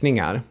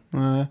tolkningar.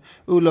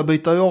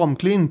 Ulla-Britta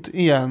Ramklint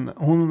igen,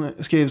 hon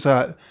skriver så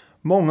här: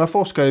 många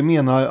forskare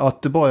menar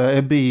att det bara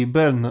är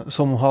Bibeln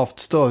som har haft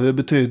större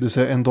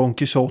betydelse än Don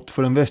Quixote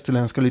för den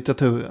västerländska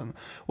litteraturen.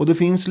 Och det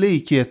finns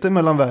likheter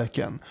mellan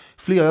verken.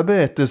 Flera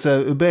berättelser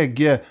ur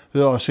bägge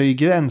rör sig i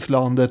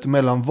gränslandet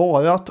mellan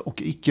varat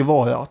och icke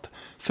varat,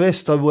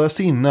 frestar våra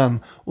sinnen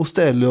och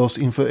ställer oss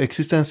inför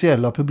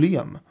existentiella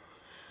problem.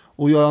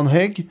 Och Göran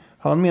Hägg,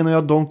 han menar ju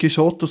att Don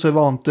Quixote och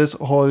Cervantes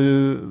har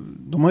ju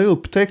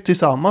upptäckt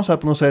tillsammans här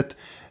på något sätt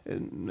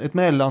ett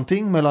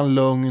mellanting mellan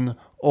lögn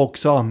och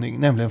sanning,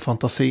 nämligen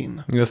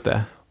fantasin. Just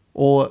det.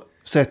 Och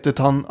sättet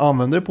han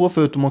använder det på,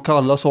 förutom att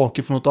kalla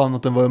saker för något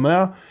annat än vad det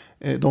är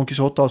med, Don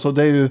Quixote alltså,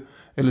 det är ju,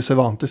 eller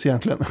Cervantes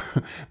egentligen,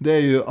 det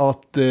är ju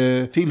att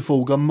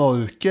tillfoga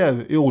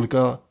mörker i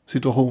olika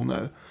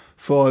situationer.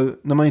 För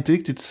när man inte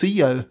riktigt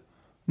ser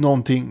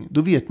någonting,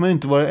 då vet man ju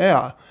inte vad det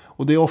är.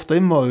 Och det är ofta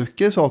i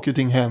mörker saker och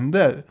ting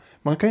händer.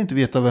 Man kan inte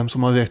veta vem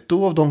som har rätt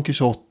då av Don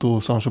Quixote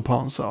och Sancho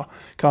Panza.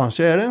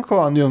 Kanske är det en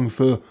skön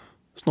jungfru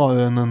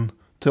snarare än en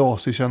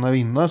trasig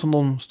tjänarinna som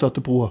de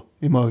stöter på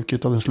i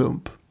mörkret av en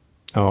slump.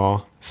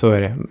 Ja, så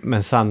är det.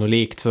 Men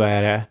sannolikt så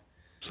är det...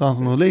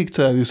 Sannolikt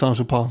så är det ju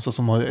Sancho Panza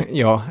som har rätt.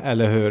 Ja,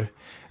 eller hur?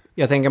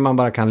 Jag tänker man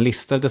bara kan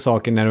lista lite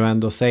saker när du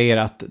ändå säger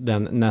att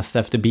den näst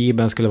efter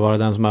Bibeln skulle vara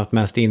den som har haft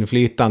mest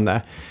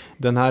inflytande.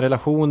 Den här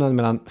relationen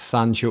mellan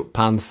Sancho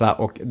Panza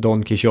och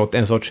Don Quixote är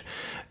en sorts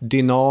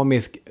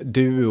dynamisk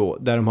duo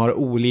där de har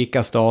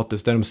olika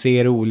status, där de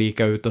ser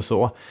olika ut och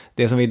så.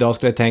 Det som vi idag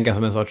skulle tänka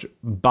som en sorts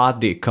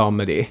buddy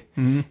comedy.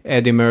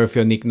 Eddie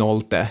Murphy och Nick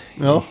Nolte.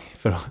 Ja.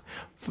 För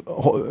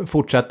att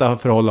fortsätta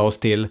förhålla oss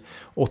till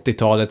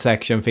 80-talets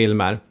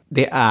actionfilmer.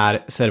 Det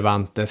är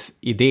Cervantes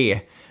idé.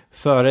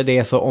 Före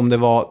det så om det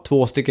var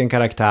 2 stycken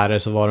karaktärer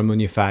så var de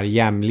ungefär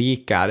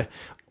jämlikar.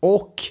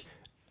 Och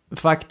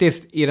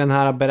faktiskt i den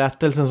här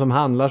berättelsen som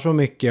handlar så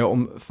mycket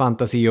om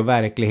fantasi och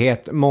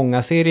verklighet,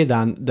 många ser i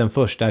den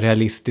första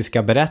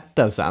realistiska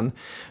berättelsen.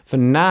 För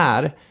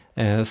när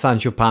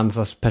Sancho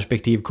Panzas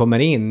perspektiv kommer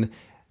in,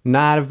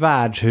 när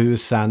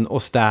värdshusen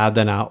och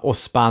städerna och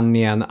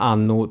Spanien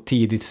anno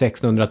tidigt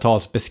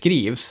 1600-tals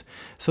beskrivs,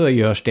 så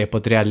görs det på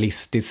ett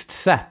realistiskt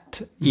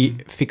sätt. I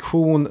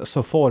fiktion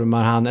så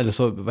formar han, eller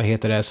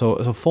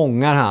så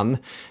fångar han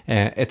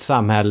ett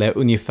samhälle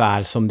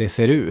ungefär som det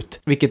ser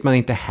ut. Vilket man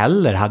inte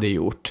heller hade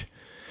gjort.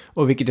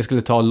 Och vilket det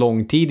skulle ta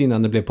lång tid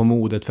innan det blev på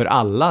modet för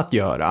alla att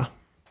göra.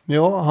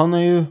 Ja, han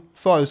är ju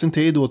före sin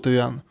tid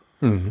återigen.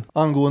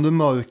 angående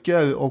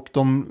mörker, och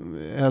de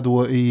är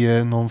då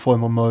i någon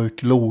form av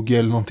mörk loge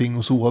eller någonting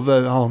och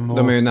sover.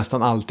 De är ju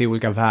nästan alltid i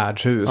olika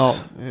värdshus.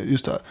 Ja,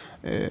 just det.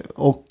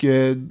 Och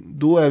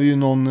då är det ju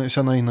någon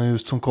tjänarinna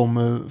just som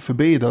kommer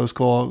förbi där och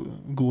ska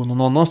gå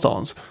någon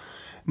annanstans.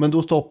 Men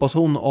då stoppas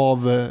hon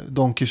av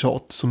Don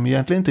Quixote, som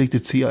egentligen inte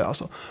riktigt ser.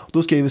 Alltså.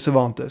 Då skriver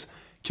Cervantes: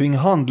 kring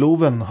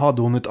handloven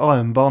hade hon ett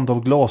armband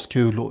av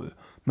glaskulor,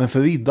 men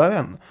för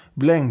riddaren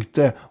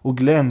blänkte och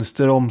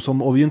glänste de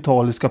som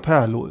orientaliska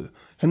pärlor.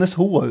 Hennes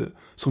hår,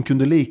 som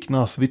kunde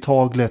liknas vid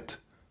taglet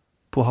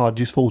på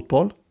Hadjis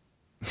fotboll.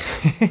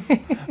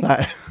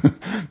 Nej,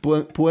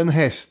 på en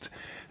häst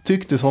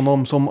tycktes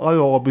honom som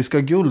arabiska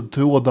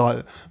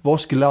guldtrådar,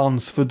 vars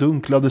glans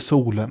fördunklade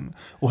solen,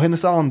 och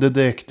hennes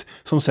andedräkt,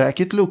 som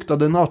säkert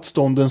luktade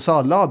nattståndens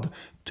sallad,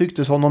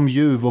 tycktes honom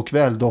ljuv och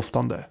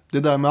väldoftande. Det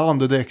där med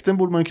andedräkten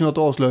borde man kunna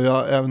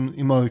avslöja även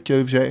i mörker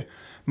i och för sig,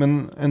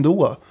 men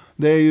ändå,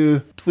 det är ju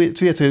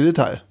tvetydigt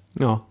här.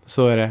 Ja,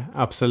 så är det,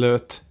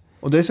 absolut.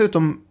 Och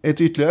dessutom,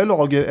 ett ytterligare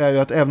lager är ju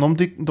att även om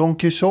Don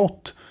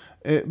Quixote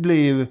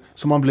blir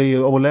som man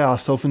blir av att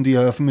läsa och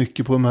fundera för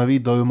mycket på de här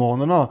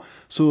riddarromanerna,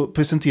 så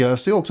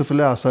presenteras det också för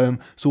läsaren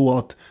så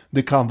att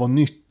det kan vara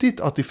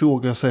nyttigt att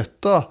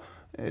ifrågasätta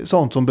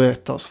sånt som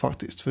berättas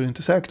faktiskt. För det är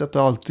inte säkert att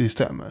det alltid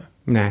stämmer.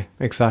 Nej,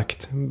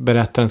 exakt.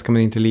 Berättaren ska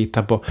man inte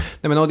lita på.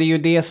 Nej, men och det är ju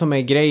det som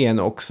är grejen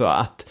också,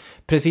 att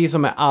precis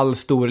som med all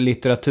stor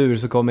litteratur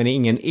så kommer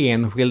ingen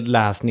enskild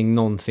läsning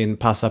någonsin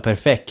passa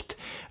perfekt.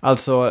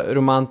 Alltså,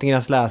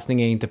 romantikernas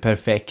läsning är inte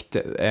perfekt.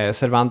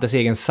 Cervantes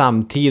egen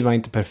samtid var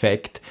inte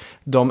perfekt.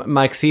 De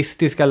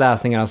marxistiska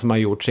läsningarna som har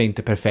gjorts är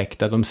inte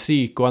perfekta. De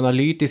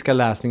psykoanalytiska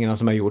läsningarna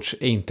som har gjorts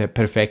är inte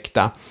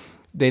perfekta.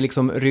 Det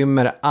liksom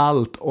rymmer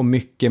allt och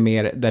mycket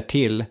mer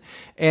därtill.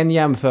 En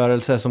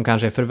jämförelse som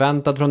kanske är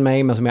förväntad från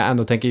mig, men som jag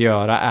ändå tänker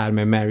göra, är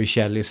med Mary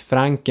Shelleys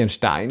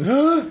Frankenstein.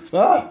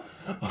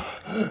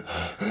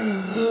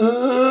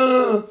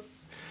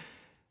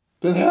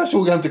 Den här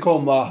såg jag inte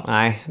komma.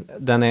 Nej,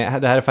 det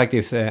här är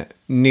faktiskt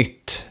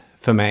nytt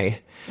för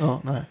mig.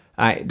 Ja,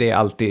 Nej, det är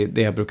alltid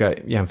det jag brukar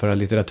jämföra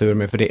litteratur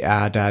med, för det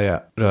är där jag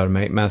rör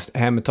mig mest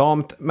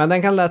hemtamt. Men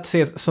den kan lätt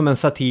ses som en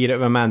satir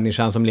över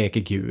människan som leker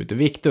Gud.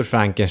 Victor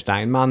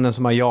Frankenstein, mannen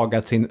som har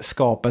jagat sin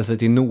skapelse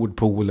till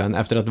Nordpolen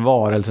efter att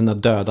varelsen har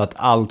dödat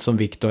allt som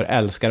Victor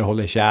älskar och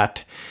håller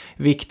kärt.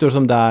 Victor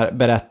som där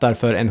berättar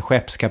för en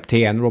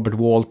skeppskapten, Robert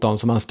Walton,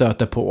 som han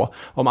stöter på,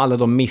 om alla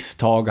de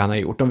misstag han har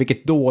gjort, om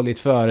vilket dåligt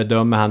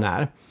föredöme han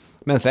är.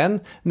 Men sen,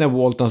 när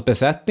Waltons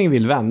besättning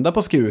vill vända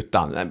på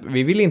skutan,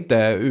 vi vill inte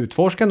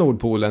utforska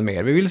Nordpolen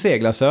mer, vi vill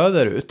segla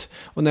söderut.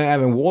 Och när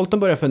även Walton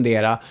börjar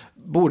fundera,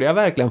 borde jag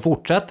verkligen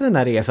fortsätta den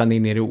här resan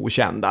in i det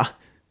okända?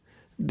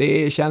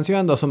 Det känns ju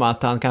ändå som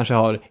att han kanske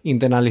har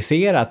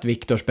internaliserat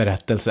Victors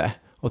berättelse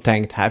och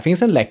tänkt, här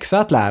finns en läxa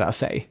att lära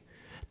sig.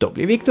 Då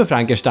blir Victor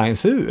Frankenstein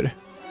sur.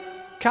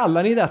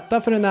 Kallar ni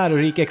detta för en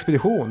ärorik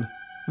expedition?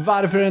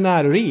 Varför är den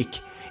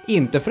ärorik?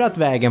 Inte för att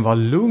vägen var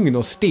lugn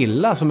och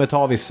stilla som ett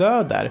hav i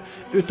söder,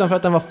 utan för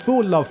att den var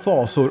full av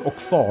fasor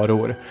och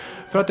faror.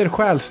 För att er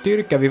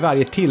själsstyrka vid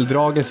varje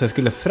tilldragelse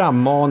skulle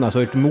frammanas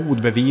och ert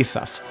mod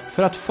bevisas.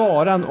 För att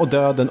faran och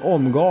döden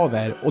omgav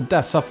er, och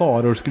dessa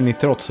faror skulle ni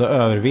trotsa och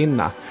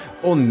övervinna.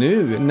 Och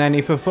nu, när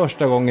ni för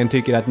första gången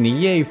tycker att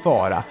ni är i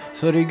fara,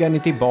 så ryggar ni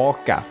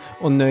tillbaka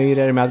och nöjer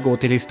er med att gå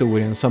till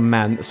historien som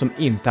män som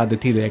inte hade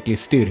tillräcklig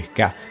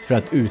styrka för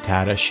att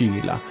uthärda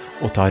kyla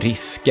och ta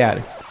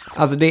risker.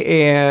 Alltså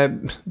det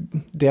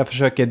jag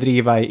försöker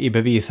driva i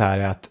bevis här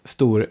är att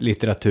stor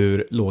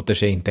litteratur låter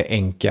sig inte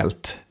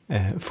enkelt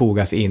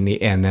fogas in i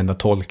en enda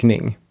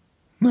tolkning.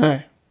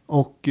 Nej,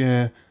 och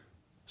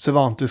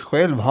Cervantes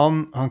själv,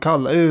 han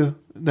kallar ju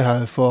det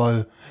här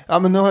för, ja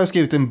men nu har jag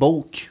skrivit en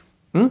bok.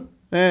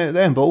 Det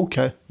är en bok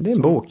här. Det är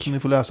en bok. Som ni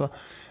får läsa.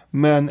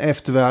 Men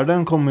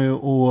eftervärlden kommer ju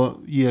att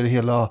ge det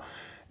hela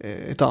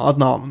ett annat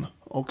namn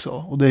också.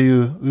 Och det är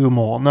ju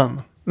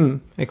romanen.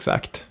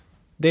 Exakt.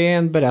 Det är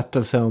en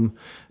berättelse om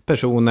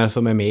personer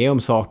som är med om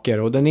saker,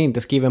 och den är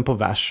inte skriven på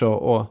vers,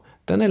 och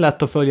den är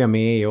lätt att följa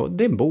med i, och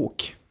det är en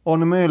bok.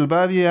 Arne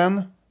Mellberg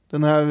igen,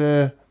 den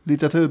här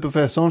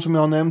litteraturprofessorn som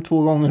jag har nämnt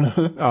 2 gånger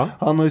nu. Ja.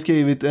 Han har ju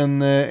skrivit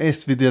en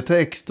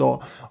SvD-text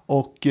då,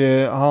 och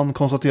han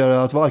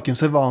konstaterar att varken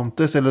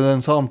Cervantes eller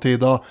den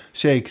samtida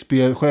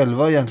Shakespeare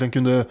själva egentligen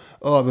kunde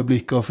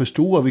överblicka och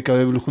förstå vilka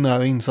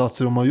revolutionära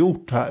insatser de har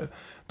gjort här.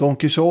 Don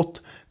Quixote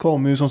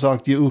kommer ju som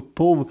sagt ge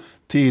upphov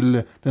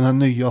till den här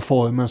nya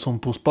formen som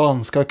på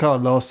spanska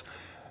kallas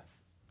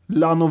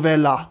La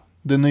Novella,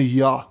 det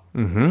nya.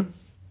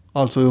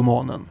 Alltså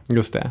romanen.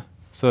 Just det,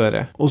 så är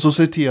det. Och så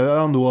citerar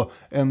han då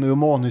en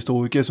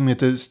romanhistoriker som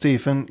heter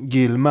Stephen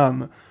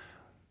Gilman.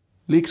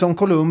 Liksom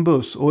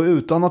Columbus, och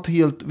utan att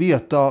helt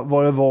veta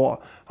vad det var,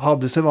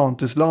 hade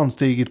Cervantes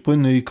landstigit på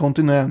en ny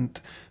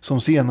kontinent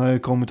som senare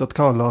kommit att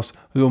kallas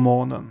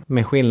romanen.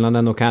 Med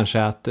skillnaden och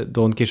kanske att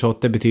Don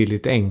Quixote är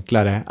betydligt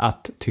enklare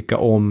att tycka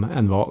om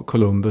än vad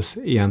Columbus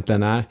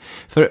egentligen är.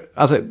 För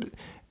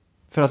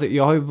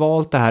jag har ju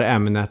valt det här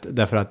ämnet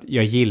därför att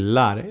jag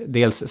gillar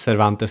dels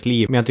Cervantes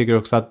liv, men jag tycker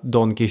också att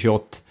Don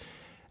Quixote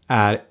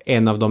är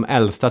en av de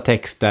äldsta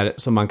texter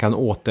som man kan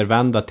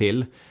återvända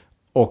till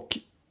och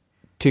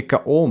tycka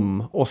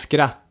om och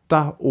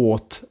skratta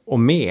åt och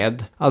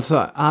med.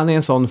 Alltså, han är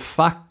en sån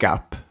fuck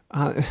up.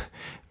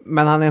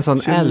 Men han är en sån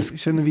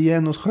Känner vi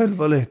igen oss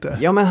själva lite?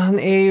 Ja, men han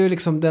är ju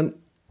liksom den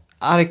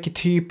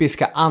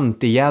arketypiska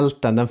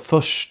antihjälten, den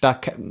första,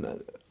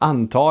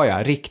 antar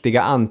jag,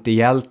 riktiga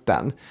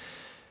antihjälten.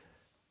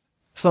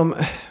 Som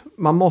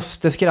man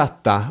måste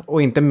skratta,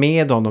 och inte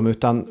med honom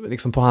utan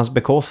liksom på hans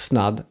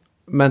bekostnad.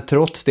 Men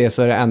trots det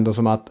så är det ändå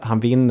som att han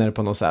vinner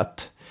på något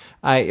sätt.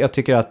 Nej, jag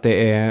tycker att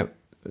det är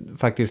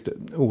faktiskt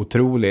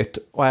otroligt.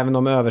 Och även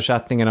om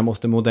översättningarna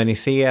måste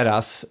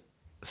moderniseras,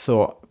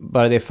 så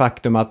bara det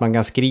faktum att man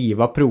kan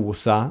skriva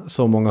prosa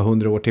så många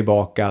 100 år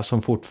tillbaka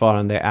som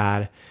fortfarande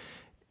är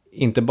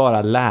inte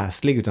bara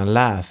läslig utan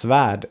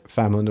läsvärd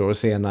 500 år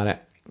senare.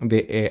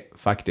 Det är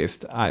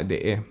faktiskt,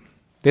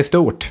 det är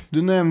stort.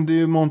 Du nämnde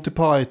ju Monty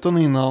Python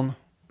innan.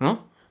 Mm.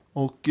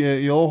 Och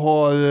jag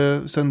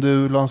har sen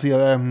du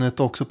lanserade ämnet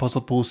också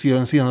passat på att se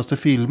den senaste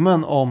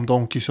filmen om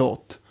Don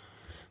Quixote.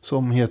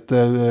 Som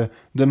heter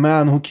The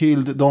Man Who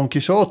Killed Don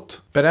Quixote.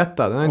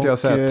 Berätta, den har inte jag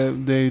sett.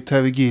 Det är ju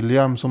Terry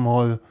Gilliam som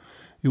har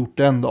gjort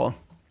den då.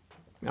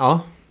 Ja.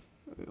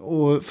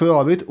 Och för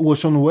övrigt,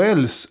 Orson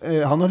Welles,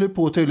 han höll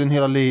på tydligen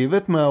hela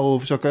livet med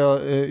att försöka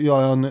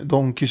göra en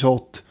Don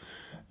Quixote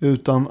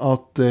utan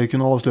att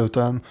kunna avsluta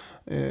den.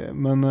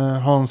 Men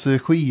hans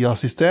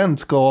regiassistent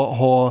ska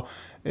ha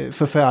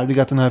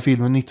förfärdigat den här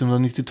filmen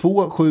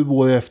 1992, 7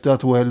 år efter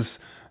att Welles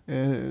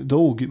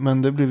dog.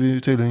 Men det blev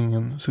ju tydligen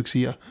ingen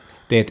succé.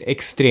 Det är ett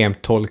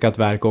extremt tolkat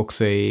verk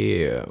också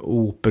i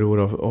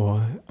operor och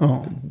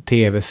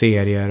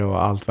tv-serier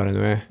och allt vad det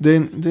nu är.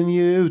 Den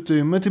ger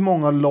utrymme till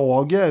många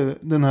lager,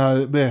 den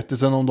här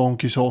berättelsen om Don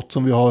Quixote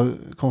som vi har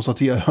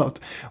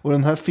konstaterat. Och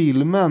den här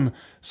filmen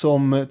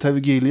som Terry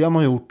Gilliam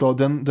har gjort då,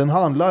 den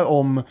handlar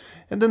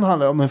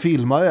om en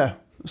filmare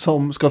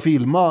som ska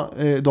filma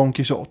Don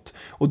Quixote.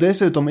 Och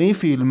dessutom i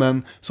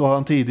filmen så har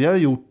han tidigare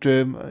gjort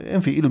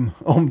en film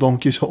om Don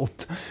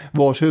Quixote,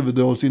 vars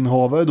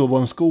huvudrollsinnehavare då var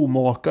en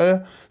skomakare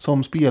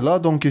som spelar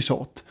Don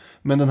Quixote.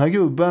 Men den här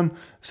gubben,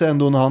 sen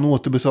då när han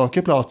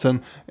återbesöker platsen,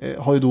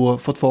 har ju då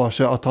fått för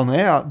sig att han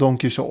är Don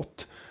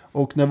Quixote.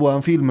 Och när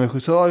vår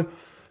filmregissör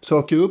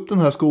söker upp den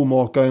här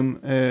skomakaren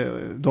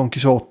Don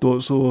Quixote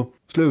då, så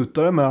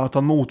slutar det med att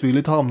han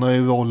motvilligt hamnar i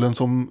rollen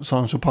som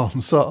Sancho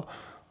Panza.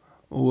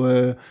 Och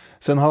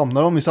sen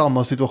hamnar de i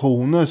samma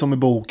situationer som i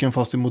boken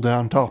fast i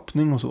modern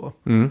tappning och så.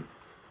 Mm.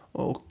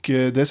 Och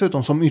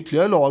dessutom som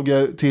ytterligare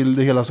lager till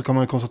det hela så kan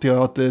man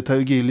konstatera att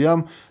Terry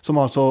Gilliam, som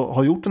alltså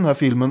har gjort den här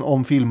filmen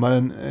om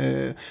filmaren,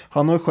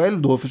 han har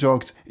själv då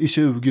försökt i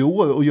 20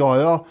 år att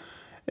göra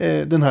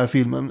den här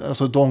filmen,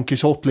 alltså Don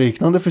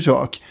Quixote-liknande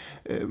försök,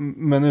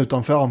 men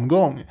utan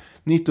framgång.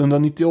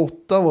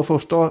 1998 var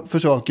första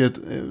försöket,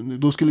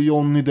 då skulle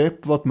Johnny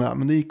Depp varit med,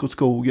 men det gick åt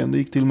skogen. Det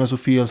gick till och med så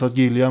fel så att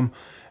Gilliam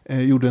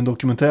gjorde en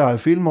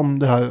dokumentärfilm om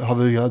det här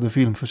havererade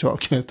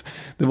filmförsöket.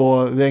 Det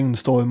var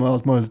regnstormar och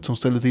allt möjligt som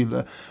ställde till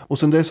det. Och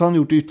sen dess har han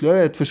gjort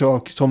ytterligare ett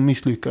försök som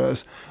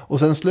misslyckades. Och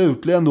sen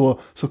slutligen då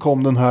så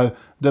kom den här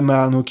The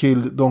Man Who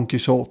Killed Don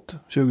Quixote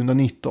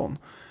 2019.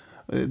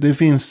 Det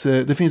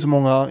finns så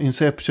många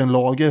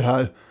Inception-lager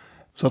här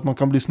så att man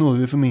kan bli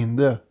snurrig för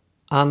mindre.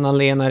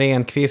 Anna-Lena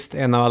Renqvist,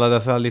 en av alla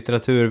dessa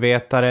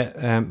litteraturvetare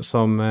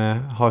som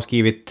har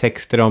skrivit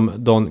texter om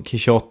Don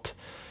Quixote.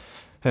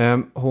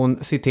 Hon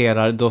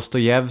citerar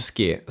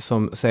Dostojevskij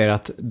som säger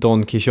att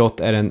Don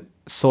Quixote är den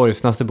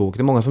sorgsnaste bok.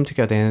 Det är många som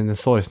tycker att det är den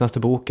sorgsnaste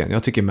boken.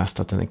 Jag tycker mest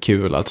att den är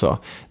kul alltså.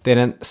 Det är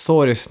den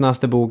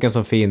sorgsnaste boken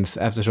som finns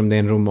eftersom det är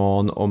en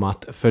roman om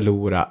att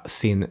förlora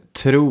sin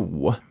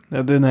tro.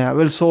 Ja, den är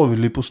väl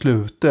sorglig på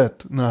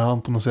slutet när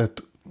han på något sätt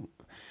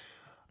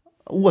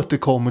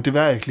återkommer till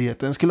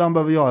verkligheten. Skulle han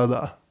behöva göra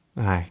det?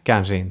 Nej,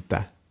 kanske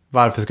inte.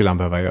 Varför skulle han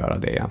behöva göra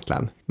det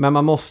egentligen? Men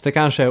man måste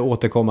kanske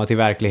återkomma till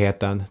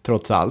verkligheten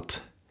trots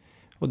allt.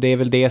 Och det är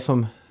väl det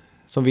som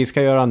vi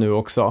ska göra nu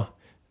också.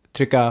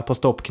 Trycka på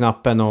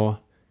stoppknappen och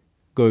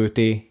gå ut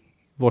i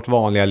vårt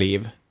vanliga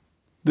liv.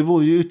 Det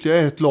vore ju ytterligare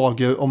ett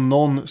lager om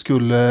någon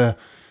skulle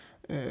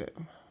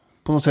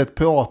på något sätt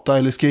prata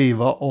eller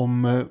skriva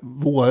om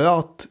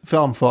vårat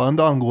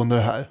framförande angående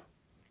det här.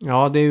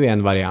 Ja, det är ju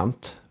en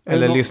variant.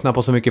 Eller lyssna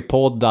på så mycket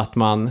podd att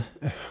man...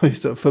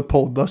 Just det,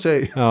 förpoddar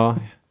sig. Ja.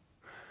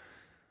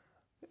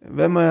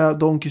 Vem är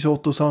Don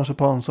Quixote och Sancho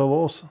Panza av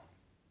oss?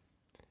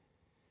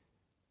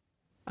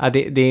 Ja,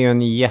 det är ju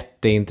en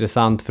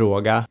jätteintressant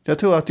fråga. Jag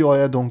tror att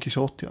jag är Don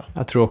Quixote, ja.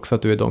 Jag tror också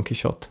att du är Don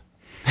Quixote.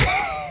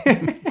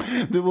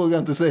 Du vågar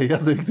inte säga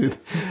det riktigt.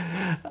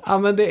 Ja,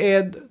 men det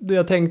är...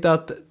 Jag tänkte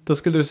att då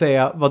skulle du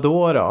säga, vad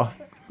då?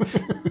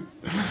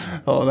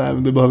 Ja, nej,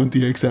 men du behöver inte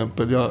ge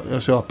exempel.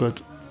 Jag köper det.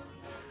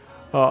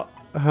 Ja,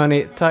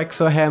 hörni, tack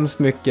så hemskt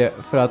mycket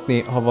för att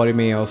ni har varit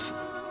med oss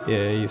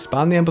i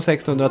Spanien på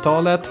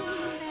 1600-talet.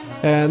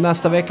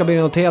 Nästa vecka blir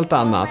det något helt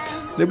annat.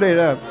 Det blir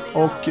det.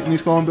 Och ni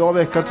ska ha en bra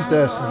vecka tills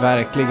dess.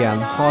 Verkligen.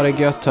 Ha det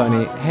gött,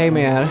 hörni. Hej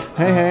med er.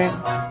 Hej, hej.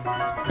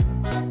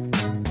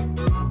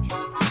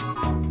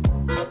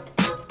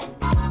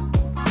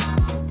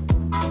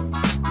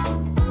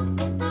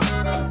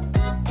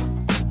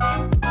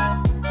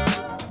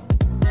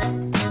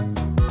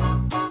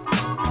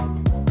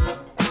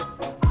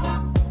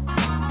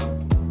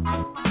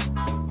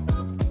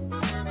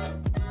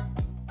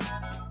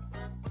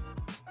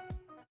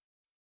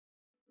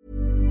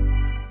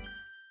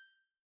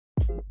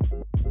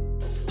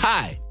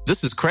 Hi,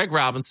 this is Craig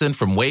Robinson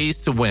from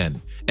Ways to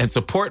Win, and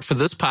support for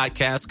this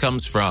podcast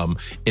comes from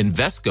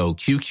Invesco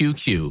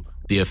QQQ,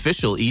 the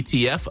official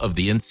ETF of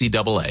the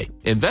NCAA.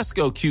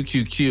 Invesco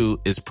QQQ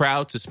is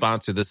proud to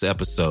sponsor this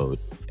episode,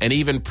 and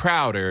even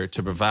prouder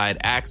to provide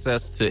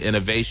access to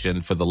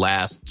innovation for the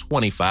last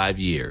 25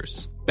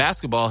 years.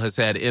 Basketball has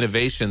had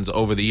innovations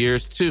over the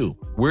years, too.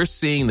 We're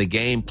seeing the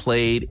game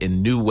played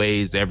in new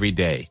ways every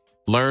day.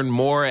 Learn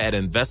more at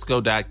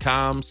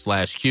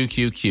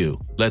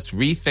Invesco.com/QQQ. Let's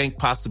rethink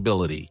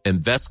possibility.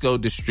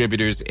 Invesco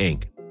Distributors,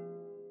 Inc.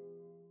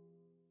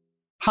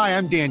 Hi,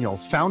 I'm Daniel,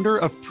 founder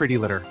of Pretty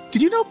Litter.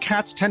 Did you know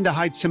cats tend to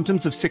hide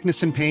symptoms of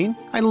sickness and pain?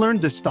 I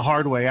learned this the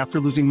hard way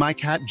after losing my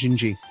cat,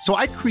 Gingy. So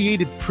I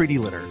created Pretty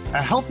Litter,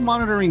 a health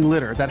monitoring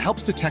litter that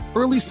helps detect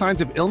early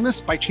signs of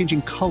illness by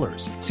changing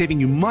colors, saving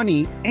you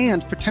money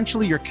and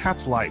potentially your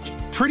cat's life.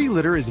 Pretty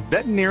Litter is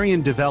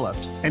veterinarian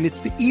developed, and it's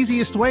the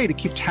easiest way to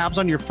keep tabs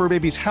on your fur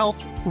baby's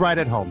health right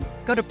at home.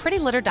 Go to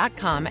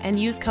prettylitter.com and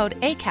use code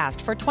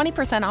ACAST for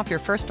 20% off your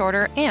first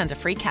order and a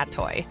free cat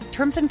toy.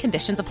 Terms and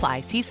conditions apply.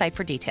 See site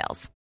for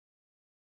details.